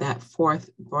 That fourth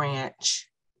branch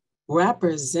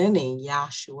representing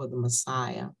Yahshua the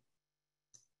Messiah.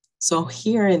 So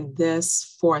here in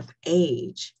this fourth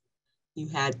age, you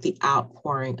had the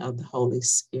outpouring of the Holy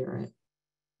Spirit.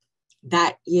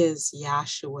 That is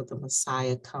Yahshua the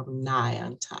Messiah come nigh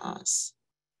unto us.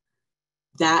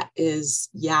 That is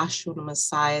Yahshua the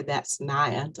Messiah that's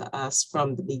nigh unto us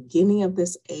from the beginning of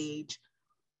this age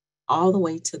all the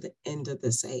way to the end of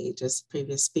this age, as the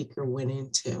previous speaker went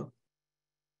into.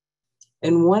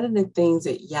 And one of the things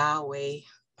that Yahweh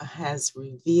has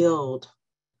revealed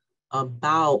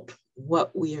about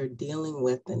what we are dealing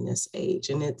with in this age,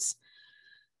 and it's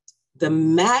the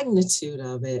magnitude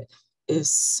of it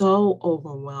is so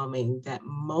overwhelming that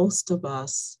most of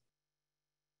us,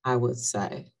 I would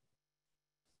say,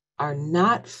 are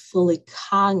not fully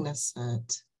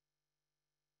cognizant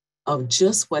of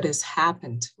just what has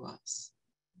happened to us.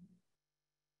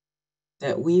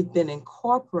 That we've been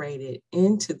incorporated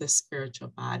into the spiritual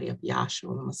body of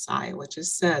Yahshua the Messiah, which it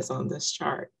says on this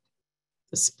chart,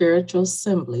 the spiritual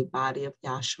assembly body of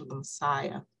Yahshua the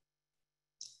Messiah.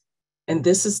 And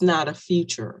this is not a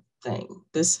future thing.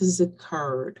 This has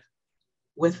occurred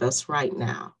with us right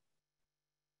now.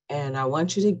 And I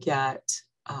want you to get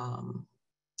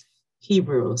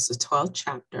Hebrews, the 12th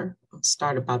chapter, and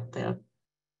start about the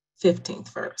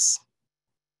 15th verse.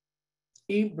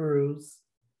 Hebrews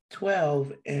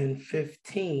 12 and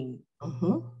 15.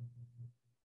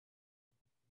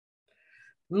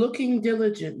 Looking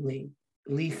diligently,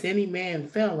 lest any man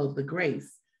fail of the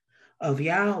grace of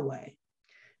Yahweh,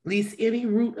 lest any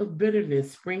root of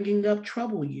bitterness springing up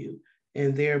trouble you,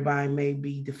 and thereby may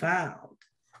be defiled.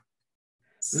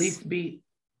 Lest be...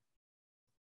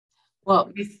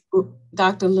 Well,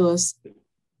 Dr. Lewis,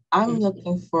 I'm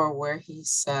looking for where he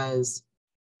says,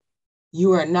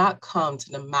 you are not come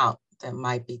to the mount that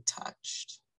might be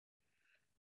touched.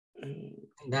 And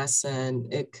that's in,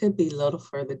 it could be a little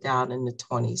further down in the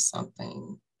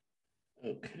 20-something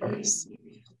verse,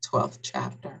 12th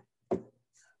chapter.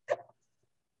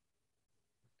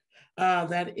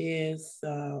 That is,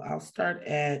 I'll start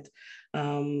at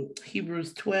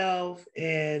Hebrews 12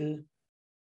 and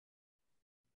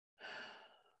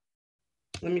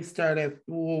let me start at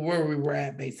where we were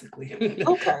at, basically.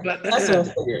 Okay, but, that's what I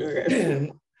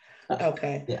figured.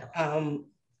 Okay, yeah.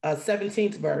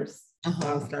 17th verse.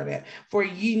 I'll start at. For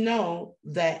ye know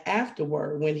that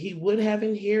afterward, when he would have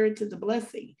inherited the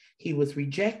blessing, he was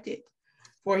rejected,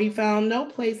 For he found no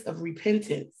place of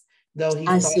repentance, though he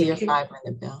I sought see your it,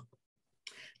 5-minute bell.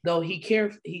 though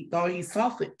he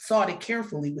sought it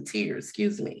carefully with tears.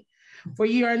 Excuse me. For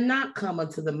ye are not come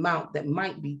unto the mount that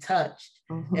might be touched,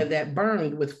 and that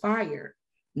burned with fire,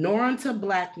 nor unto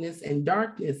blackness and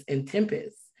darkness and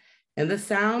tempest, and the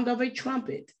sound of a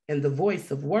trumpet and the voice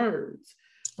of words,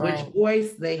 which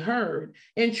voice they heard,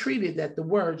 entreated that the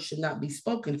words should not be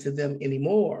spoken to them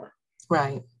anymore.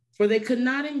 Right. For they could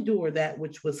not endure that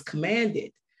which was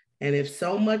commanded. And if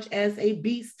so much as a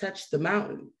beast touch the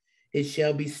mountain, it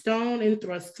shall be stoned and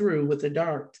thrust through with a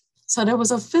dart. So there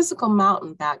was a physical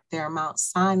mountain back there, Mount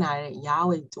Sinai, that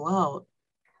Yahweh dwelled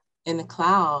in a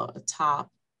cloud atop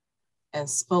and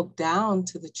spoke down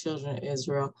to the children of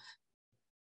Israel.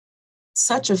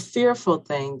 Such a fearful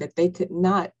thing that they could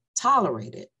not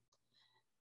tolerate it.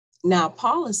 Now,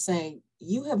 Paul is saying,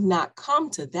 you have not come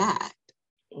to that,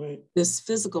 this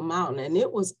physical mountain. And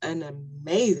it was an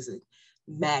amazing,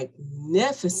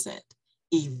 magnificent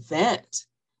event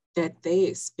that they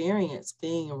experienced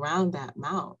being around that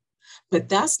mountain. But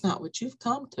that's not what you've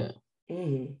come to.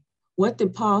 What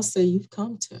did Paul say you've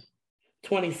come to?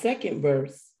 22nd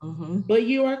verse. But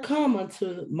you are come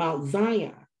unto Mount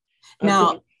Zion.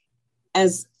 Now,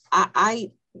 as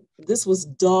this was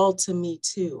dull to me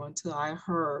too, until I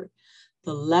heard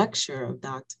the lecture of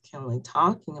Dr. Kinley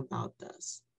talking about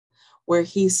this, where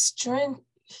he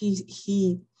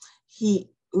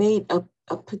made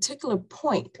a particular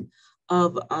point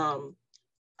of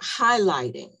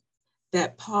highlighting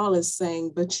that Paul is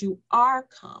saying, but you are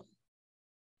come.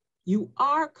 You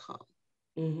are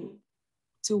come.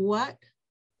 To what?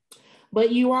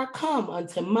 But you are come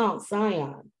unto Mount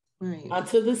Zion,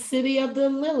 unto the city of the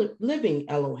living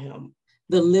Elohim.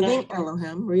 The living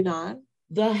Elohim, read on.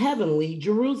 The heavenly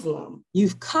Jerusalem.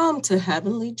 You've come to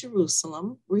heavenly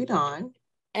Jerusalem, read on.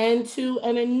 And to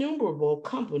an innumerable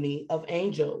company of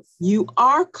angels. You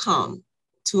are come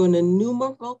to an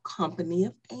innumerable company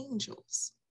of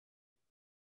angels.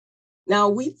 Now,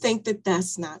 we think that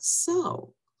that's not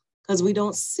so because we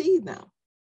don't see them.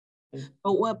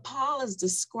 But what Paul is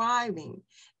describing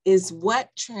is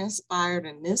what transpired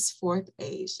in this fourth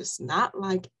age. It's not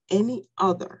like any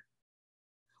other.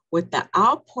 With the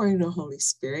outpouring of the Holy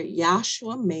Spirit,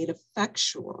 Yahshua made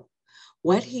effectual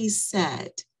what he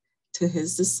said to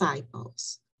his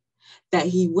disciples, that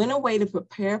he went away to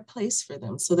prepare a place for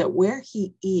them so that where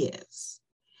he is,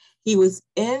 he was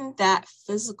in that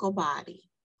physical body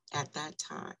at that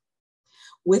time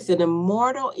with an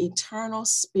immortal, eternal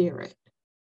spirit,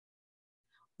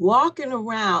 walking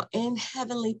around in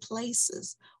heavenly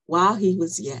places while he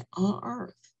was yet on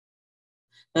earth.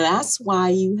 Now, that's why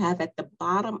you have at the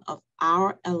bottom of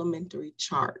our elementary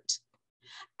chart,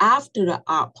 after the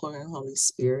outpouring of the Holy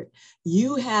Spirit,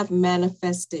 you have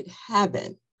manifested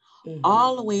heaven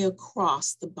all the way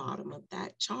across the bottom of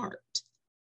that chart.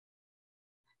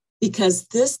 Because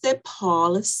this that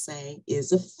Paul is saying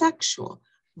is effectual.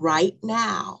 Right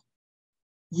now,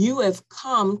 you have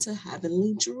come to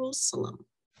heavenly Jerusalem.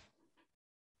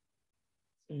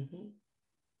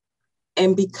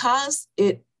 And because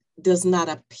it does not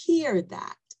appear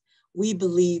that, we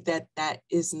believe that that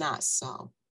is not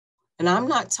so. And I'm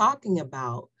not talking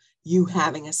about you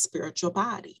having a spiritual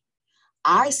body.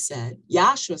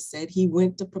 Yahshua said he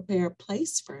went to prepare a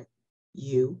place for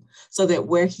you so that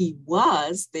where he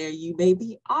was, there you may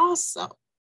be also.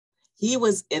 He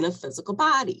was in a physical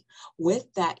body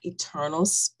with that eternal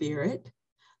spirit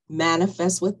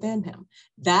manifest within him.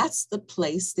 That's the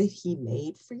place that he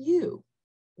made for you.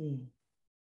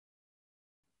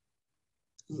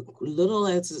 Little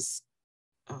as it's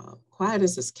quiet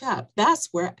as it's kept, that's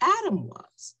where Adam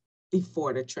was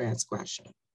before the transgression.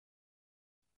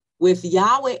 With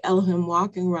Yahweh Elohim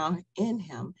walking around in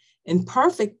him in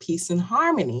perfect peace and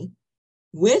harmony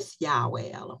with Yahweh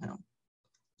Elohim,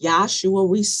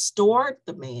 Yahshua restored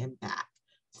the man back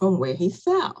from where he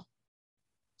fell.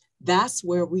 That's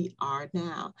where we are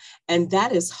now. And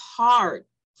that is hard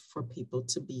for people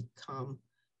to become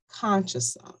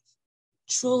conscious of,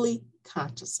 truly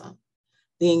conscious of,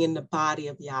 being in the body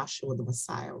of Yahshua the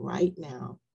Messiah right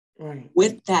now,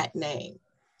 with that name.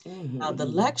 Now, the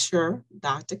lecture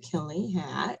Dr. Kinley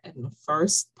had in the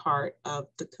first part of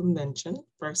the convention,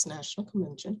 First National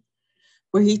Convention,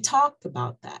 where he talked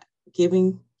about that,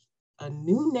 giving a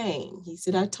new name. He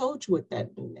said, I told you what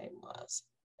that new name was.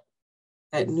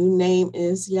 That new name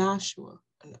is Yahshua,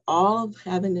 and all of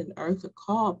heaven and earth are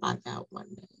called by that one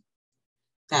name,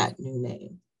 that new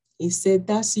name. He said,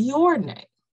 that's your name.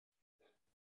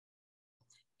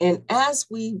 And as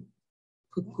we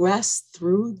progress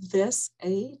through this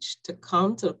age to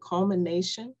come to the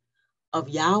culmination of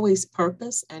Yahweh's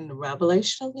purpose and the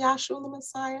revelation of Yahshua the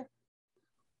Messiah,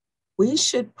 we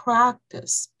should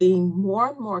practice being more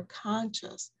and more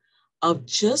conscious of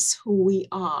just who we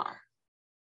are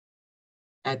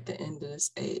at the end of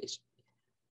this age.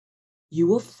 You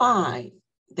will find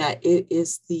that it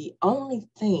is the only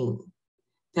thing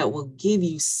that will give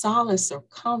you solace or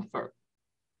comfort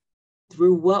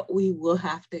through what we will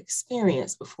have to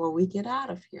experience before we get out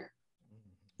of here.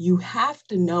 You have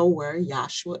to know where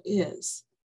Yahshua is,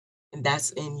 and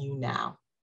that's in you now.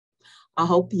 I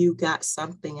hope you got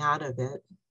something out of it,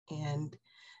 and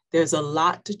there's a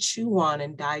lot to chew on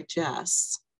and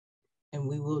digest, and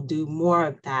we will do more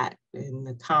of that in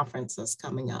the conference that's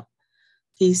coming up.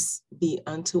 Peace be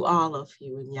unto all of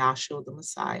you in Yahshua the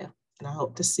Messiah, and I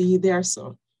hope to see you there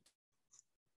soon.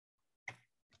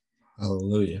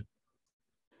 Hallelujah.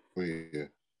 Yeah.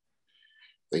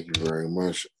 Thank you very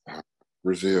much,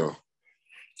 Brazil.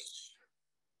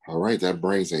 All right, that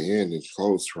brings an end and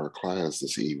close to our class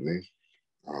this evening.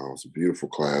 It was a beautiful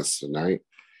class tonight.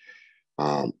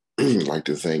 I'd like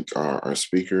to thank our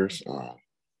speakers,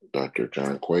 Dr.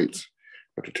 John Quates,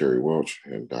 Dr. Terry Welch,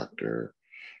 and Dr.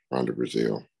 Rhonda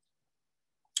Brazil.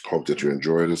 Hope that you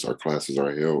enjoyed this. Our classes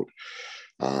are held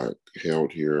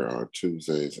here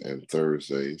Tuesdays and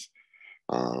Thursdays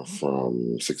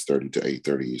from 6:30 to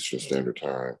 8:30 Eastern Standard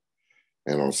Time,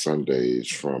 and on Sundays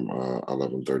from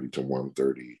 11:30 to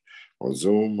 1:30 on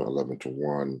Zoom, 11 to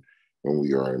 1 when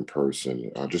we are in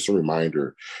person. Just a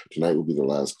reminder, tonight will be the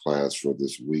last class for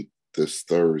this week. This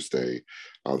Thursday,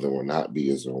 there will not be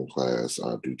a Zoom class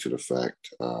due to the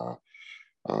fact of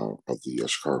the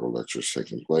Chicago lectures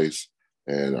taking place.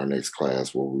 And our next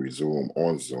class will resume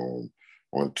on Zoom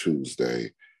on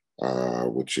Tuesday,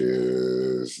 which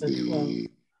is the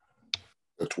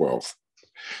 12th.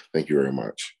 Thank you very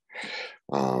much.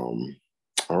 All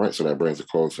right, so that brings a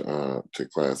close to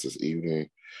class this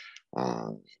evening.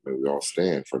 May we all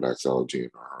stand for doxology in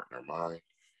our heart and our mind.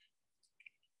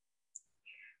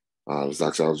 This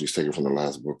doxology is taken from the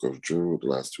last book of Jude, the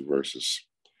last 2 verses.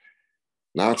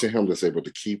 Now to him that's able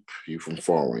to keep you from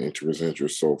falling and to present your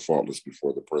soul faultless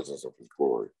before the presence of his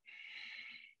glory,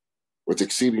 with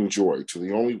exceeding joy, to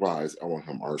the only wise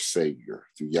Elohim, our Savior,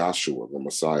 through Yahshua, the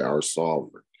Messiah, our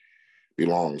Sovereign,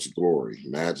 belongs glory,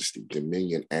 majesty,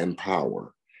 dominion, and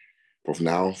power, both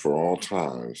now and for all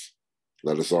times.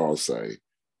 Let us all say,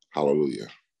 hallelujah.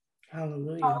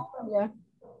 Hallelujah. Hallelujah.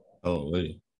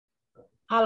 Hallelujah.